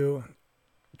jiu-jitsu,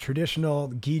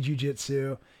 traditional gi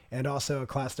jiu-jitsu, and also a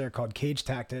class there called cage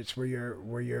tactics where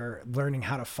you're learning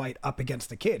how to fight up against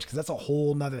the cage, because that's a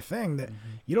whole nother thing that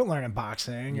you don't learn in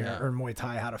boxing or Muay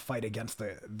Thai, how to fight against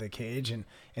the cage and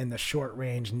the short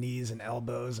range knees and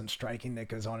elbows and striking that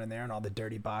goes on in there, and all the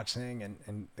dirty boxing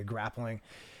and the grappling.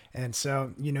 And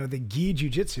so, the gi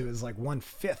jiu-jitsu is like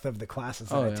 1/5 of the classes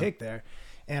that I take there.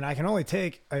 And I can only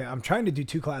I'm trying to do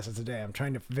 2 classes a day. I'm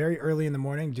trying to very early in the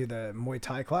morning do the Muay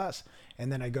Thai class. And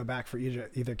then I go back for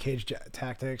either cage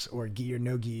tactics or gi or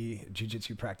no gi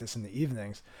jiu-jitsu practice in the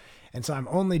evenings. And so I'm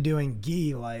only doing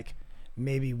gi like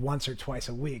maybe once or twice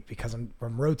a week, because I'm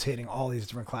rotating all these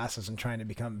different classes and trying to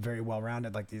become very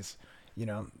well-rounded, like these,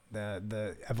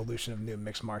 the evolution of new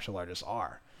mixed martial artists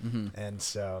are. Mm-hmm. And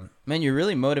so, man, you're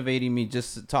really motivating me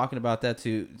just talking about that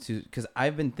because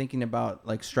I've been thinking about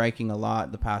like striking a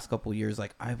lot the past couple of years.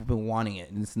 Like I've been wanting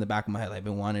it, and it's in the back of my head. I've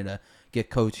been wanting to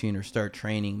get coaching or start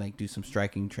training, like do some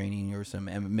striking training or some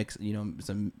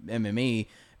some MMA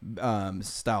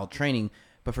style training.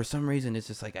 But for some reason, it's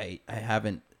just like I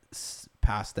haven't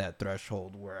passed that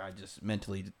threshold where I just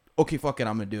mentally, okay, fuck it,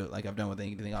 I'm gonna do it like I've done with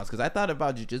anything else. Because I thought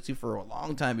about jiu-jitsu for a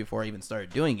long time before I even started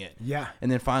doing it. Yeah.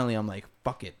 And then finally I'm like,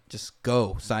 fuck it, just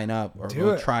go sign up or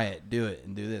go try it, do it,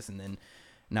 and do this. And then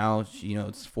now,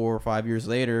 it's 4 or 5 years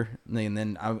later, and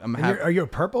then I'm happy. Are you a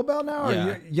purple belt now?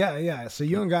 Yeah. Yeah. So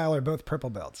you and Guile are both purple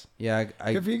belts. Yeah.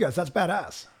 Good for you guys. That's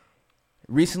badass.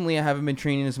 Recently, I haven't been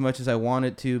training as much as I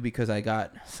wanted to because I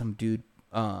got some dude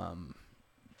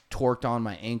torqued on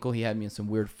my ankle. He had me in some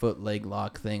weird foot leg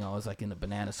lock thing. I was like in a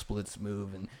banana splits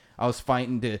move, and I was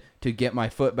fighting to get my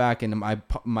foot back, and my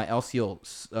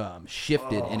LCL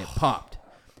shifted and it popped.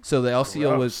 So the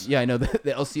LCL was the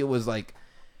LCL was like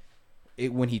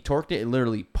when he torqued it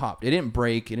literally popped. It didn't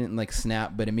break, it didn't like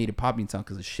snap, but it made a popping sound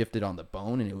because it shifted on the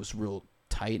bone, and it was real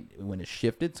tight when it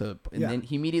shifted. So then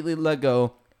he immediately let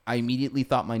go. I immediately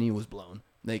thought my knee was blown,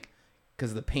 like,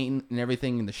 because of the pain and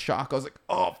everything and the shock. I was like,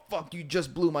 oh, fuck, you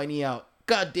just blew my knee out.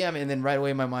 God damn it. And then right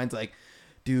away my mind's like,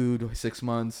 dude, 6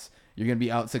 months. You're going to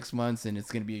be out 6 months, and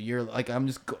it's going to be a year. Like,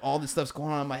 all this stuff's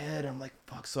going on in my head. I'm like,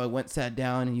 fuck. So I went, sat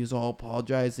down, and he was all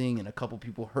apologizing, and a couple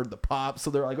people heard the pop.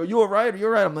 So they're like, are you all right? Are you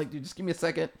all right? I'm like, dude, just give me a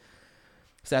second.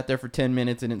 Sat there for 10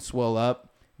 minutes, and it swelled up.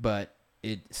 But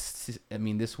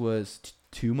this was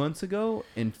 2 months ago,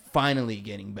 and finally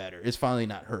getting better. It's finally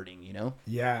not hurting,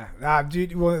 Yeah.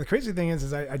 Dude, well, the crazy thing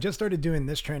is I just started doing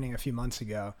this training a few months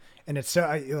ago, and it's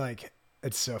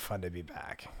so fun to be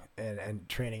back and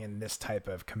training in this type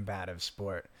of combative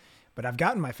sport. But I've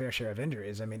gotten my fair share of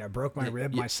injuries. I mean, I broke my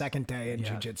rib my second day in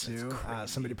jiu-jitsu.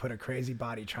 Somebody put a crazy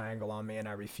body triangle on me, and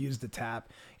I refused to tap,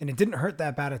 and it didn't hurt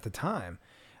that bad at the time.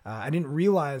 I didn't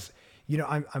realize,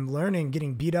 I'm learning,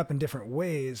 getting beat up in different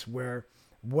ways, where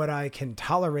what I can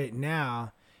tolerate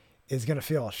now is going to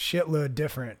feel a shitload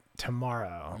different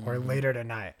tomorrow or later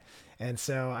tonight. And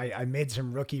so I made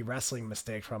some rookie wrestling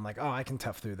mistakes where I'm like, oh, I can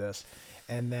tough through this.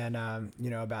 And then,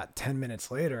 about 10 minutes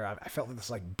later, I felt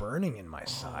this like burning in my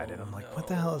side. And I'm like, what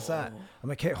the hell is that? I'm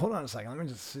like, hey, hold on a second. Let me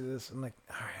just see this. I'm like,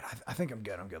 all right, I think I'm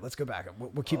good. Let's go back.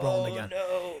 We'll keep rolling again.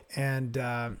 No. And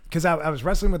because I was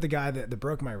wrestling with the guy that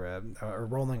broke my rib, or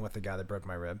rolling with the guy that broke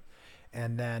my rib.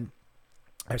 And then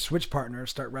I switch partners,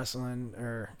 start wrestling,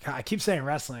 or I keep saying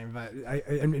wrestling, but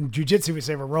in jiu-jitsu we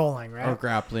say we're rolling, right? Or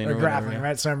grappling. Or grappling,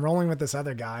 right? So I'm rolling with this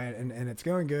other guy, and it's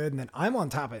going good. And then I'm on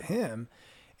top of him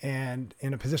and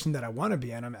in a position that I want to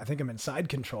be in. I think I'm in side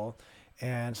control.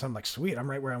 And so I'm like, sweet, I'm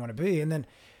right where I want to be. And then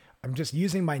I'm just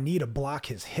using my knee to block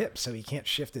his hips so he can't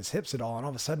shift his hips at all. And all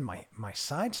of a sudden my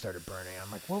side started burning.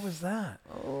 I'm like, what was that?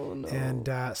 Oh, no. And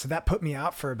so that put me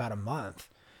out for about a month.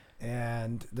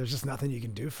 And there's just nothing you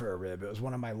can do for a rib. It was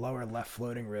one of my lower left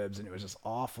floating ribs, and it was just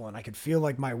awful. And I could feel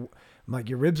like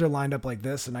your ribs are lined up like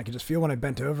this, and I could just feel when I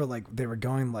bent over, like they were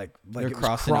going like it was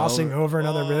crossing over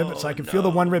another rib. So I could feel the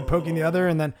one rib poking the other,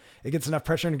 and then it gets enough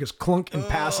pressure and it goes clunk and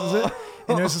passes it.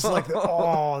 And it was just like,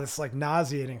 this like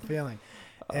nauseating feeling.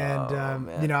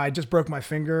 And, I just broke my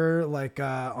finger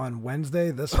on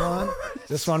Wednesday, this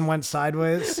one went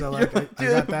sideways. So I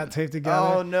got that taped together.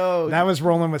 Oh no. That was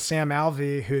rolling with Sam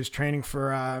Alvey, who's training for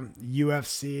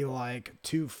UFC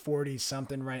 240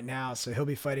 something right now. So he'll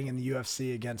be fighting in the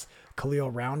UFC against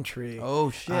Khalil Roundtree. Oh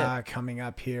shit. Coming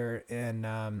up here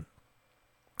in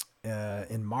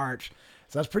in March.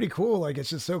 So that's pretty cool. Like, it's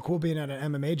just so cool being at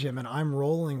an MMA gym and I'm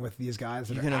rolling with these guys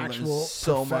that You're are gonna learn actual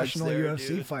so much professional there, UFC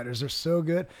dude. fighters. They're so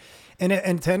good.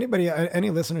 And to anybody, any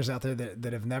listeners out there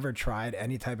that have never tried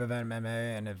any type of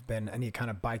MMA and have been any kind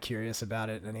of bi-curious about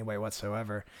it in any way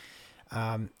whatsoever,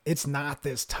 it's not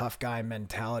this tough guy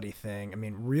mentality thing. I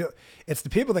mean, it's the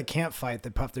people that can't fight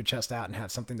that puff their chest out and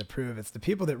have something to prove. It's the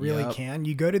people that really Yep. can.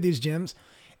 You go to these gyms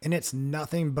and it's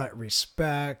nothing but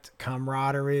respect,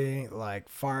 camaraderie, like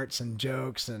farts and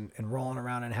jokes and rolling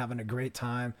around and having a great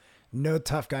time. No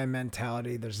tough guy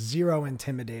mentality. There's zero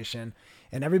intimidation.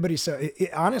 And everybody's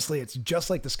honestly, it's just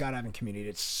like the skydiving community.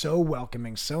 It's so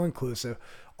welcoming, so inclusive.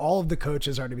 All of the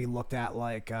coaches are to be looked at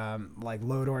like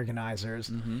load organizers,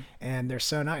 and they're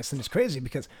so nice. And it's crazy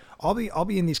because I'll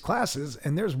be in these classes,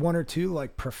 and there's one or two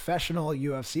like professional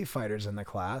UFC fighters in the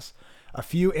class, a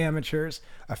few amateurs,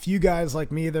 a few guys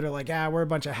like me that are like, we're a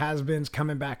bunch of has-beens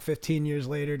coming back 15 years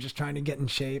later, just trying to get in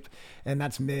shape, and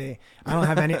that's me. I don't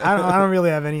have any. I don't really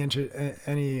have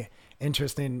any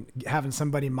interest in having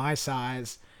somebody my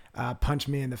size punch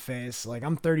me in the face. Like,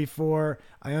 I'm 34,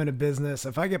 I own a business.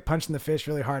 If I get punched in the face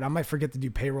really hard, I might forget to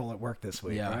do payroll at work this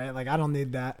week. Yeah. Right? Like, I don't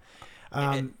need that.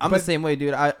 I'm the same way,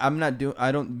 dude. I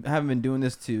haven't been doing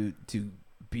this to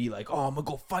be like, oh, I'm gonna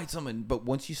go fight someone. But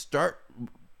once you start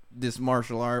this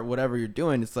martial art, whatever you're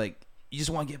doing, it's like you just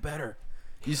want to get better.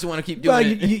 You just want to keep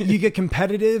doing it. You get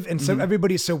competitive, and so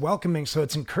everybody's so welcoming, so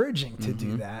it's encouraging to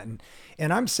do that.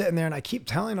 And I'm sitting there, and I keep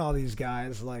telling all these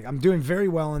guys, like, I'm doing very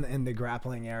well in the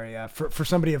grappling area for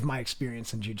somebody of my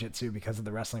experience in jiu-jitsu because of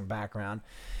the wrestling background.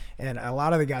 And a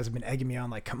lot of the guys have been egging me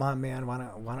on, like, come on, man, why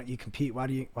don't you compete? Why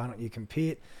don't you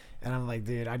compete? And I'm like,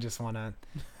 dude, I just want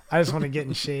to get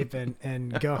in shape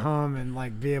and go home and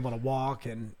like be able to walk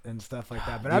and stuff like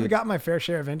that. But Dude, I've got my fair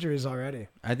share of injuries already.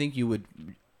 I think you would.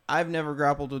 I've never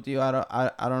grappled with you. I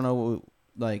don't know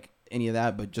like any of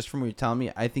that, but just from what you're telling me,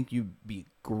 I think you'd be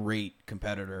a great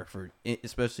competitor for,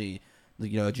 especially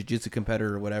a jiu-jitsu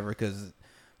competitor or whatever. Because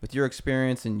with your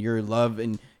experience and your love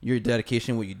and your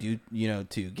dedication, what you do,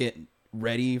 to get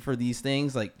ready for these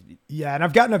things, like. Yeah, and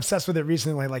I've gotten obsessed with it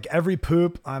recently. Like, every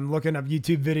poop, I'm looking up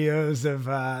YouTube videos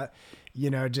of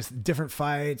just different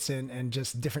fights and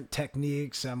just different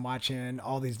techniques. I'm watching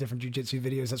all these different jiu-jitsu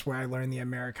videos. That's where I learned the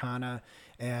Americana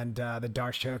and the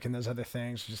Darce choke and those other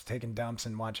things, just taking dumps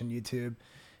and watching YouTube.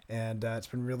 And it's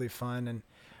been really fun. And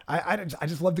I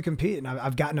just love to compete, and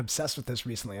I've gotten obsessed with this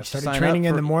recently. I've started training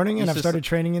in the morning, and I've started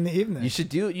training in the evening. You should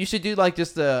do like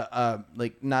just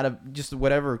just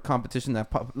whatever competition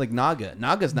that like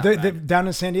Naga's not bad. Down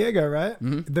in San Diego, right?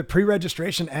 Mm-hmm. The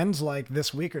pre-registration ends like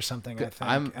this week or something, I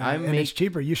think. and it's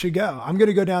cheaper. You should go. I'm going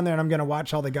to go down there, and I'm going to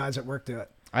watch all the guys at work do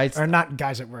it. Or not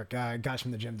guys at work, guys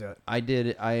from the gym do it. I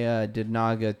did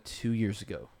Naga 2 years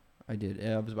ago. I did.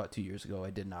 It was about 2 years ago. I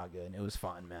did Naga, and it was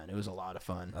fun, man. It was a lot of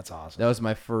fun. That's awesome. That was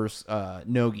my first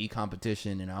no-gi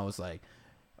competition, and I was like,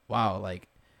 wow, like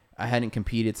I hadn't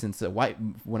competed since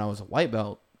when I was a white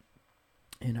belt,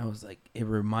 and I was like, it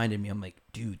reminded me. I'm like,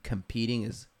 dude, competing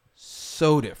is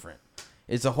so different.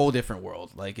 It's a whole different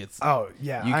world. Like you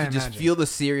can just feel the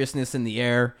seriousness in the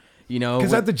air.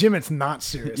 Because at the gym, it's not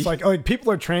serious. like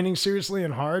people are training seriously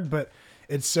and hard, but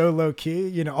it's so low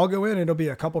key. I'll go in and it'll be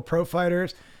a couple pro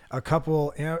fighters, a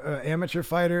couple amateur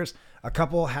fighters, a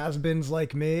couple has-beens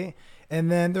like me,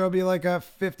 and then there'll be like a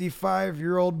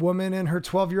 55-year-old woman and her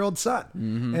 12-year-old son.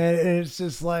 Mm-hmm. And it's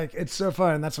just like, it's so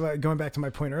fun. And that's why, going back to my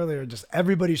point earlier, just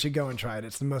everybody should go and try it.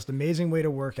 It's the most amazing way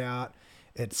to work out.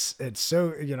 It's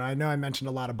so, I know I mentioned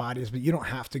a lot of bodies, but you don't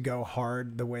have to go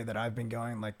hard the way that I've been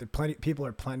going. Like, people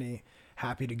are plenty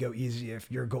happy to go easy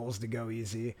if your goal is to go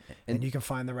easy, and you can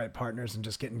find the right partners and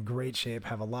just get in great shape,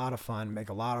 have a lot of fun, make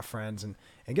a lot of friends, and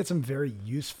get some very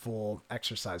useful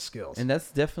exercise skills. And that's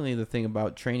definitely the thing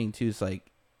about training too. Is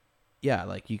like, yeah,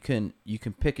 like you can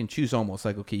pick and choose almost.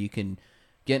 Like, okay, you can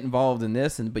get involved in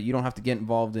this, but you don't have to get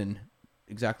involved in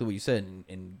exactly what you said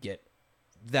and get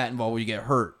that involved where you get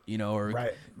hurt, or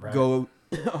right. go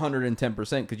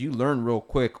 110%, because you learn real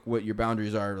quick what your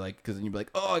boundaries are, like, because then you'll be like,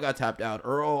 oh, I got tapped out,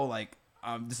 or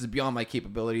this is beyond my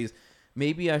capabilities.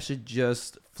 Maybe I should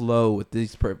just flow with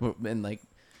these and like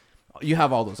you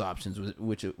have all those options,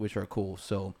 which are cool.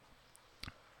 So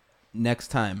next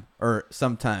time or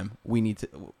sometime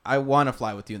I want to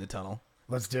fly with you in the tunnel.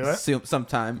 Let's do it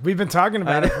sometime. We've been talking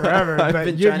about it forever,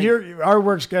 but our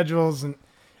work schedules and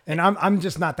I'm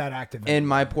just not that active anymore. And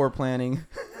my poor planning.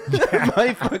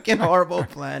 My fucking horrible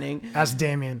planning. Ask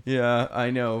Damien. Yeah, I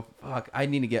know. Fuck, I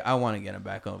want to get him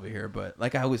back over here, but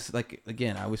like I always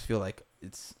feel like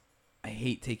I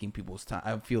hate taking people's time.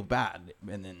 I feel bad,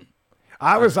 and then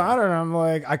I was honored. I'm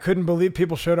like, I couldn't believe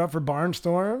people showed up for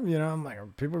Barnstorm. You know, I'm like,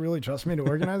 people really trust me to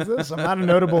organize this? I'm not a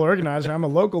notable organizer. I'm a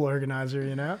local organizer,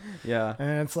 you know? Yeah.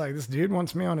 And it's like, this dude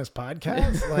wants me on his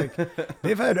podcast. Like,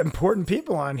 they've had important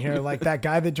people on here, like that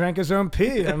guy that drank his own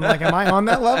pee. I'm like, am I on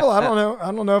that level? I don't know.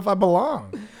 I don't know if I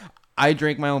belong. I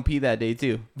drank my own pee that day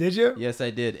too. Did you? Yes,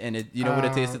 I did. And you know what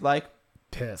it tasted like?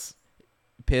 Piss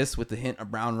With a hint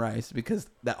of brown rice, because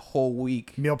that whole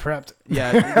week meal prepped.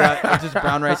 Yeah, just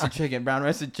brown rice and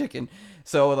chicken.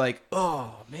 So like,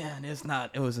 oh man,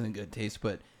 it wasn't a good taste.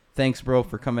 But thanks, bro,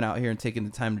 for coming out here and taking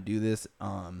the time to do this.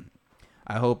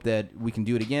 I hope that we can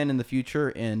do it again in the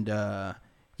future, and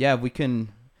yeah, we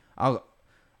can. I'll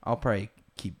probably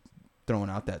keep throwing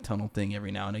out that tunnel thing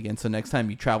every now and again. So next time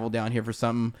you travel down here for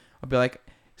something, I'll be like,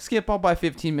 Skip, I'll buy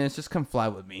 15 minutes. Just come fly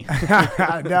with me.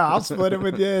 No, I'll split it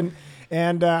with you.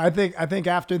 And I think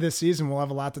after this season, we'll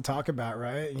have a lot to talk about,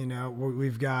 right? You know,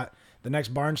 we've got the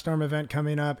next Barnstorm event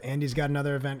coming up. Andy's got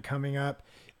another event coming up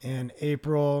in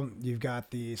April. You've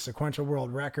got the sequential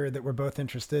world record that we're both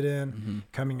interested in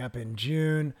coming up in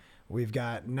June. We've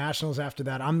got nationals after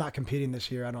that. I'm not competing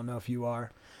this year. I don't know if you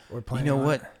are. We're playing. You know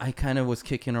what? I kind of was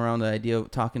kicking around the idea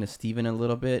of talking to Steven a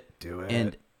little bit. Do it.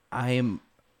 And I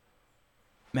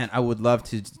would love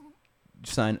to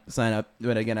sign up,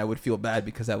 but again, I would feel bad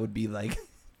because I would be like,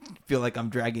 feel like I'm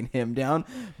dragging him down.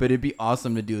 But it'd be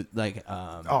awesome to do like,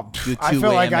 do I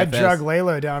feel like MFS. I drug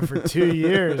Laylo down for 2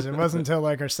 years. It wasn't until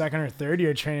like our second or third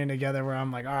year training together where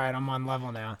I'm like, all right, I'm on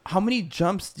level now. How many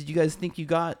jumps did you guys think you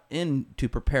got in to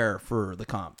prepare for the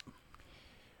comp?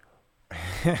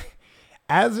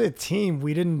 As a team,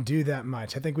 we didn't do that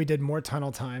much. I think we did more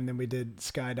tunnel time than we did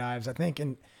skydives. I think,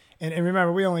 and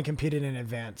remember, we only competed in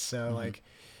advance, so like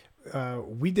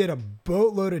we did a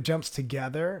boatload of jumps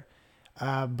together,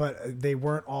 but they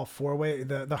weren't all four-way.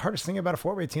 The hardest thing about a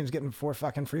four-way team is getting 4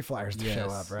 fucking free flyers to show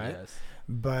up, right? Yes.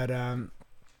 But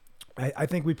I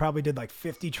think we probably did like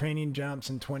 50 training jumps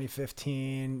in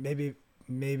 2015,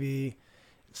 maybe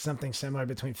something similar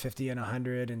between 50 and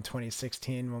 100 in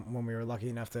 2016 when we were lucky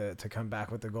enough to come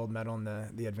back with the gold medal in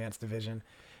the advanced division.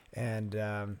 And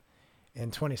in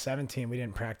 2017, we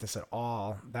didn't practice at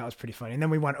all. That was pretty funny. And then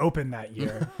we went open that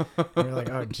year. And we were like,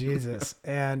 oh, Jesus.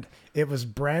 And it was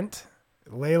Brent,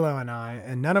 Laylo, and I,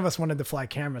 and none of us wanted to fly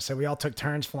camera. So we all took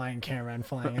turns flying camera and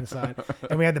flying inside.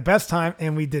 And we had the best time,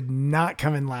 and we did not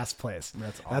come in last place.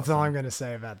 That's awesome. That's all I'm going to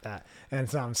say about that. And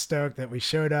so I'm stoked that we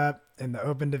showed up in the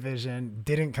open division,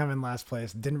 didn't come in last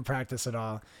place, didn't practice at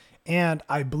all. And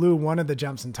I blew one of the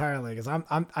jumps entirely because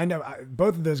I know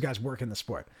both of those guys work in the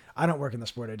sport. I don't work in the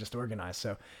sport. I just organize.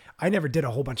 So I never did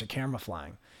a whole bunch of camera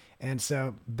flying. And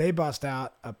so they bust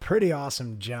out a pretty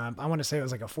awesome jump. I want to say it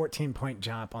was like a 14-point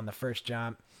jump on the first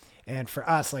jump. And for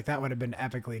us, like that would have been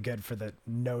epically good for the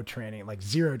no training, like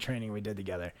 0 training we did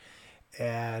together.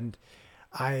 And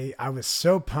I was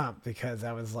so pumped because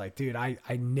I was like, dude, I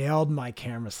nailed my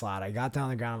camera slot. I got down on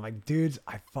the ground. I'm like, dudes,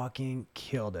 I fucking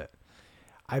killed it.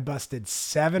 I busted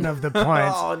 7 of the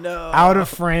points out of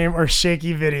frame or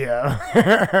shaky video.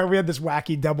 We had this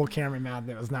wacky double camera mount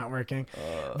that was not working.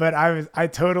 But I was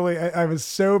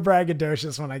so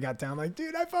braggadocious when I got down. Like,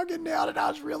 dude, I fucking nailed it.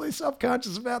 I was really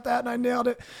self-conscious about that, and I nailed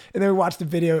it. And then we watched the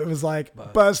video. It was like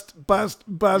bust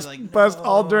like, bust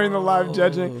all during the live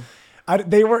judging.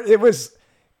 It was.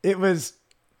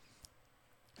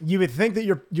 You would think that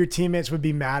your teammates would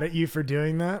be mad at you for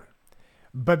doing that.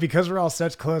 But because we're all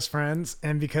such close friends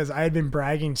and because I had been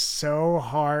bragging so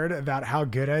hard about how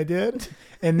good I did,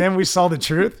 and then we saw the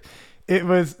truth,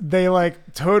 they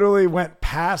like totally went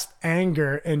past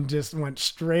anger and just went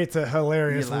straight to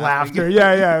hilarious laughter.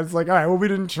 Yeah. It's like, all right, well, we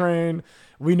didn't train.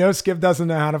 We know Skip doesn't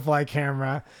know how to fly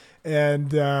camera.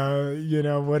 And,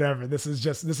 whatever. This is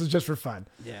just for fun.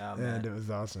 Yeah, man. And it was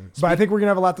awesome. But I think we're going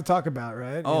to have a lot to talk about,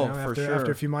 right? For sure.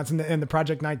 After a few months. And the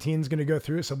Project 19 is going to go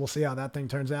through. So we'll see how that thing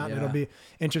turns out. Yeah. It'll be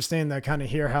interesting to kind of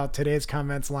hear how today's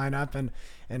comments line up and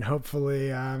hopefully,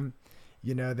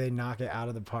 they knock it out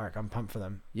of the park. I'm pumped for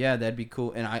them. Yeah, that'd be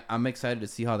cool. And I'm excited to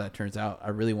see how that turns out. I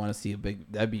really want to see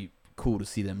that'd be cool to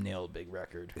see them nail a big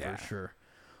record for sure.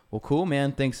 Well, cool,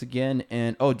 man. Thanks again.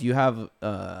 And, do you have,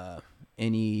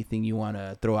 anything you want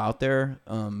to throw out there,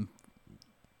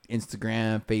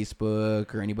 Instagram,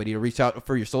 Facebook, or anybody to reach out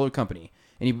for your solar company?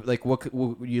 Any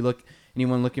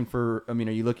anyone looking for? I mean,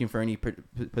 are you looking for any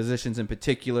positions in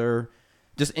particular?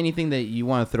 Just anything that you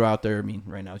want to throw out there. I mean,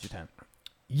 right now is your time.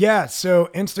 Yeah.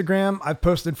 So Instagram, I've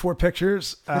posted 4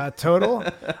 pictures total.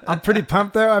 I'm pretty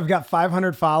pumped though. I've got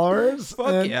 500 followers,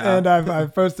 and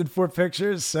I've posted 4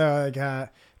 pictures. So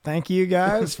thank you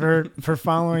guys for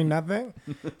following nothing.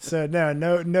 So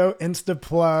no Insta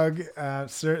plug.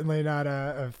 Certainly not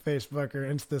a Facebook or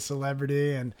Insta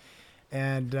celebrity.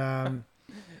 And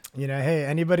hey,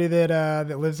 anybody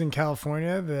that lives in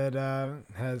California that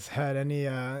has had any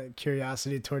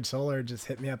curiosity towards solar, just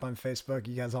hit me up on Facebook.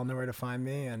 You guys all know where to find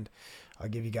me, and I'll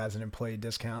give you guys an employee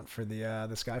discount for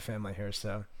the Sky family here.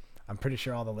 So I'm pretty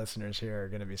sure all the listeners here are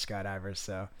going to be skydivers.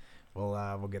 So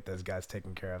we'll get those guys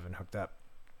taken care of and hooked up.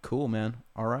 Cool, man.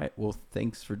 All right. Well,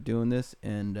 thanks for doing this,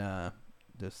 and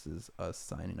this is us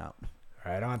signing out.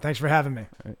 Right on. Thanks for having me.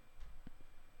 All right.